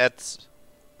ever add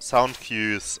sound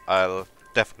cues, I'll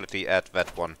definitely add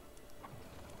that one.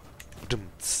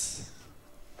 Dum-ts.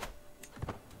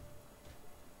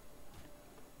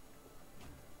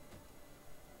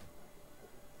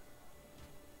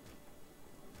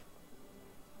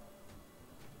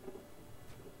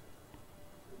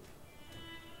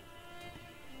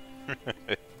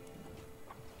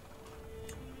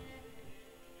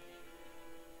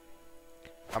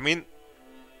 I mean,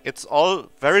 it's all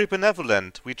very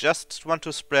benevolent. We just want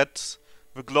to spread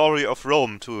the glory of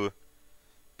Rome to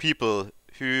people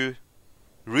who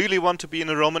really want to be in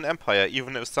a Roman Empire,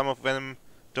 even if some of them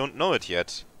don't know it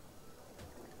yet.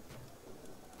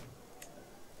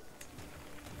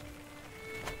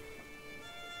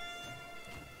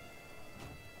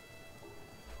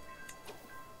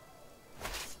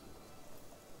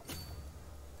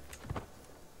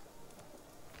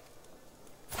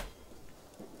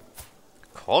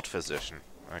 Court physician,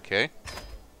 okay.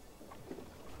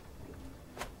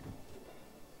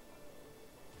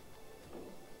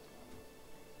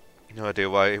 No idea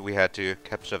why we had to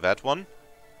capture that one.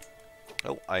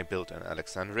 Oh, I built an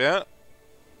Alexandria.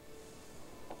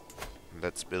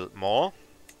 Let's build more.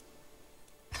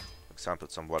 For example,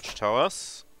 some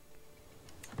watchtowers.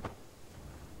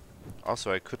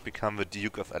 Also, I could become the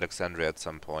Duke of Alexandria at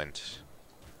some point.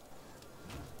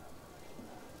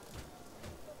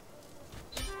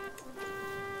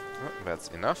 Oh, that's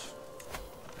enough.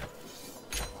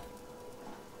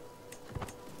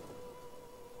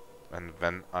 And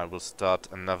then I will start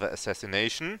another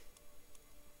assassination.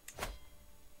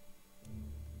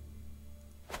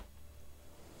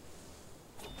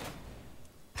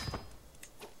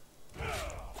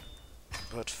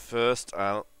 But first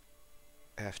I'll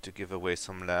have to give away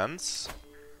some lands.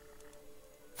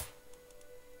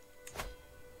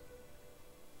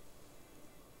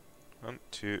 One,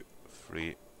 two,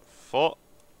 three, four.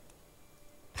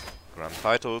 Grand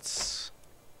titles.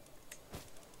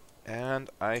 And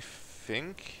I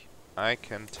think I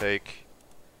can take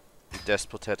the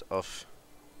Despotate of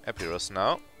Epirus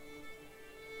now.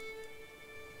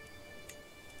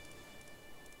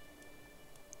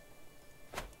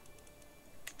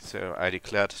 So I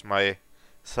declared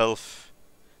myself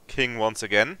king once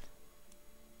again.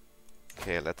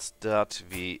 Okay, let's start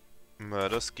the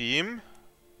murder scheme.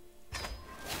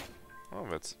 Oh,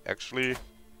 that's actually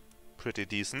pretty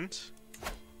decent.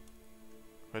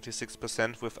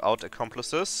 36% without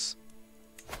accomplices.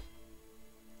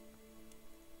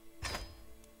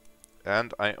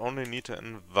 And I only need to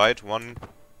invite one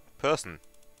person.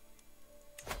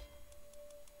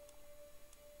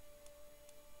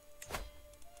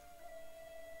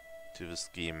 To the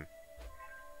scheme.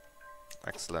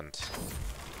 Excellent.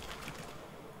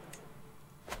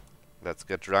 Let's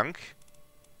get drunk.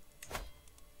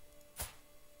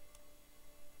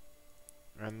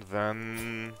 And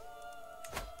then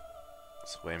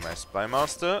sway my spy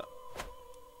master.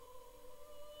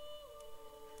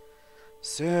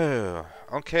 So,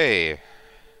 okay.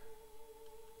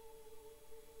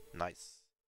 Nice.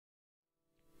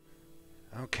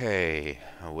 Okay,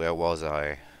 where was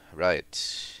I?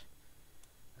 Right.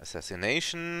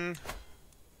 Assassination.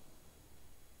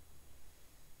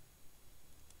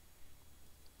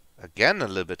 Again a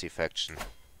Liberty faction.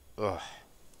 Ugh.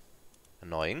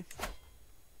 Annoying.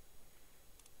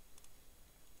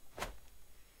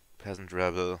 Peasant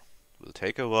rebel will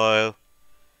take a while.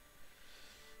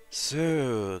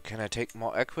 So, can I take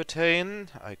more Aquitaine?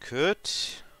 I could.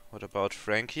 What about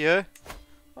Francia?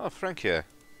 Oh, Francia.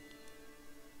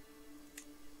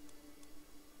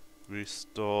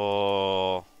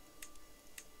 Restore...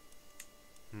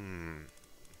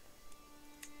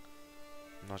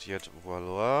 Not yet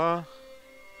Valois.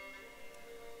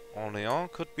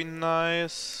 Orléans could be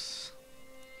nice.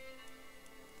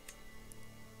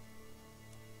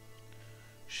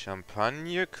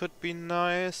 Champagne could be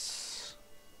nice.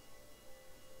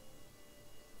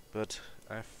 But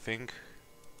I think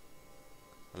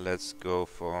let's go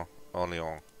for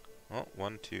Orléans. Oh,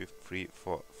 1, 2, 3,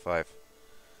 4, 5,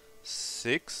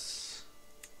 6.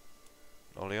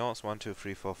 Orléans 1, 2,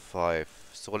 3, 4, 5.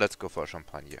 So let's go for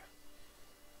Champagne.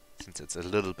 Since it's a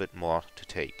little bit more to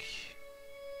take.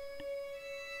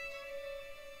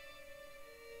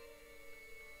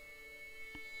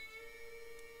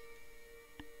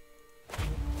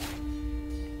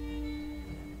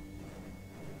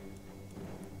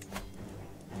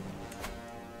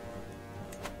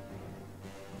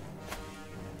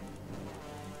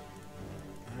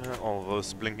 All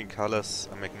those blinking colors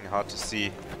are making it hard to see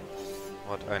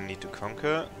what I need to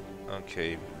conquer.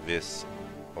 Okay, this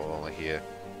all here.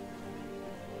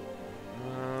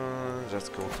 Let's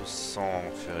go to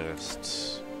Song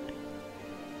first.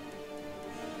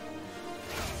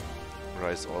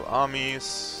 Rise all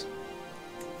armies.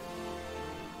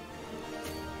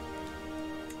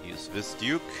 Use this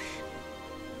Duke.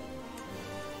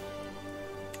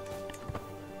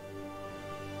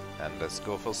 And let's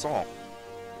go for Song.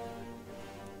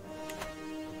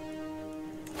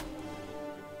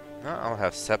 Now I'll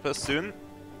have Sapper soon,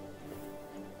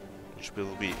 which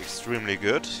will be extremely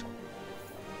good.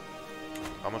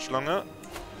 How much longer?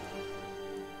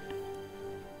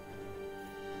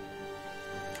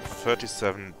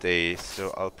 37 days,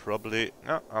 so I'll probably...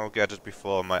 No, I'll get it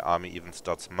before my army even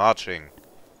starts marching.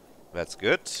 That's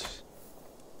good.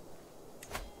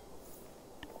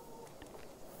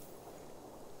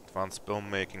 Advanced bomb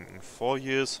making in 4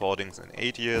 years, hoardings in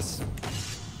 8 years.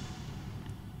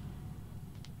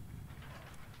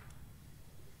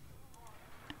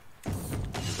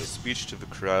 Give a speech to the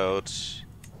crowd.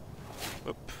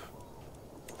 Whoop.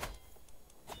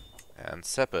 And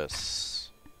Sappers.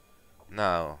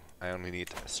 Now, I only need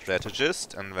a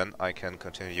strategist, and then I can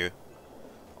continue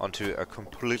onto a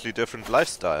completely different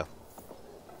lifestyle.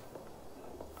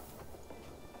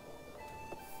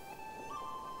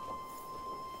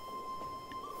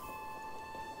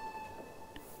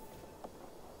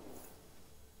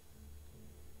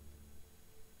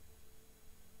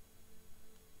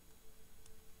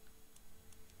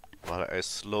 While I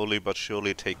slowly but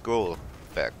surely take Gaul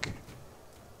back.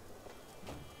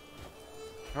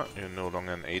 Oh, you're no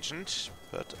longer an agent,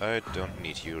 but I don't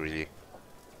need you really.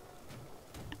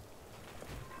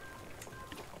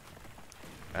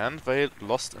 And they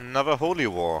lost another holy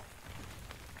war.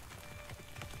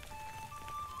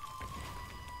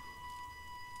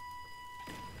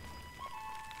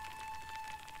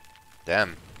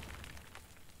 Damn.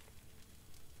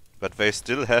 But they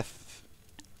still have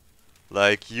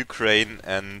like Ukraine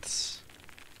and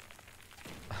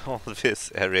all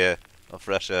this area of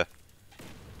Russia.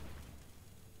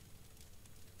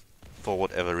 For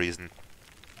whatever reason.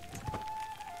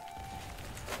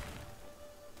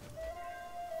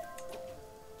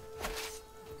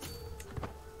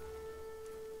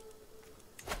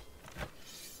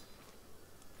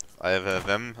 If I were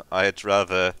them, I'd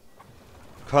rather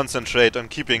concentrate on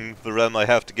keeping the realm I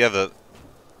have together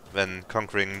than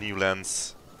conquering new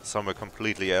lands somewhere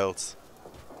completely else.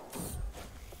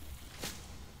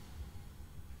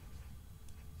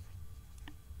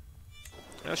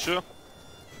 Yeah, sure.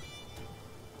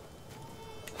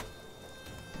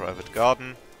 Private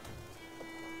garden.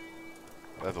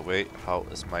 By the way, how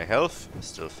is my health?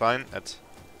 Still fine at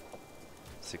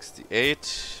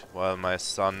 68, while my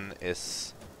son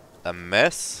is a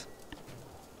mess.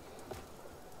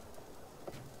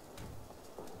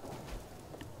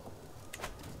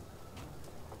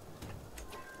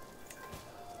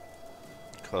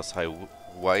 Because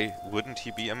why wouldn't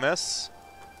he be a mess?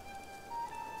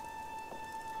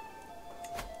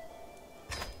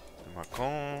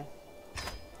 Macron.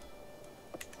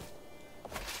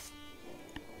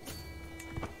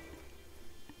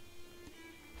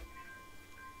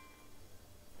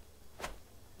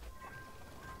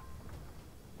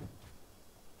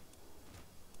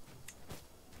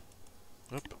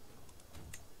 Oop.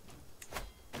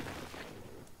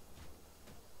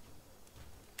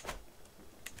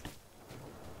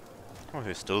 Oh,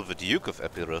 he's still the Duke of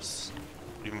Epirus,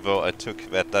 even though I took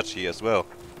that duchy as well.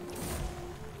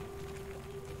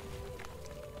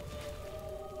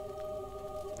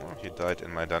 Oh, he died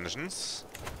in my dungeons.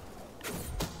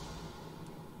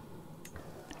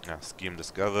 Yeah, scheme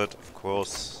discovered, of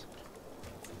course.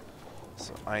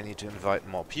 So I need to invite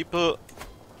more people.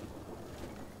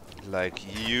 Like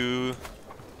you.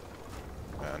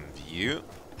 And you.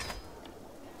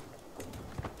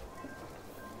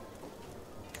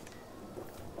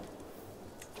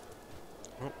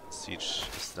 Oh, siege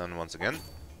is done once again.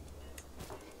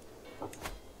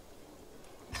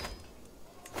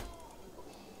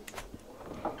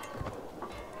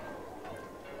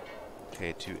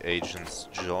 Okay, 2 agents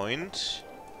joined.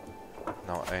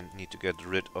 Now I need to get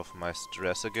rid of my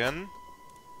stress again.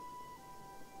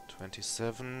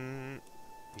 27...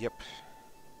 Yep.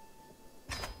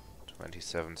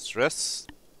 27 stress.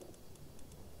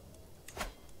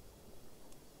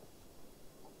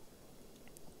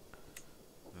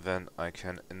 Then I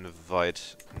can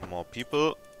invite more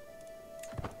people.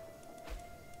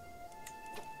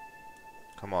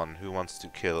 Come on, who wants to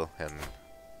kill him?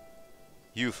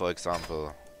 You, for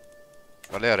example.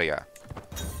 Valeria.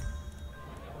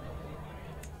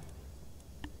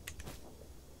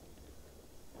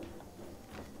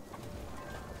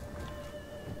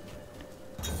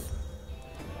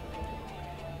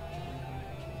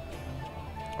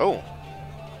 Oh!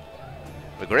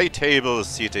 The Grey Table is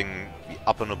seating the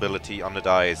upper nobility on the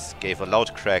dice gave a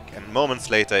loud crack, and moments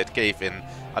later it gave in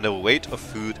under a weight of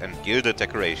food and gilded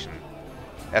decoration.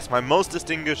 As my most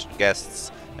distinguished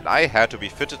guests, and I had to be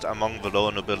fitted among the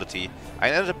lower nobility, I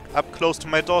ended up close to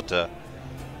my daughter,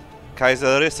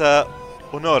 Kaiserissa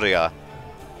Honoria.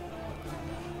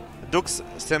 Dux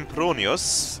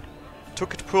Sempronius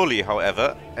took it poorly,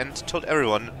 however, and told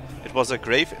everyone it was a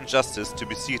grave injustice to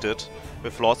be seated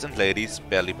with lords and ladies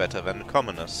barely better than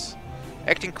commoners.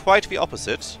 Acting quite the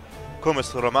opposite,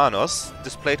 Comus Romanos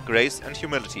displayed grace and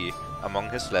humility among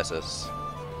his lessers.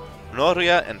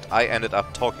 Honoria and I ended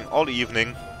up talking all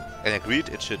evening and agreed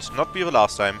it should not be the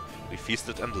last time we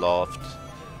feasted and laughed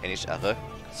in each other's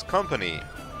company.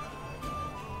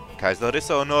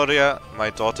 Kaiserissa Honoria, my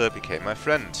daughter, became my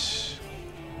friend.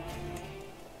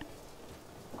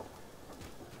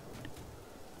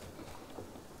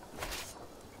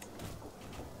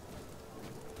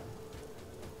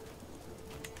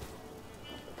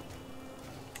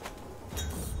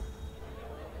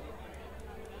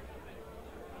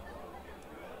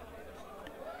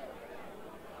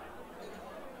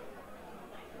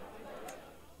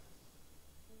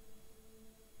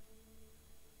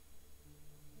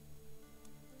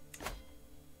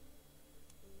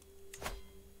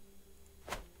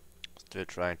 Still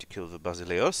trying to kill the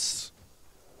Basileus.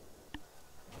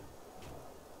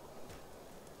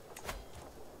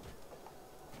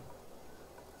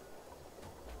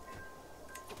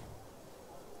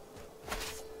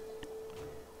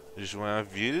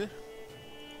 Joinville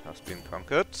has been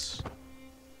conquered.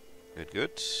 Good,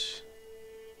 good.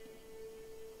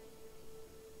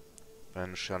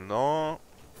 Ben Chalon,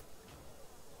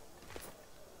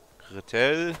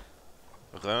 Gretel,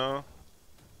 Rhin,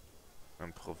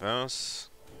 and Provence,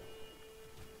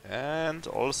 and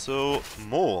also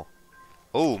Meaux.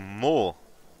 Oh, Meaux.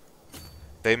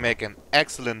 They make an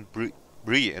excellent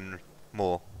brie in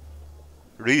Meaux.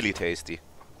 Really tasty.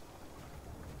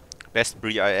 Best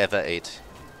brie I ever ate.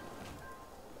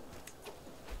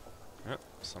 Yep,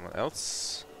 someone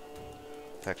else.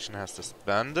 Faction has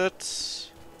disbanded.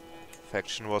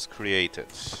 Faction was created.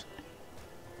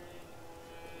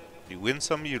 You win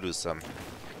some, you lose some.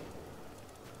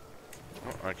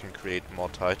 Oh, I can create more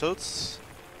titles,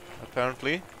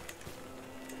 apparently.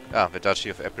 Ah, the Duchy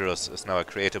of Epirus is now a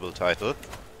creatable title,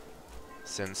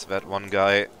 since that one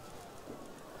guy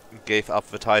gave up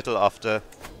the title after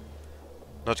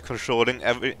not controlling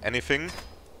anything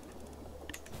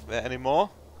there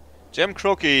anymore. Gem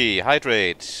Croaky,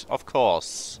 hydrate, of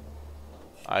course.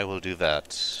 I will do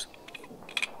that.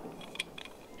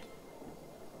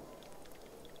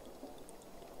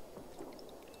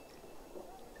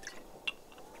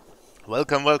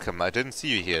 Welcome, welcome. I didn't see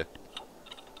you here.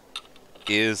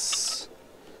 Is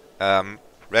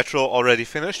Retro already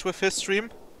finished with his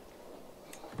stream?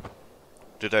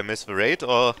 Did I miss the raid,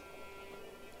 or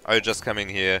are you just coming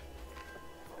here?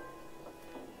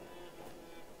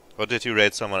 Or did you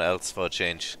raid someone else for a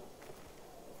change?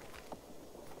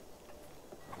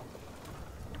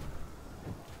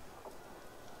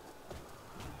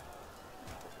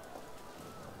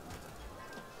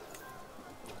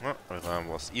 Well, that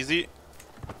was easy.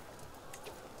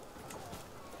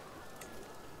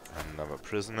 Another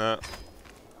prisoner.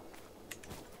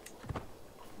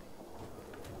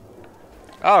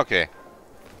 Ah, okay.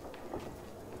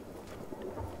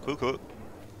 Cool, cool.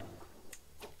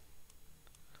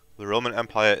 The Roman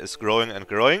Empire is growing and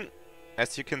growing,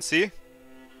 as you can see.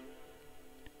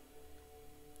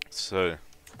 So,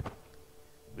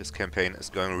 this campaign is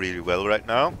going really well right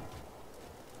now.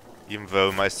 Even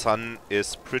though my son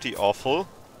is pretty awful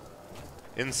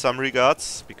in some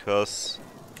regards, because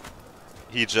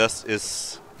he just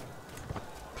is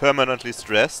permanently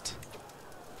stressed.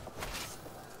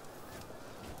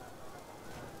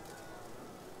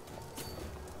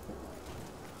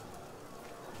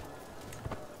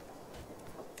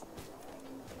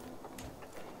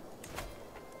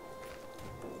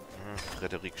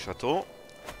 Frederic Chateau.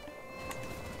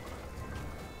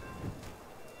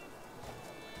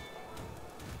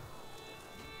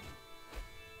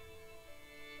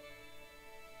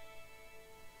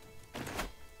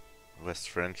 West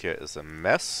Francia is a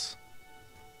mess.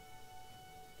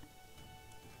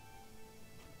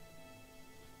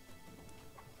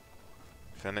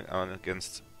 Defending on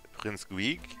against Prince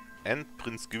Guig and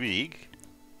Prince Guig.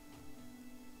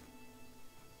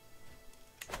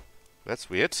 That's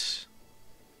weird.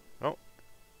 Oh,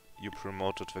 you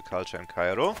promoted the culture in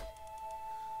Cairo.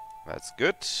 That's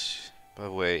good. By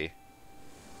the way,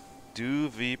 do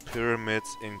the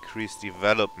pyramids increase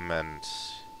development?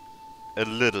 A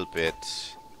little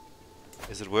bit.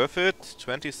 Is it worth it?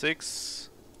 26?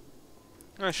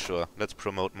 Sure, let's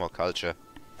promote more culture.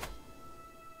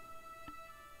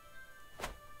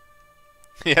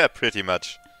 Yeah, pretty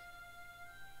much.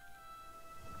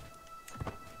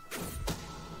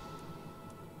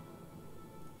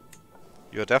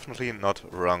 You're definitely not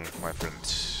wrong, my friend.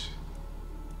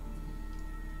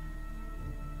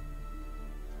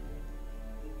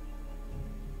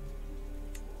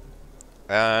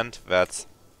 And that's...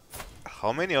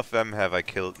 How many of them have I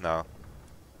killed now?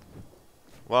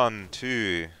 1,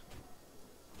 2...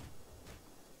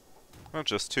 Not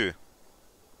just 2.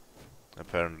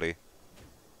 Apparently.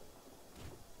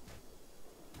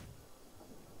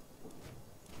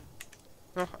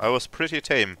 Oh, I was pretty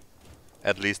tame.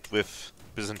 At least with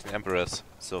Byzantine Emperors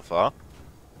so far.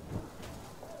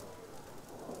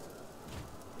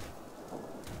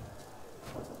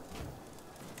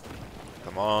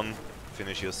 Come on,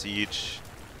 finish your siege.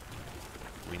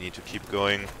 We need to keep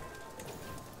going.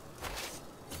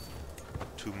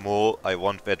 2 more, I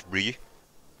want that brie.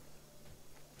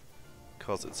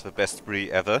 Because it's the best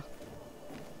brie ever.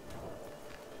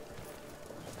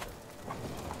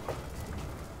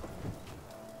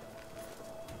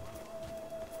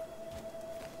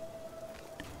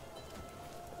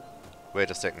 Wait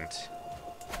a second.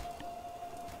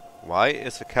 Why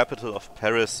is the capital of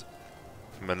Paris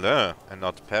Melun and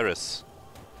not Paris?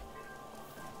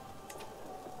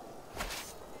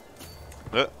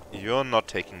 No, you're not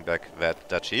taking back that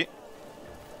duchy.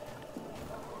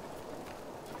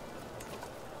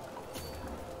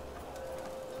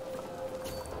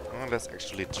 Oh, let's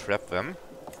actually trap them.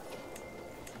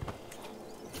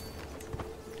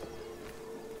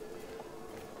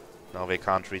 Now they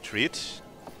can't retreat.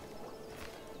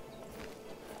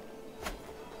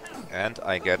 And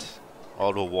I get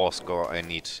all the war score I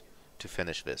need to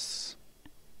finish this.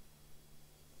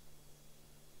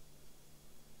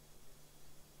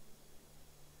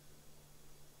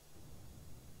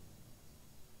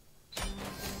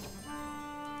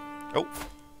 Oh!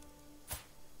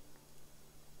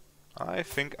 I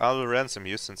think I'll ransom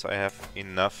you since I have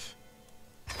enough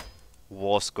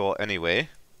war score anyway.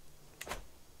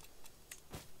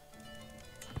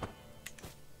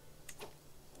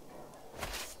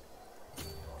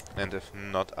 And if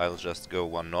not, I'll just go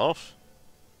 1 north.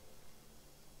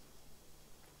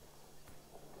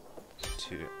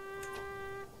 2.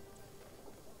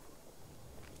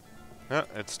 Yeah,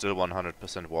 it's still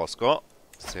 100% war score.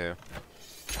 So,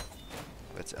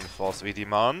 let's enforce the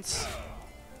demands.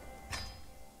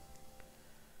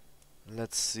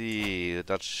 Let's see,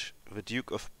 the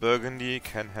Duke of Burgundy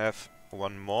can have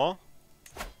 1 more.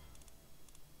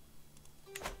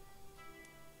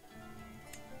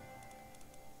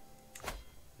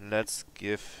 Let's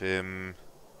give him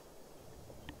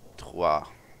 3.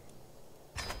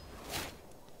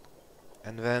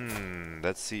 And then,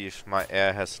 let's see if my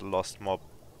heir has lost more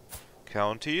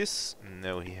counties.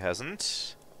 No, he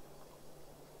hasn't.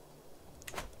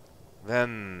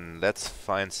 Then, let's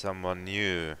find someone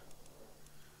new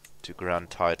to grant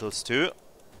titles to.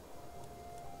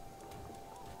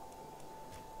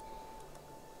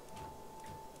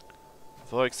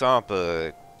 For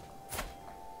example,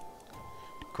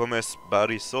 Comes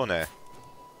Barisone.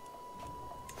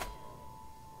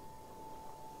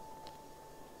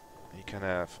 He can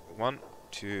have 1,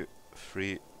 2,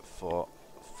 3, 4,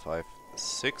 5,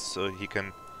 6, so he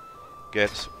can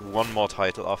get 1 more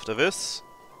title after this.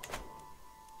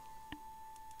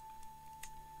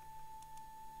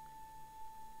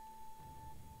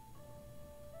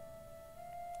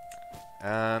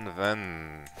 And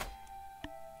then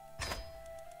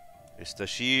Mr.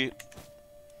 Shi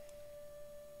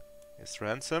is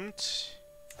ransomed.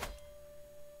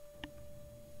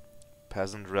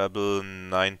 Peasant rebel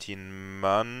 19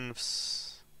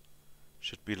 months.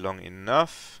 Should be long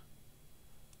enough.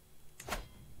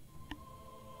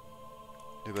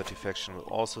 Liberty faction will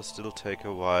also still take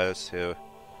a while, so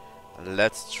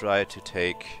let's try to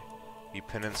take the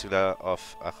peninsula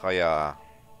of Achaia.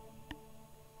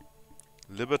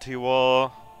 Liberty War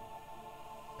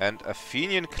and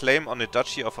Athenian claim on the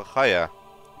Duchy of Achaia.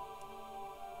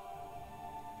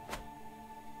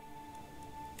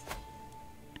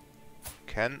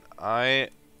 Can I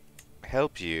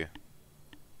help you?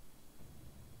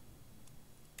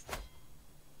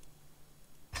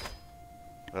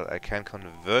 Well, I can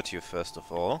convert you first of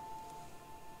all.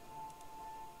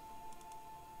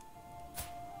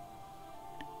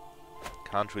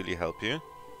 Can't really help you.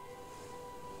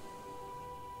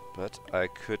 But I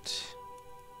could,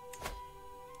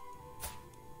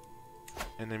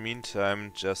 in the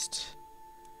meantime, just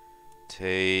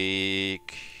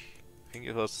take... I think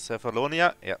it was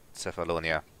Cephalonia? Yeah,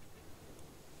 Cephalonia.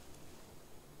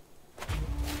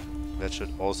 That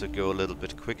should also go a little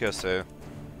bit quicker, so...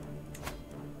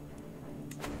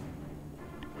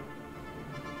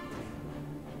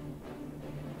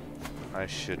 I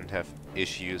shouldn't have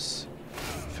issues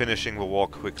finishing the war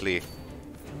quickly.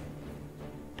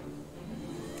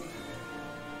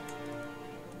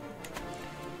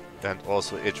 And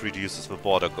also it reduces the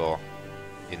border gore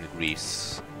in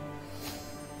Greece.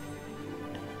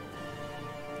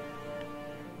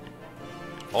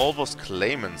 All those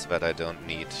claimants that I don't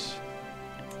need.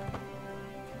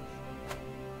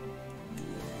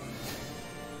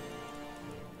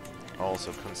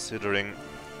 Also considering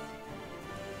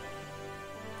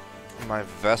my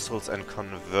vessels and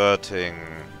converting.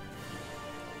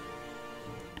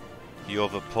 You're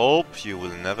the Pope, you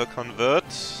will never convert.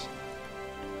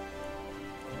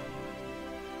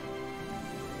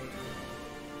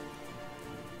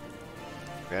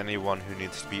 Anyone who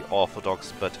needs to be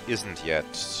Orthodox but isn't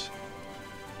yet.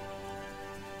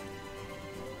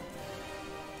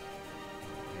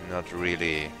 Not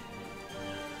really.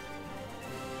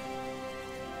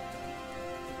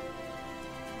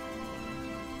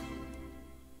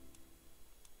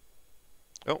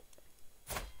 Oh.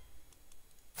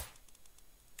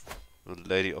 The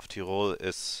Lady of Tyrol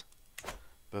is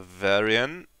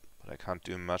Bavarian, but I can't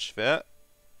do much there.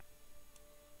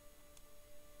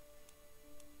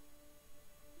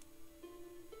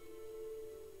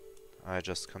 I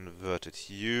just converted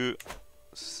you,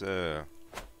 so...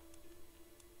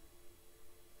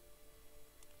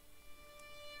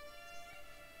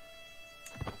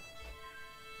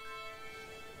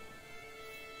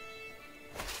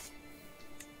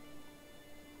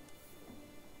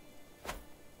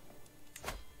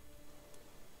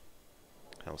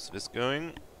 How's this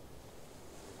going?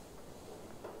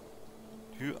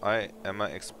 Am I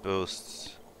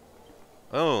exposed?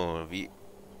 Oh, the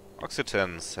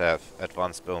Occitans have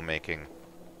advanced bow making.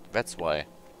 That's why.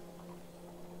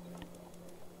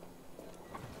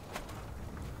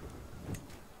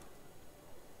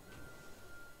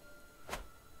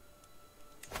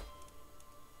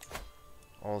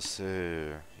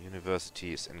 Also,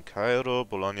 universities in Cairo,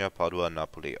 Bologna, Padua,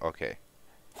 Napoli. Okay.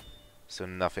 So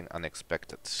nothing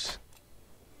unexpected.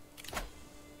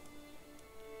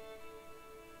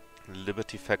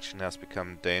 Liberty faction has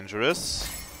become dangerous.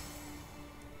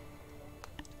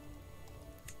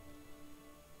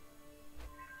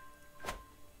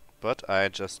 But I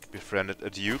just befriended a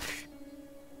duke,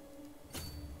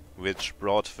 which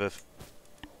brought the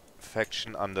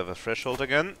faction under the threshold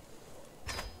again.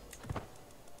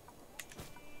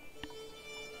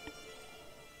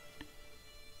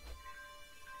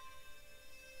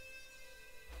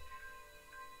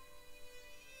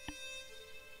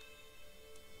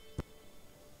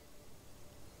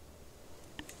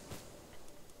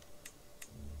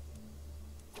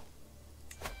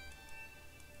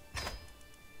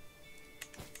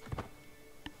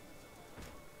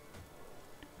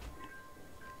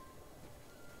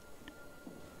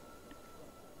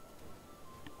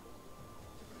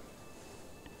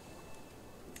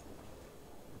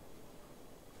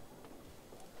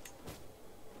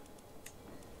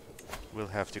 We'll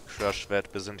have to crush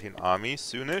that Byzantine army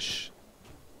soonish.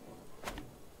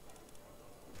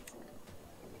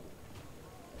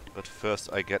 But first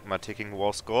I get my ticking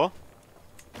war score.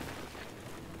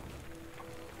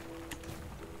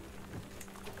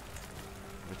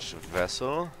 Which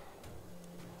vessel?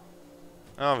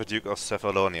 Ah, the Duke of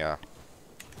Cephalonia.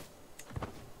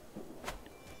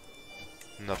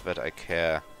 Not that I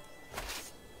care.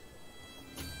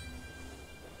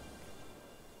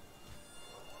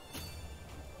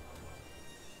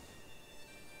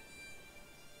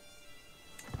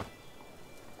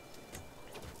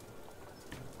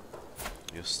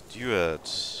 Your steward.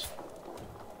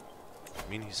 I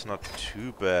mean, he's not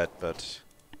too bad, but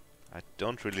I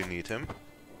don't really need him.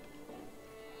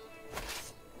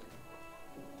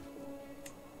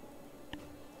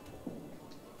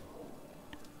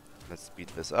 Let's speed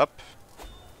this up.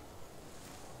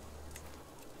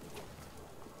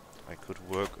 I could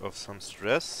work off some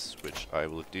stress, which I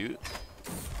will do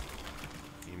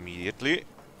immediately.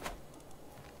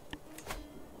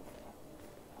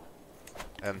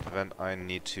 And then I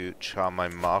need to charm my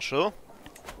marshal.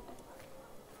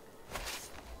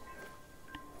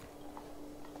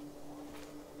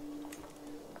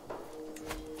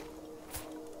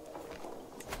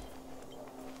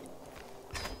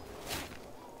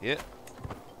 Here.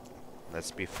 Let's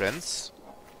be friends.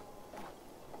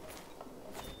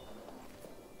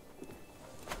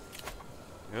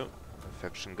 Oh, the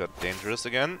faction got dangerous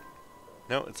again.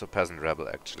 No, it's a peasant rebel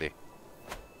actually.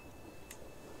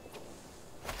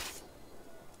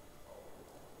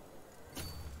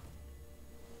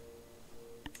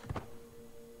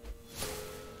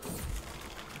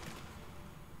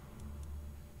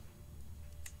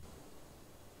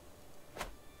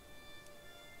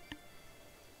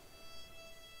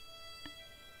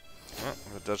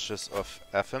 Duchess of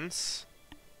Athens.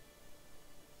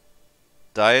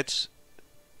 Died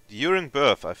during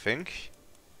birth, I think.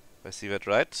 If I see that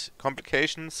right.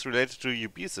 Complications related to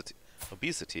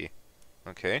obesity.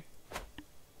 Okay.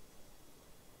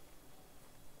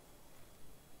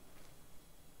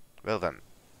 Well then.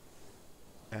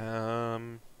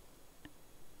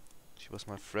 She was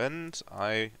my friend.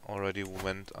 I already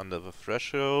went under the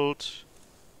threshold.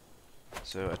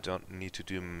 So I don't need to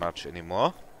do much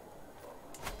anymore.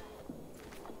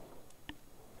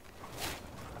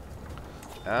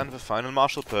 And the final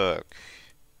martial perk.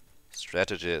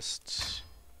 Strategist.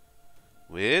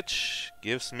 Which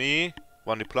gives me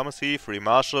 1 diplomacy, 3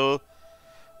 martial,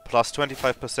 plus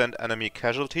 25% enemy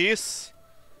casualties,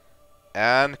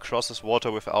 and crosses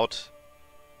water without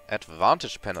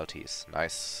advantage penalties.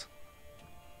 Nice.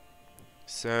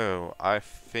 So, I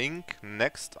think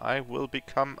next I will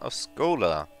become a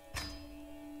scholar.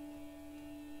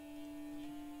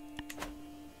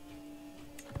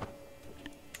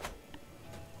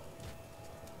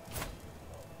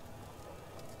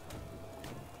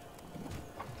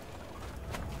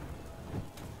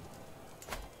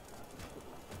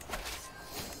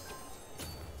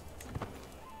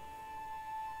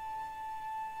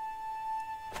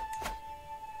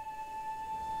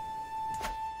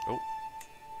 Oh.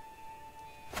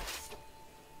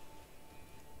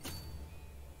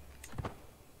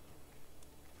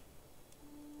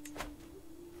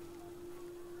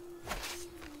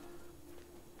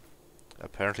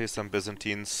 Apparently some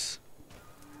Byzantines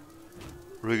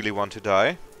really want to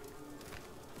die.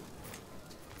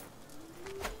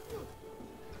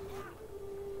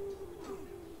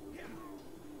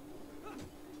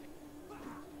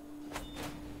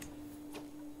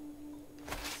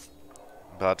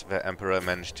 But the emperor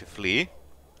managed to flee.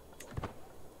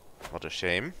 What a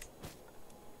shame.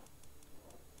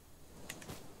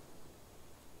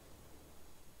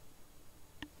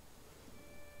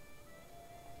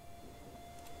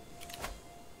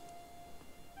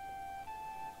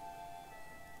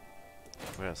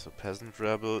 Where's the peasant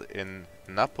rebel? In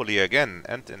Napoli again,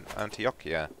 and in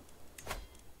Antiochia.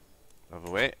 By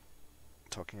the way,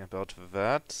 talking about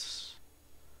that...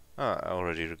 Ah, I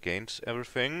already regained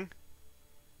everything.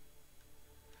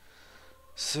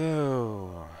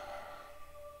 So...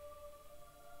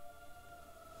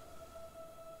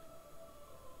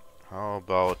 how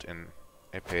about in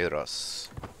Epeiros?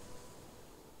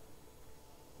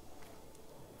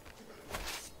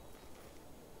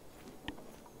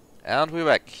 And we're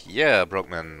back. Yeah,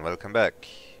 Brokeman, welcome back.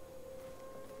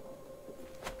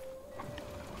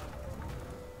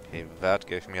 Okay, that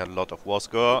gave me a lot of war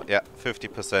score. Yeah,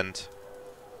 50%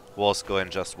 war score in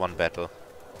just one battle.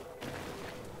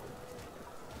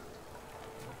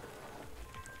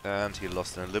 And he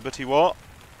lost in a Liberty War.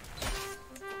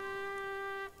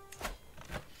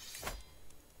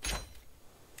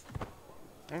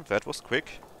 Oh, that was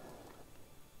quick.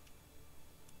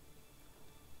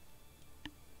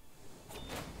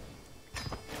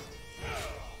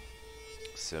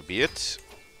 So be it.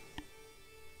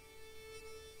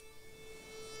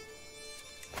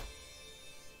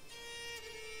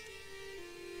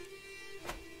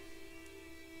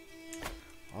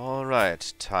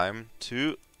 Alright, time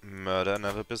to murder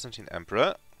another Byzantine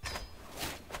emperor.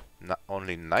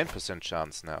 Only 9%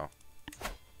 chance now.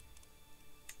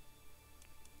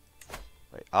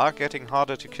 They are getting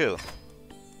harder to kill.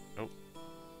 Oh.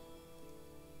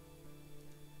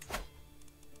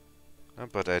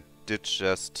 But I did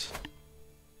just...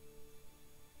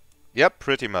 Yep,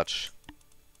 pretty much.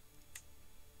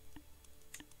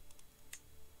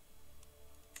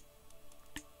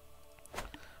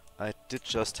 I did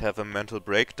just have a mental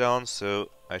breakdown, so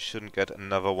I shouldn't get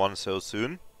another one so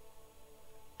soon.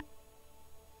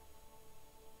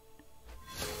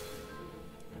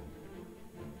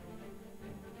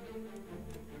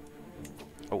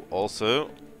 Oh, also...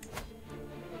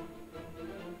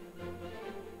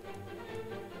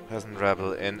 peasant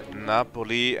rebel in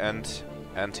Napoli and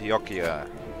Antiochia.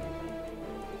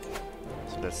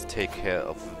 So let's take care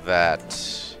of that.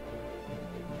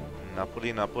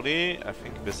 Napoli. I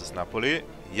think this is Napoli.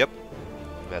 Yep,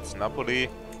 that's Napoli.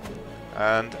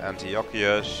 And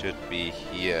Antiochia should be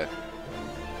here.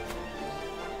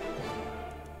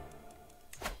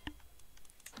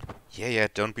 Yeah,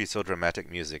 don't be so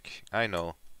dramatic, music. I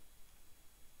know.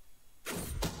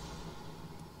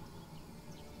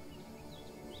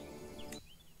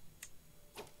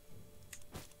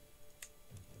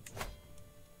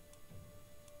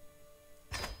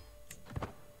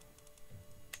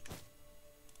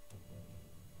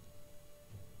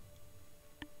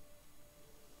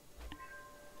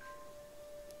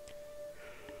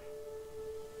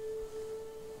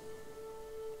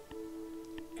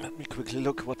 me quickly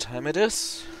look what time it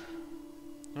is.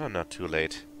 Oh, not too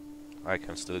late. I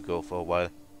can still go for a while.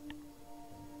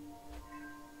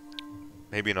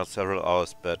 Maybe not several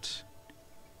hours, but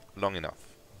long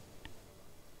enough.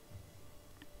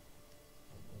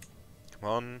 Come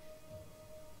on.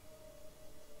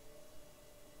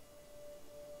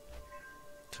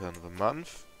 Turn of the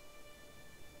month.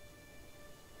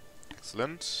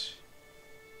 Excellent.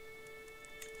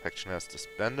 Faction has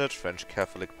disbanded. French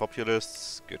Catholic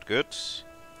populists. Good, good.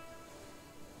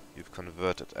 You've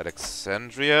converted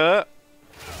Alexandria.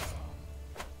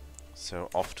 So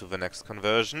off to the next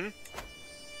conversion.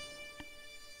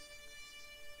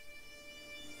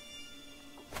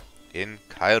 In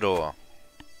Cairo.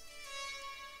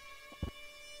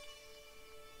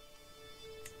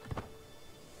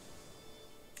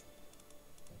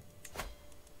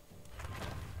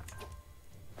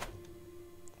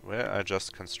 Where I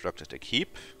just constructed a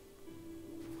keep.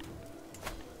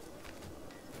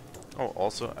 Oh,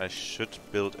 also I should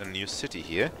build a new city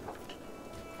here.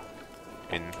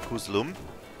 In Kuzlum.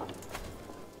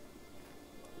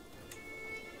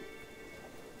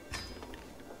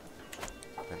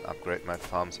 Then upgrade my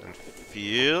farms and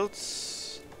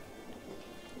fields.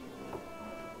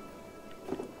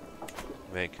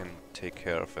 They can take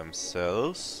care of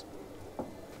themselves.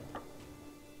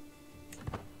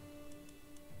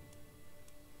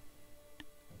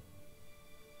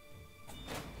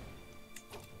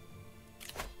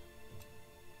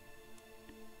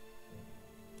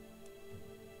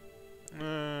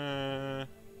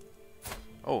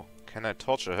 Oh, can I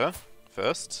torture her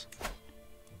first?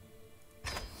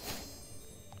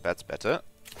 That's better.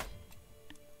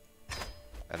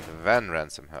 And then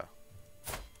ransom her.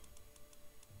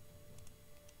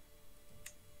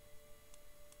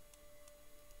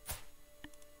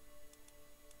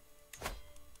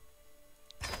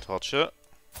 Torture.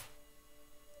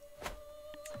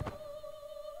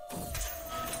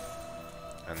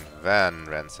 And then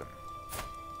ransom.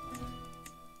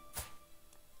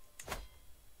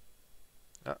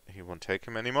 Ah, he won't take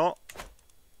him anymore.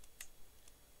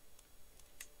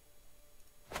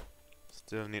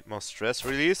 Still need more stress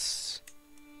release.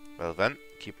 Well then,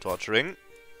 keep torturing.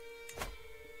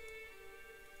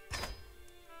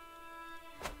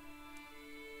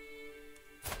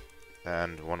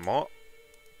 And one more.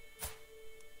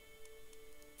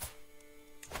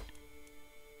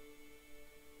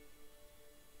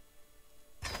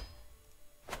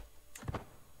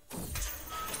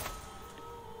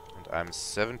 And I'm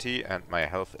 70 and my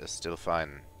health is still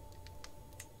fine.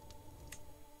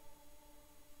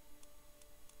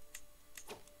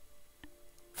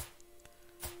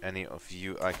 Any of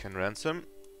you I can ransom?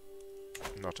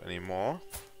 Not anymore.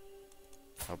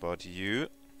 How about you?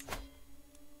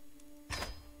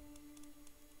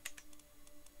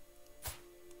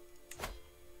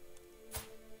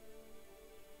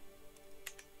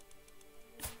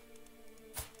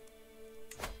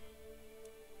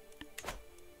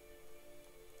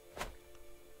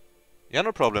 Yeah,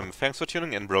 no problem. Thanks for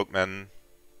tuning in, Brokeman.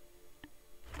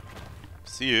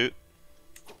 See you.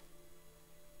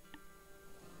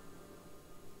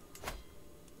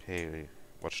 Hey,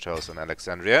 watchtowers in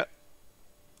Alexandria.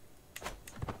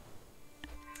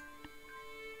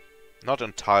 Not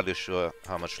entirely sure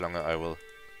how much longer I will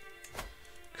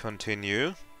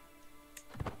continue.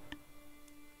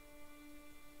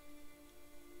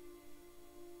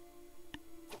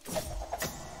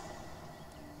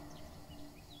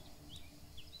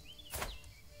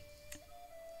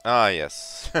 Ah,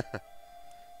 yes.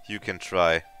 You can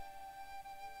try.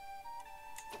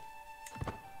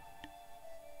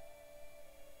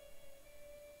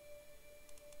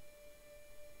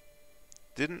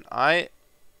 Didn't I?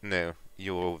 No,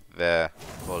 you were there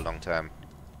for a long time.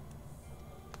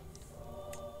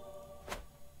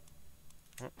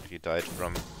 Oh, he died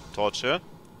from torture.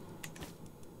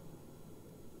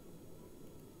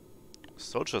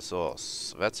 Soldier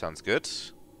source, that sounds good.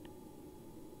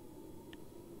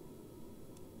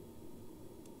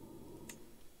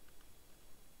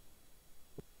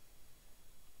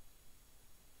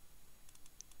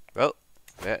 Well,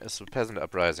 where is the peasant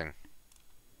uprising?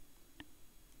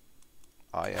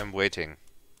 I am waiting.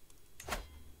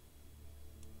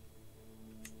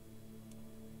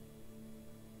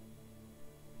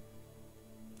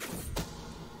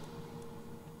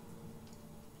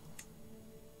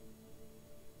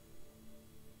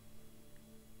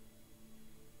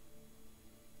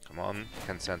 Come on,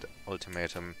 can send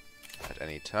ultimatum at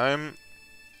any time.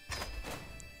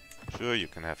 Sure, you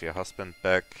can have your husband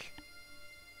back.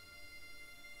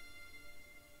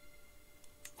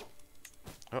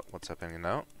 Oh, what's happening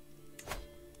now?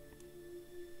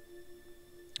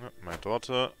 Oh, my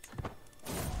daughter.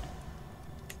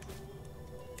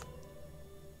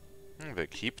 They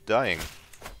keep dying.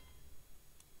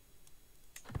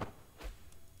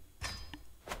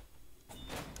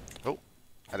 Oh,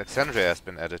 Alexandria has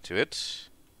been added to it.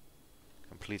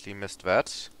 Completely missed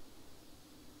that.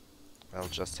 I'll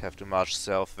just have to march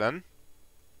south then.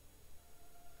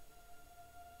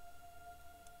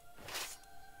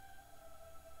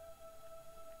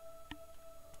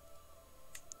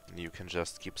 You can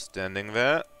just keep standing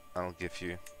there. I'll give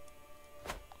you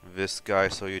this guy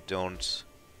so you don't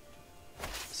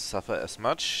suffer as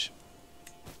much.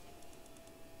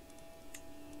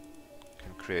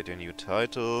 Can create a new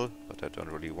title, but I don't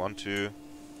really want to.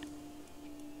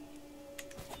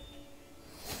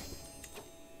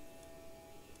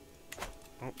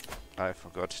 Oh, I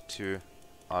forgot to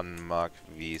unmark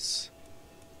these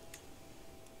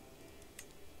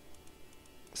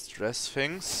stress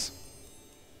things.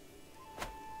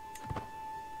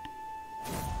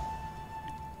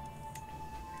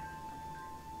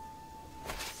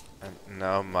 And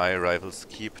now my rivals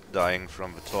keep dying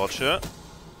from the torture.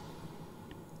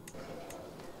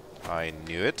 I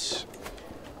knew it.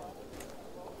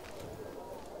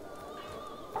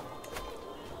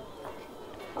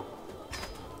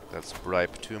 Let's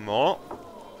bribe 2 more.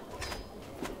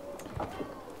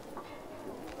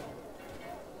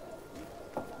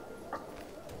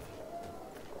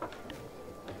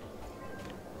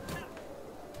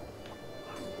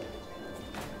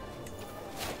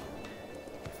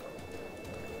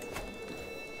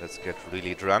 Let's get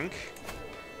really drunk.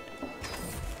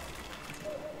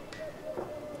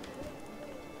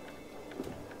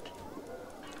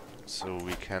 So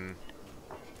we can...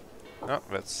 Oh,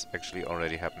 that's actually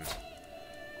already happened.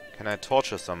 Can I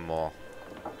torture some more?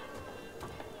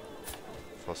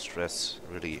 For stress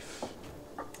relief.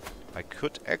 I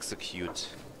could execute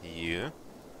you.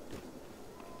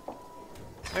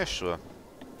 Yeah, sure.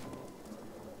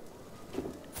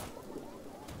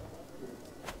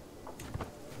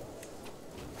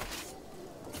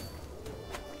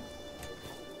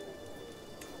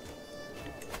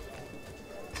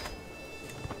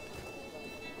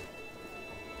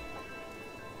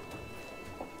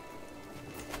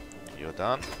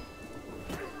 Jordan.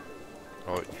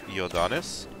 Or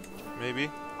Jordanis, maybe?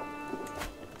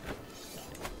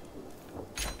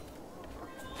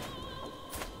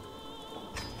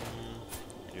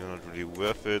 You're not really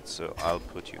worth it, so I'll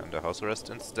put you under house arrest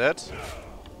instead.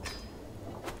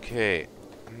 Okay,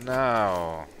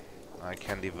 now I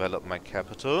can develop my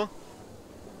capital.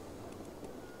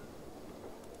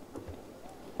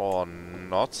 Or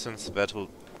not, since that will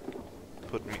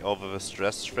put me over the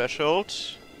stress threshold.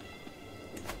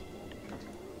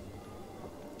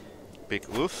 Big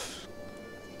oof.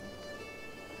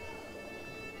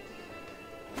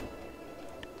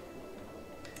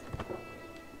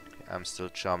 I'm still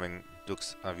charming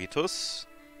Dux Avitus.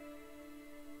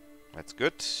 That's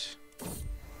good.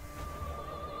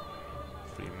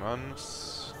 3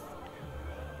 months.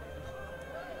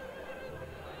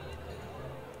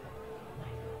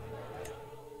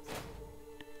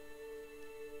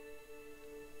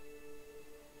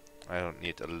 I don't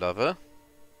need a lover.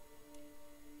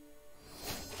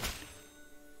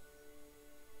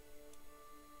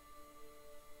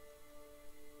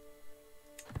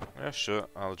 Yeah, sure,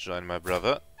 I'll join my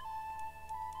brother.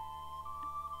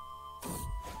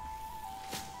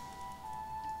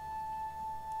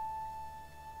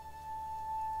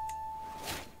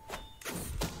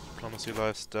 Diplomacy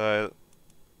lifestyle.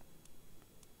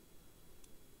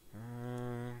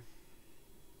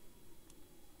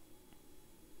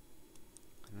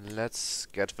 Let's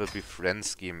get the befriend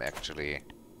scheme actually.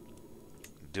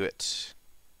 Do it.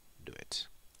 Do it.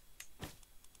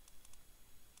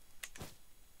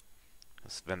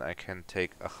 Then I can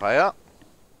take Achaia.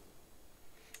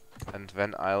 And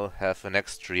then I'll have the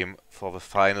next stream for the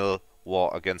final war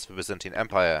against the Byzantine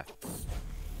Empire.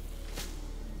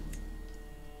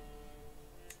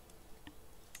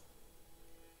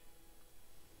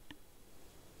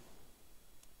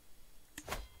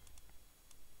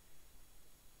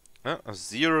 A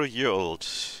 0-year-old.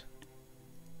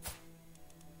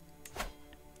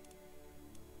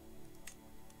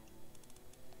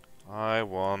 I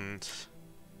want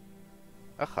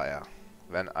Achaia.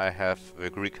 Then I have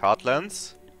the Greek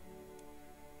heartlands.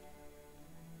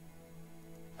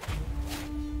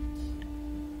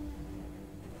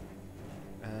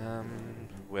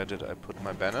 Where did I put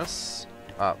my banners?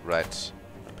 Ah, right.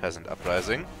 Peasant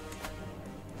uprising.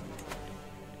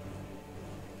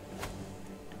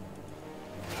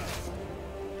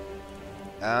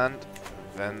 And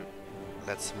then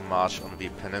let's march on the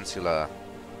peninsula.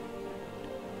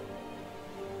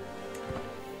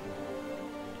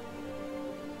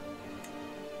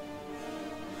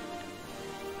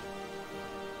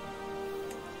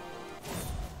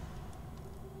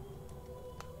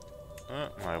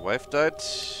 My wife died.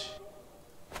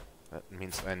 That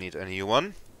means I need a new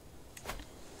one.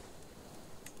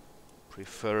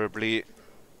 Preferably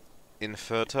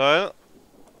infertile.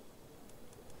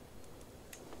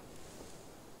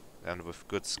 And with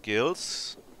good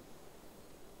skills.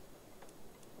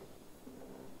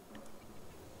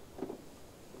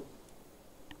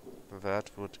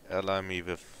 That would ally me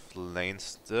with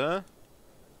Leinster.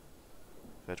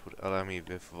 That would ally me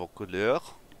with Vaucouleur.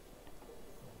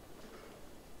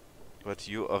 But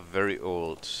you are very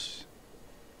old.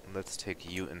 Let's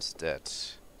take you instead.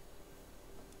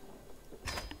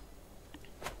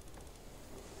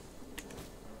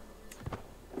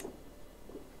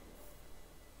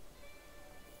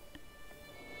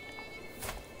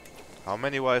 How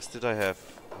many wives did I have?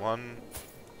 One.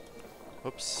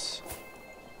 Oops.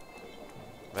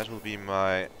 That will be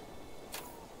my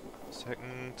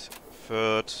second,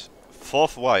 third,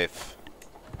 fourth wife.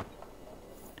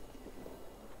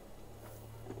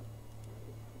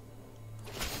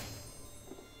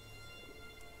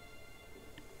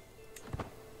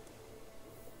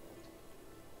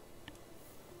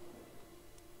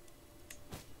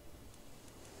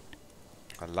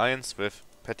 Alliance with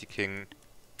Petty King.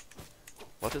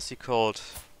 What is he called?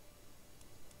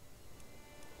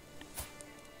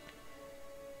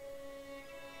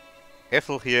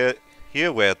 Ethelred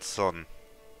Herwerdsson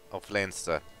of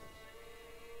Leinster.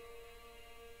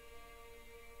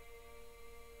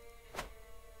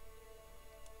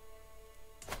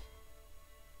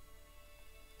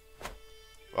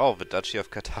 Wow, the Duchy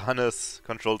of Catanes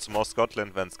controls more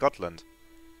Scotland than Scotland.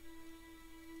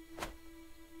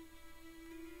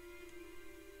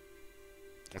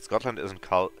 And Scotland isn't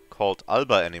called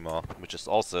Alba anymore, which is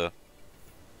also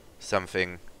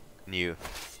something new.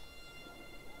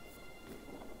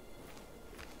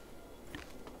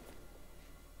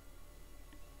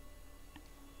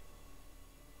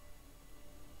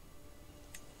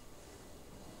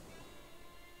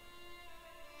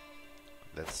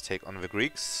 Let's take on the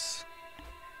Greeks.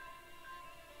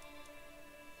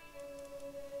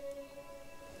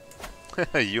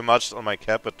 You marched on my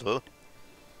capital.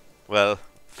 Well,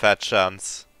 fat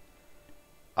chance.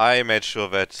 I made sure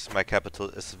that my capital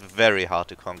is very hard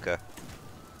to conquer.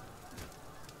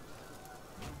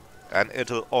 And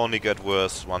it'll only get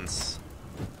worse once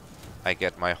I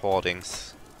get my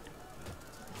hoardings.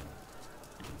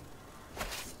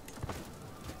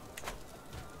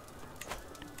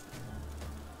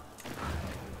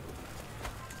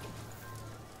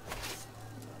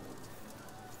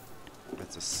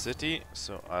 It's a city,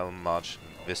 so I'll march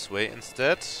this way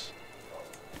instead.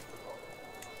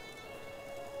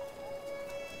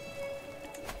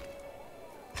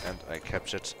 And I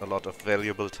captured a lot of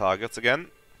valuable targets again.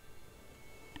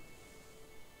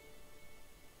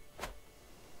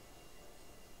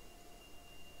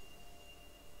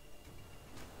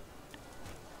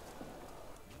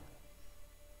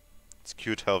 It's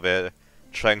cute how they're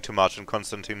trying to march on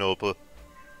Constantinople.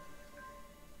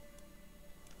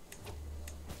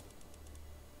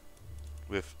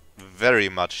 With very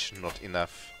much not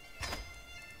enough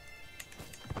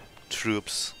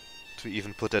troops to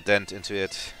even put a dent into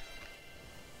it.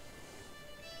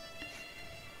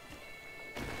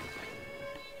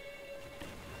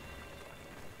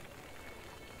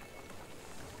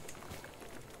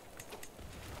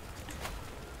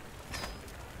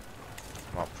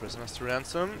 More prisoners to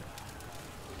ransom.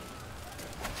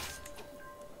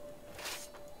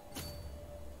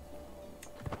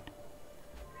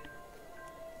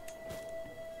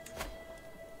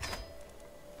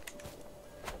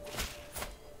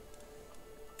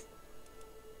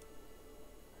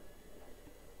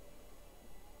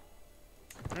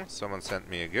 Someone sent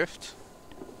me a gift.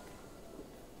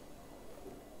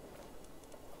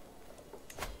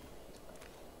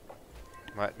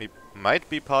 Might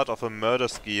be part of a murder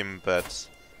scheme, but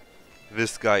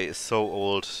this guy is so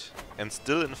old and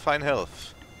still in fine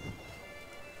health.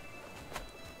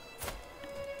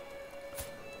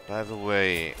 By the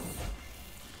way,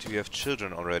 do you have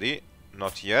children already?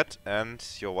 Not yet, and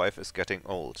your wife is getting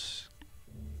old.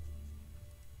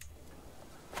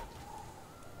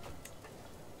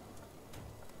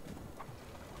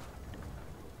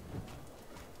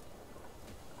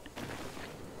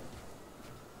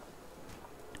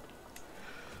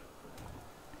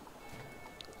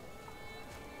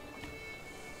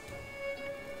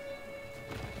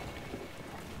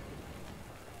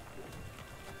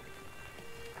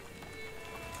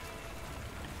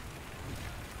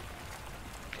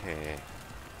 Okay.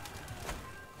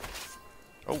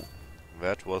 Oh,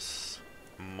 that was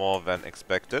more than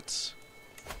expected.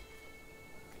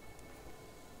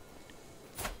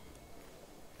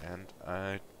 And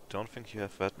I don't think you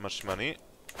have that much money.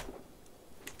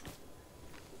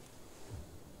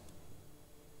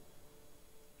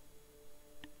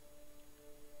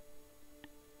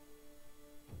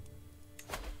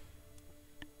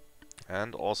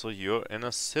 And also you're in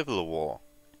a civil war.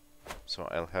 So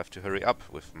I'll have to hurry up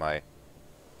with my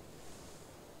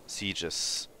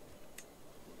sieges.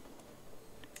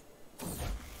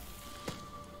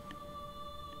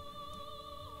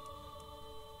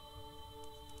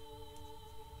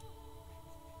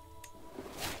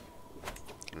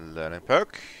 Learning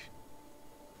perk.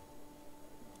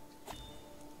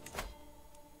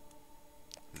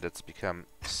 Let's become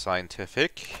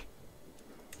scientific.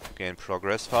 Gain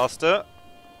progress faster.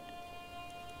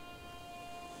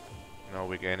 Now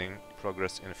we're gaining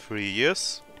progress in 3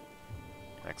 years.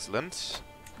 Excellent.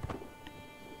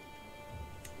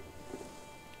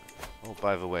 Oh,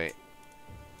 by the way.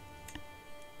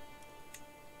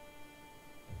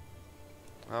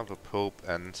 The Pope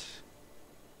and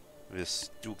this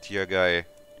Duke tier guy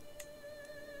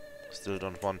still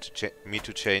don't want to me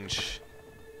to change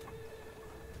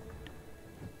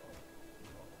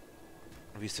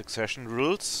the succession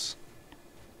rules.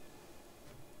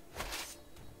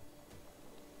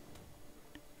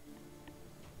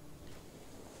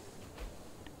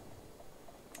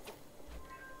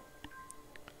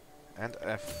 And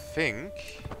I think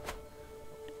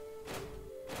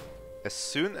as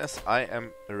soon as I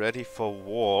am ready for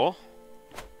war,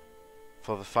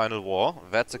 for the final war,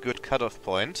 that's a good cutoff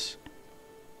point.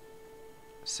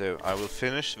 So I will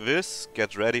finish this,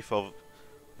 get ready for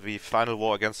the final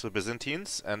war against the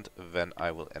Byzantines, and then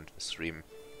I will end the stream.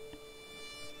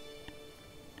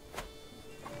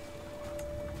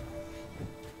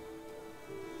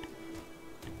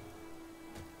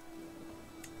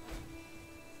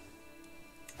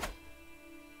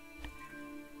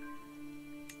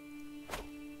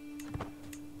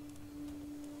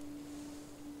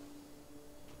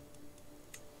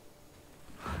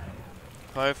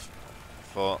 Five,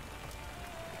 4,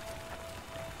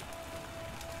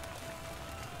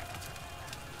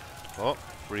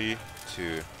 3,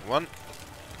 2, 1.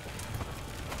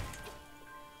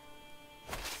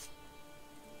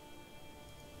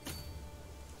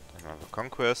 Another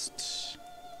conquest.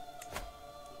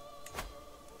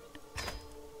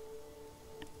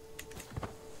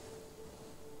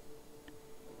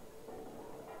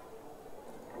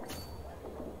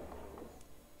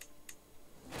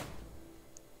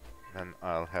 Then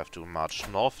I'll have to march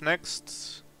north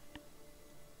next.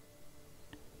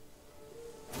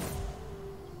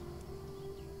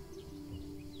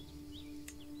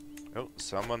 Oh,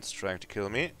 someone's trying to kill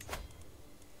me.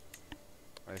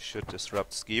 I should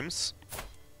disrupt schemes.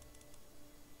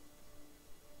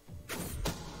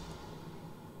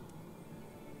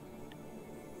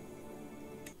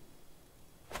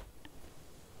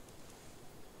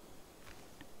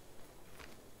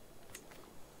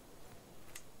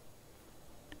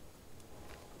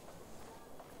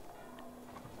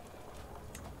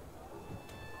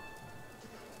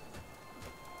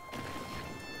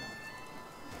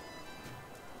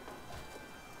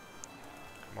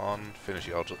 Finish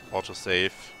the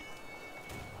autosave.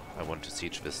 I want to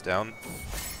siege this down.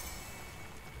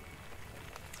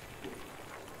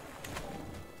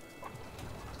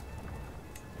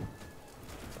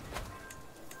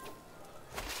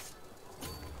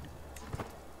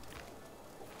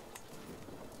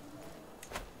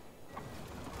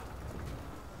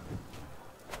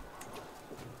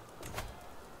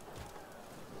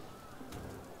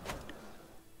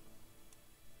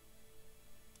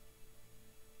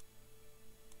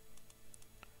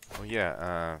 Oh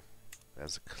yeah,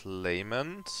 there's a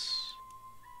claimant,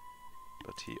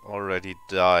 but he already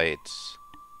died.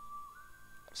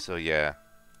 So yeah.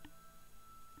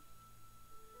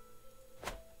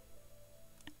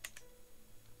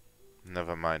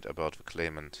 Never mind about the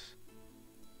claimant.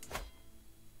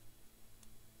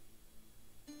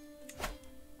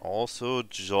 Also,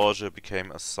 Georgia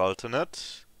became a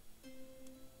sultanate.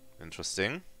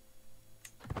 Interesting.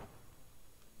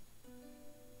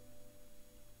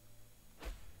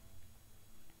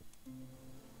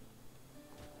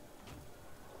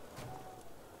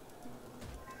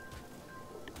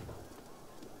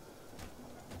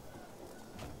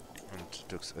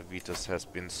 Dux Avitus has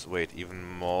been swayed even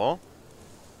more.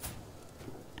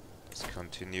 Let's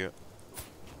continue.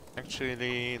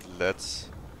 Actually, let's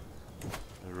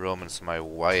Romance my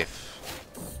wife.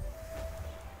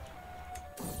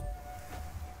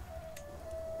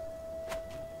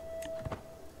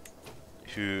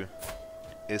 Who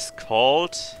is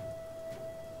called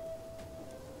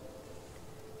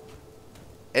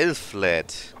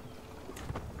Elfled.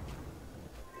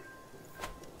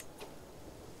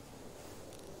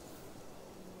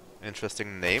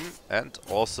 interesting name and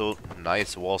also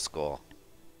nice war score.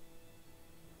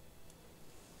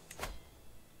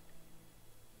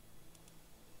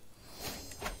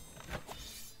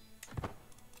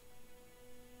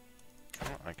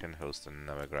 Oh, I can host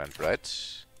another grand ride.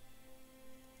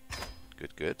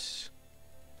 Good, good.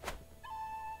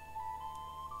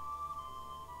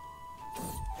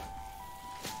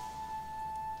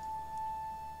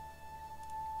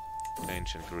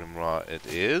 Ancient Grimoire it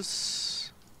is.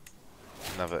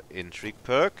 Another intrigue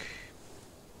perk.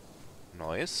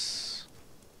 Nice.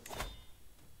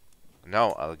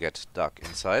 Now I'll get Dark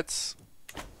Insights.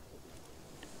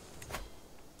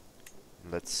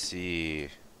 Let's see.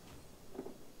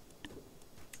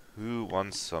 Who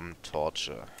wants some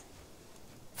torture?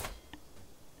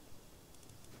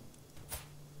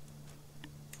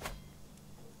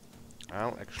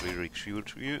 I'll actually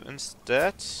recruit you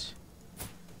instead.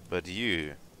 But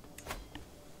you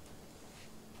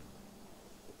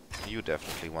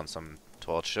definitely want some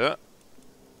torture.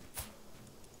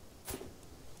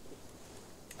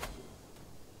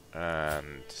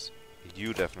 And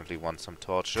you definitely want some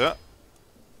torture.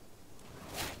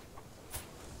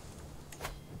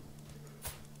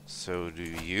 So do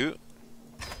you.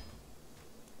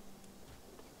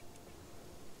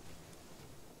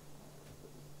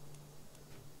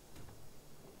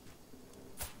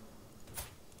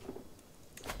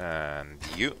 And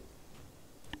you.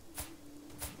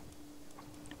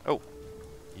 Oh,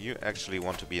 you actually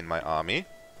want to be in my army.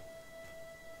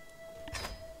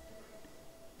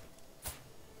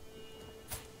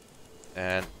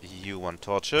 And you want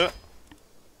torture.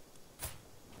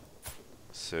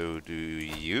 So do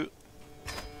you.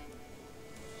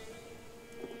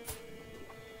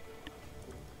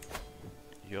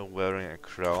 You're wearing a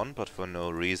crown, but for no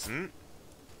reason.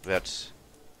 That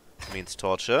means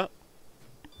torture.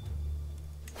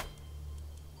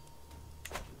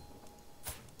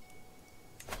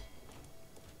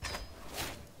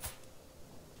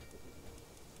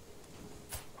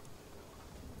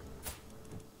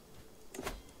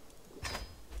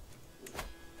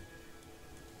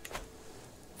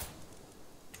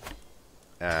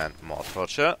 And more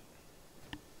torture.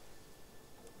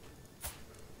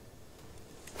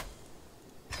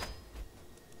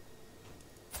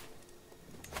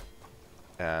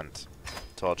 And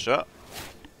torture.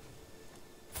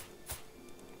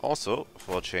 Also,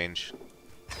 for a change,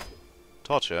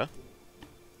 torture.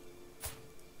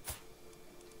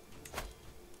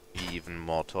 Even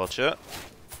more torture.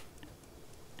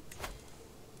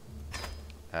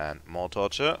 And more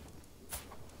torture.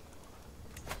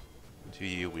 To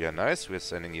you we are nice, we're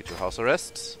sending you to house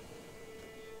arrest.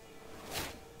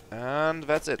 And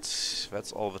that's it.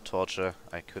 That's all the torture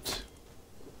I could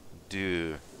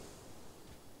do.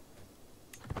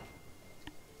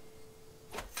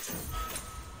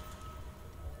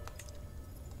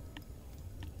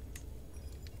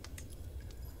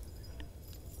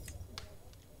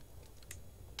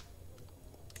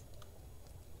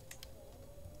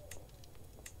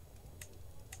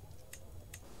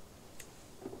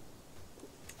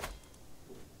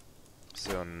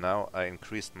 So now I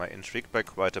increased my intrigue by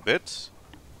quite a bit,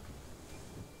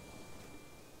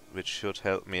 which should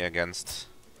help me against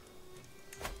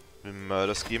the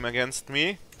murder scheme against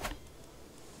me.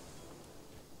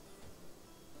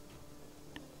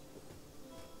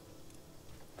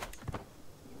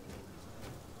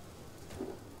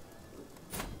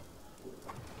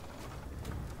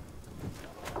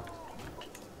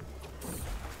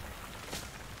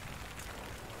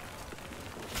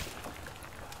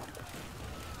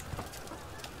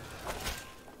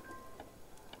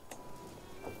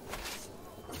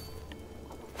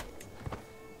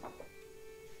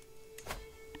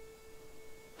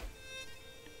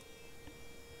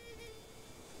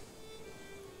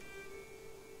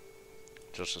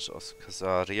 Judges of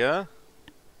Caesarea,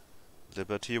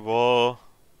 Liberty War,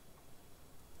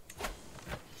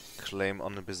 claim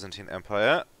on the Byzantine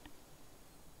Empire,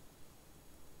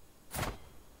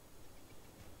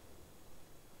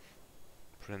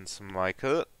 Prince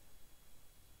Michael,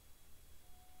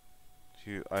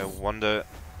 who I wonder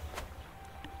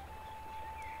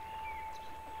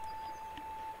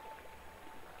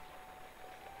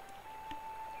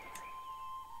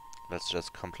let's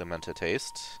just compliment her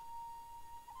taste.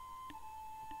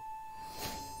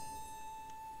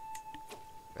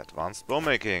 Advanced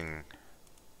bowmaking.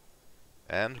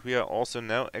 And we are also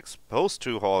now exposed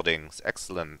to hoardings.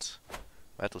 Excellent.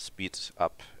 That'll speed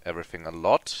up everything a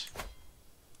lot.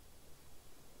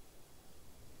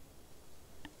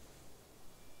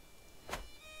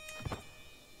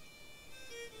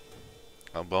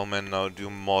 Our bowmen now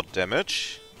do more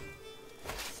damage.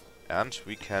 And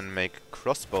we can make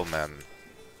crossbowmen.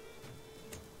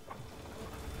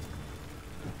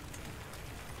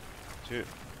 Two,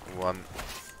 one.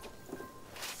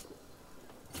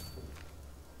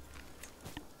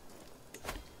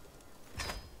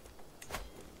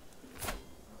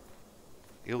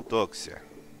 Eudoxia.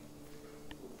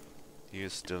 You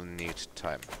still need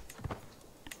time.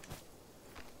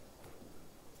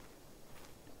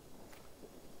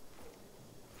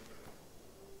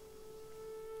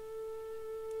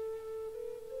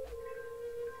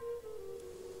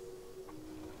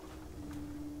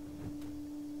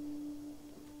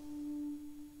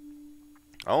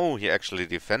 Oh, he actually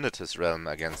defended his realm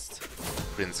against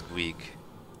Prince Greek.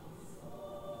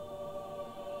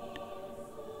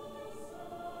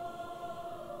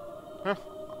 Huh.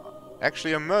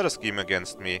 Actually, a murder scheme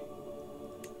against me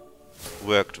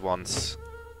worked once.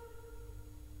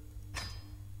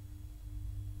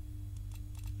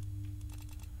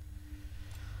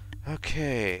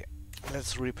 Okay,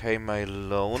 let's repay my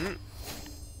loan.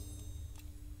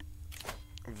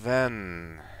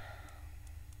 Then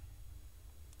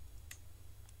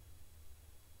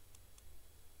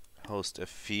host a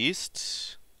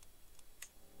feast.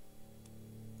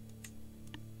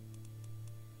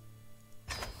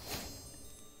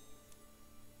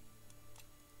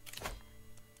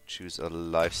 Choose a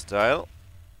lifestyle.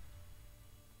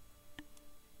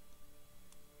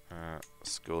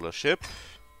 Scholarship.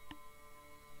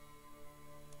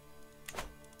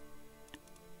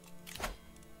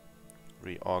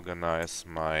 Reorganize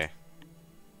my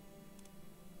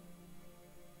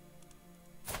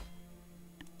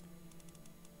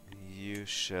You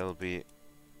shall be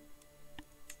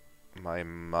my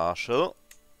marshal.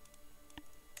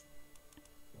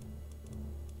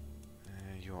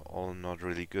 You're all not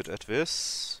really good at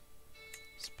this.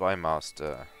 Spy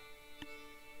master.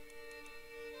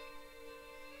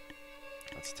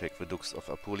 Let's take the Dukes of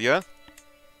Apulia.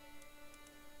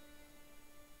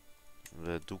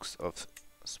 The Dukes of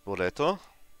Spoleto.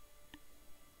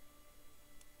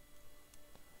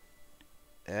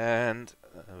 And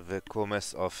the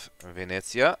Comes of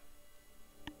Venezia.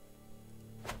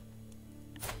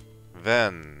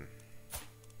 Then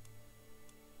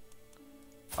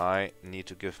I need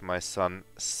to give my son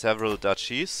several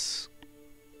duchies.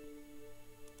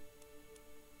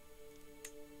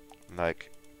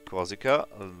 Like Corsica,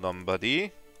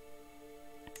 Lombardy,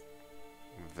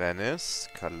 Venice,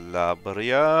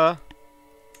 Calabria,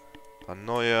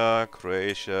 Panoia,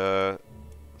 Croatia,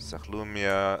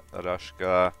 Sachlumia,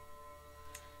 Rashka,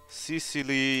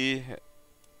 Sicily,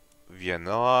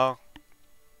 Vienna,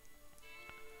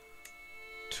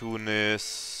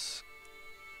 Tunis,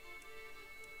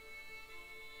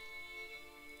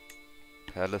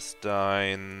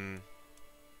 Palestine,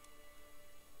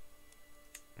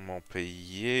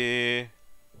 Montpellier,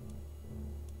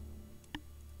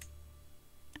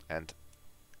 and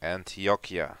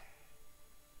Antiochia.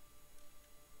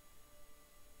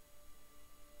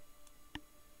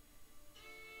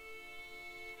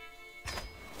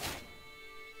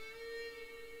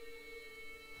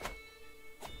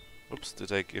 Oops,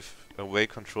 did I give away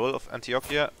control of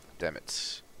Antiochia? Damn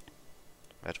it.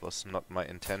 That was not my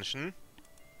intention.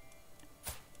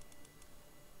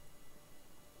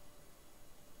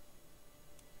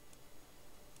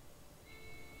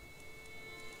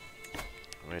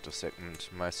 Wait a second,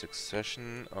 my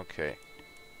succession, okay.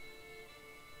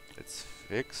 It's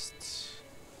fixed.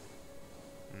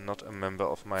 Not a member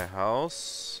of my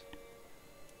house.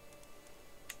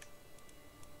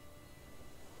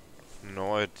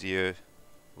 No idea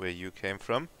where you came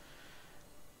from.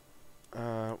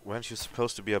 Weren't you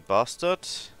supposed to be a bastard?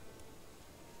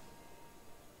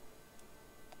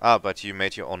 Ah, but you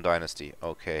made your own dynasty.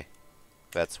 Okay.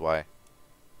 That's why.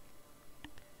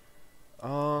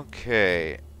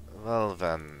 Okay. Well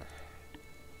then.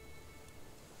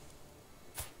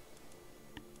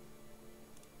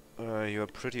 You're a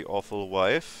pretty awful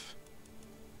wife.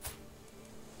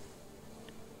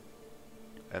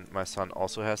 And my son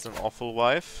also has an awful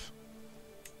wife.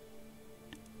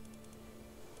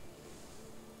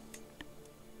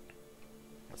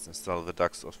 Let's install the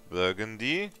Ducks of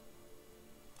Burgundy.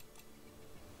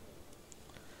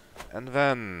 And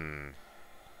then...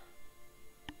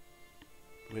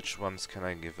 which ones can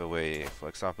I give away? For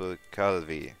example,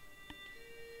 Calvi.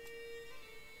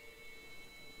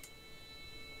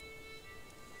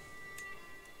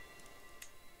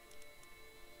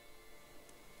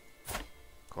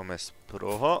 Comes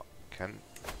Proho can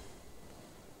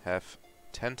have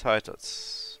 10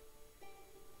 titles.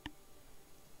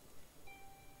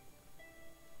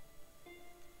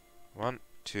 One,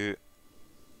 two,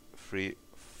 three,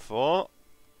 four.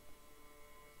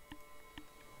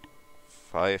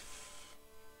 5.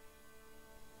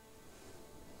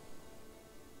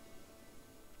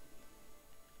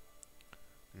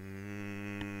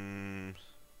 Mm,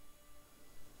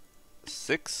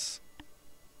 6.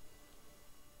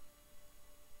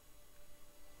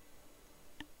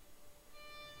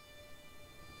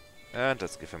 And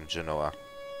let's give him Genoa.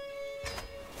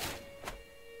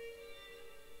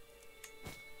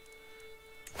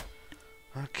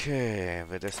 Okay,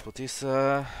 the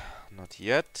Despotissa, not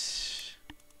yet.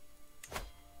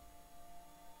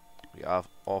 We have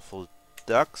awful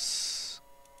ducks.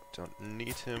 Don't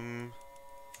need him.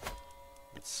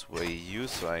 Let's sway you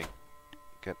so I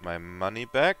get my money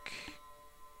back.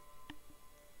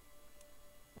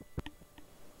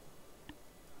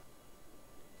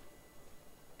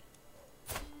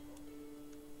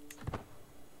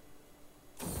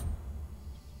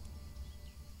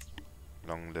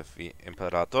 Long live the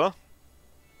Imperator.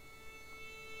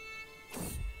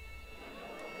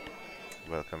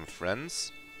 Welcome,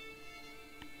 friends.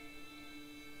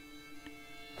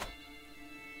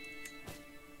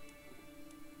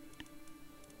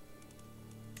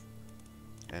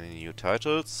 Any new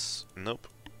titles? Nope.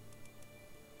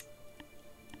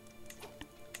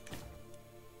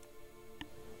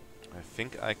 I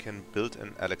think I can build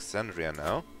in Alexandria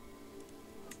now.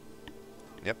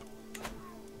 Yep.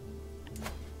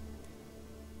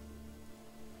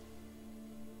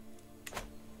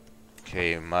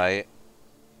 Okay, my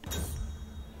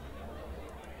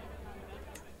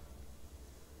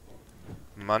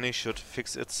money should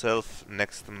fix itself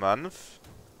next month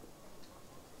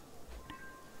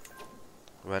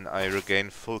when I regain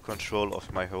full control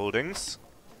of my holdings.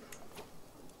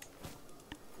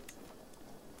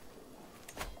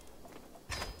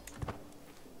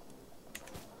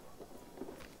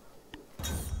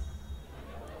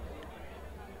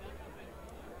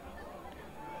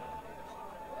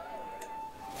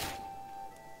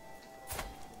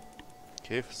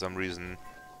 Okay, for some reason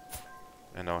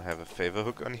I now have a favor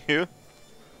hook on you.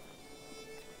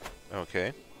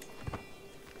 Okay.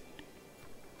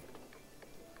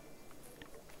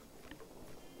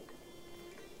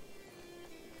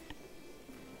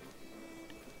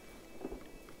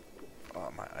 Oh,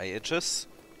 my eye itches.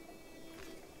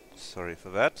 Sorry for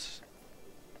that.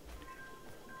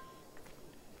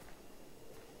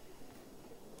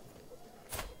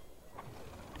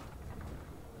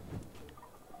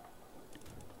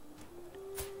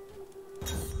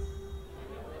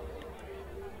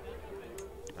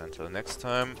 Until next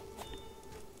time,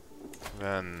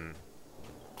 then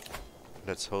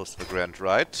let's host the Grand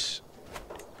Rite.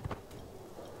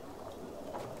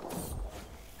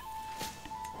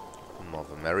 The more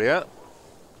the merrier.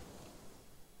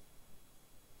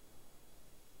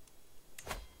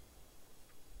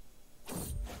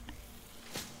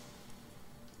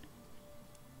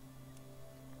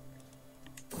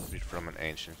 Read from an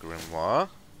ancient grimoire.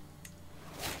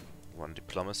 1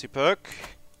 diplomacy perk.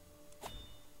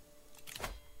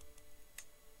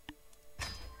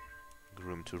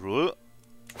 Room to rule,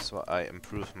 so I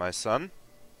improve my son.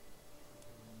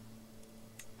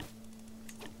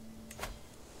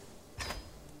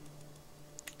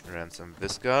 Ransom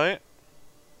this guy.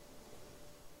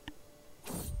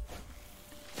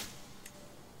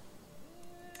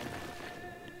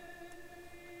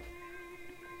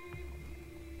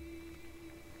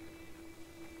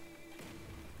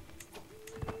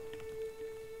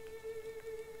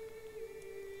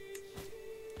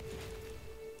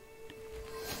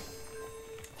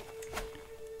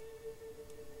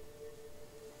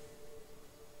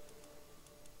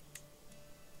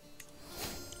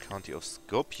 County of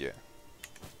Skopje.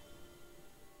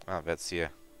 Ah, that's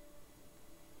here.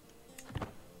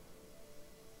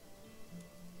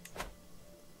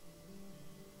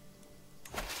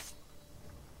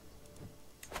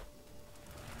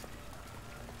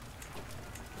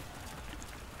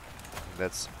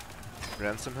 Let's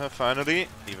ransom her finally,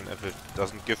 even if it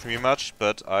doesn't give me much,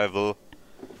 but I will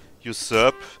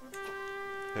usurp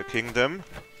her kingdom.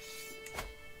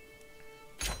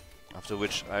 After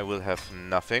which I will have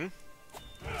nothing.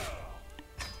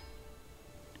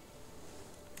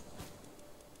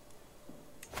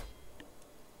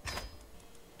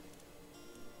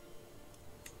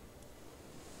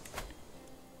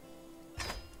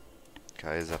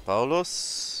 Kaiser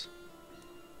Paulus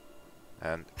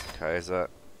and Kaiser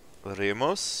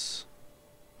Remus.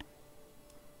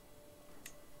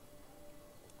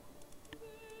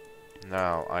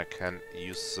 Now I can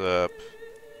usurp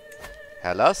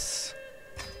Hellas.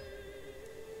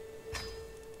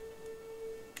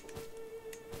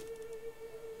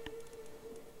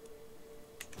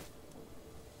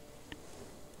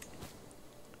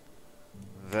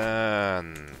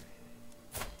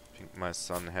 My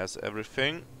son has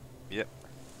everything. Yep.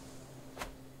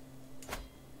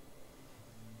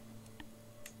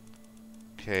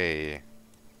 Okay.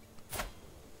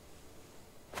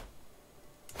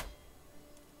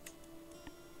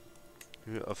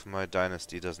 Who of my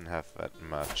dynasty doesn't have that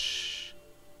much?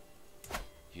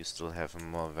 You still have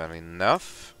more than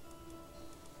enough.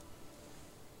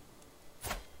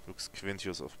 Lux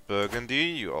Quintius of Burgundy,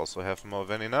 you also have more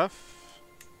than enough.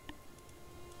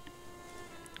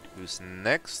 Who's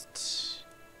next?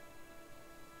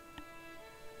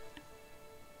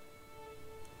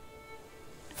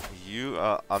 You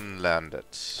are unlanded.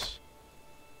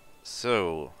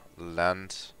 So,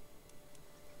 land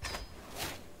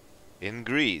in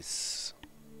Greece.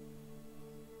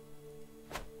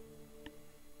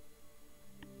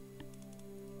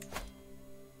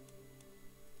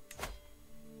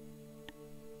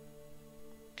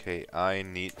 Okay, I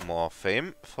need more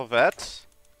fame for that.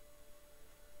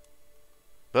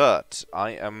 But I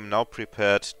am now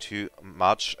prepared to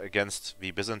march against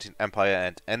the Byzantine Empire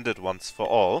and end it once for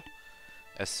all,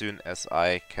 as soon as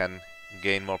I can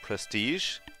gain more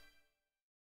prestige.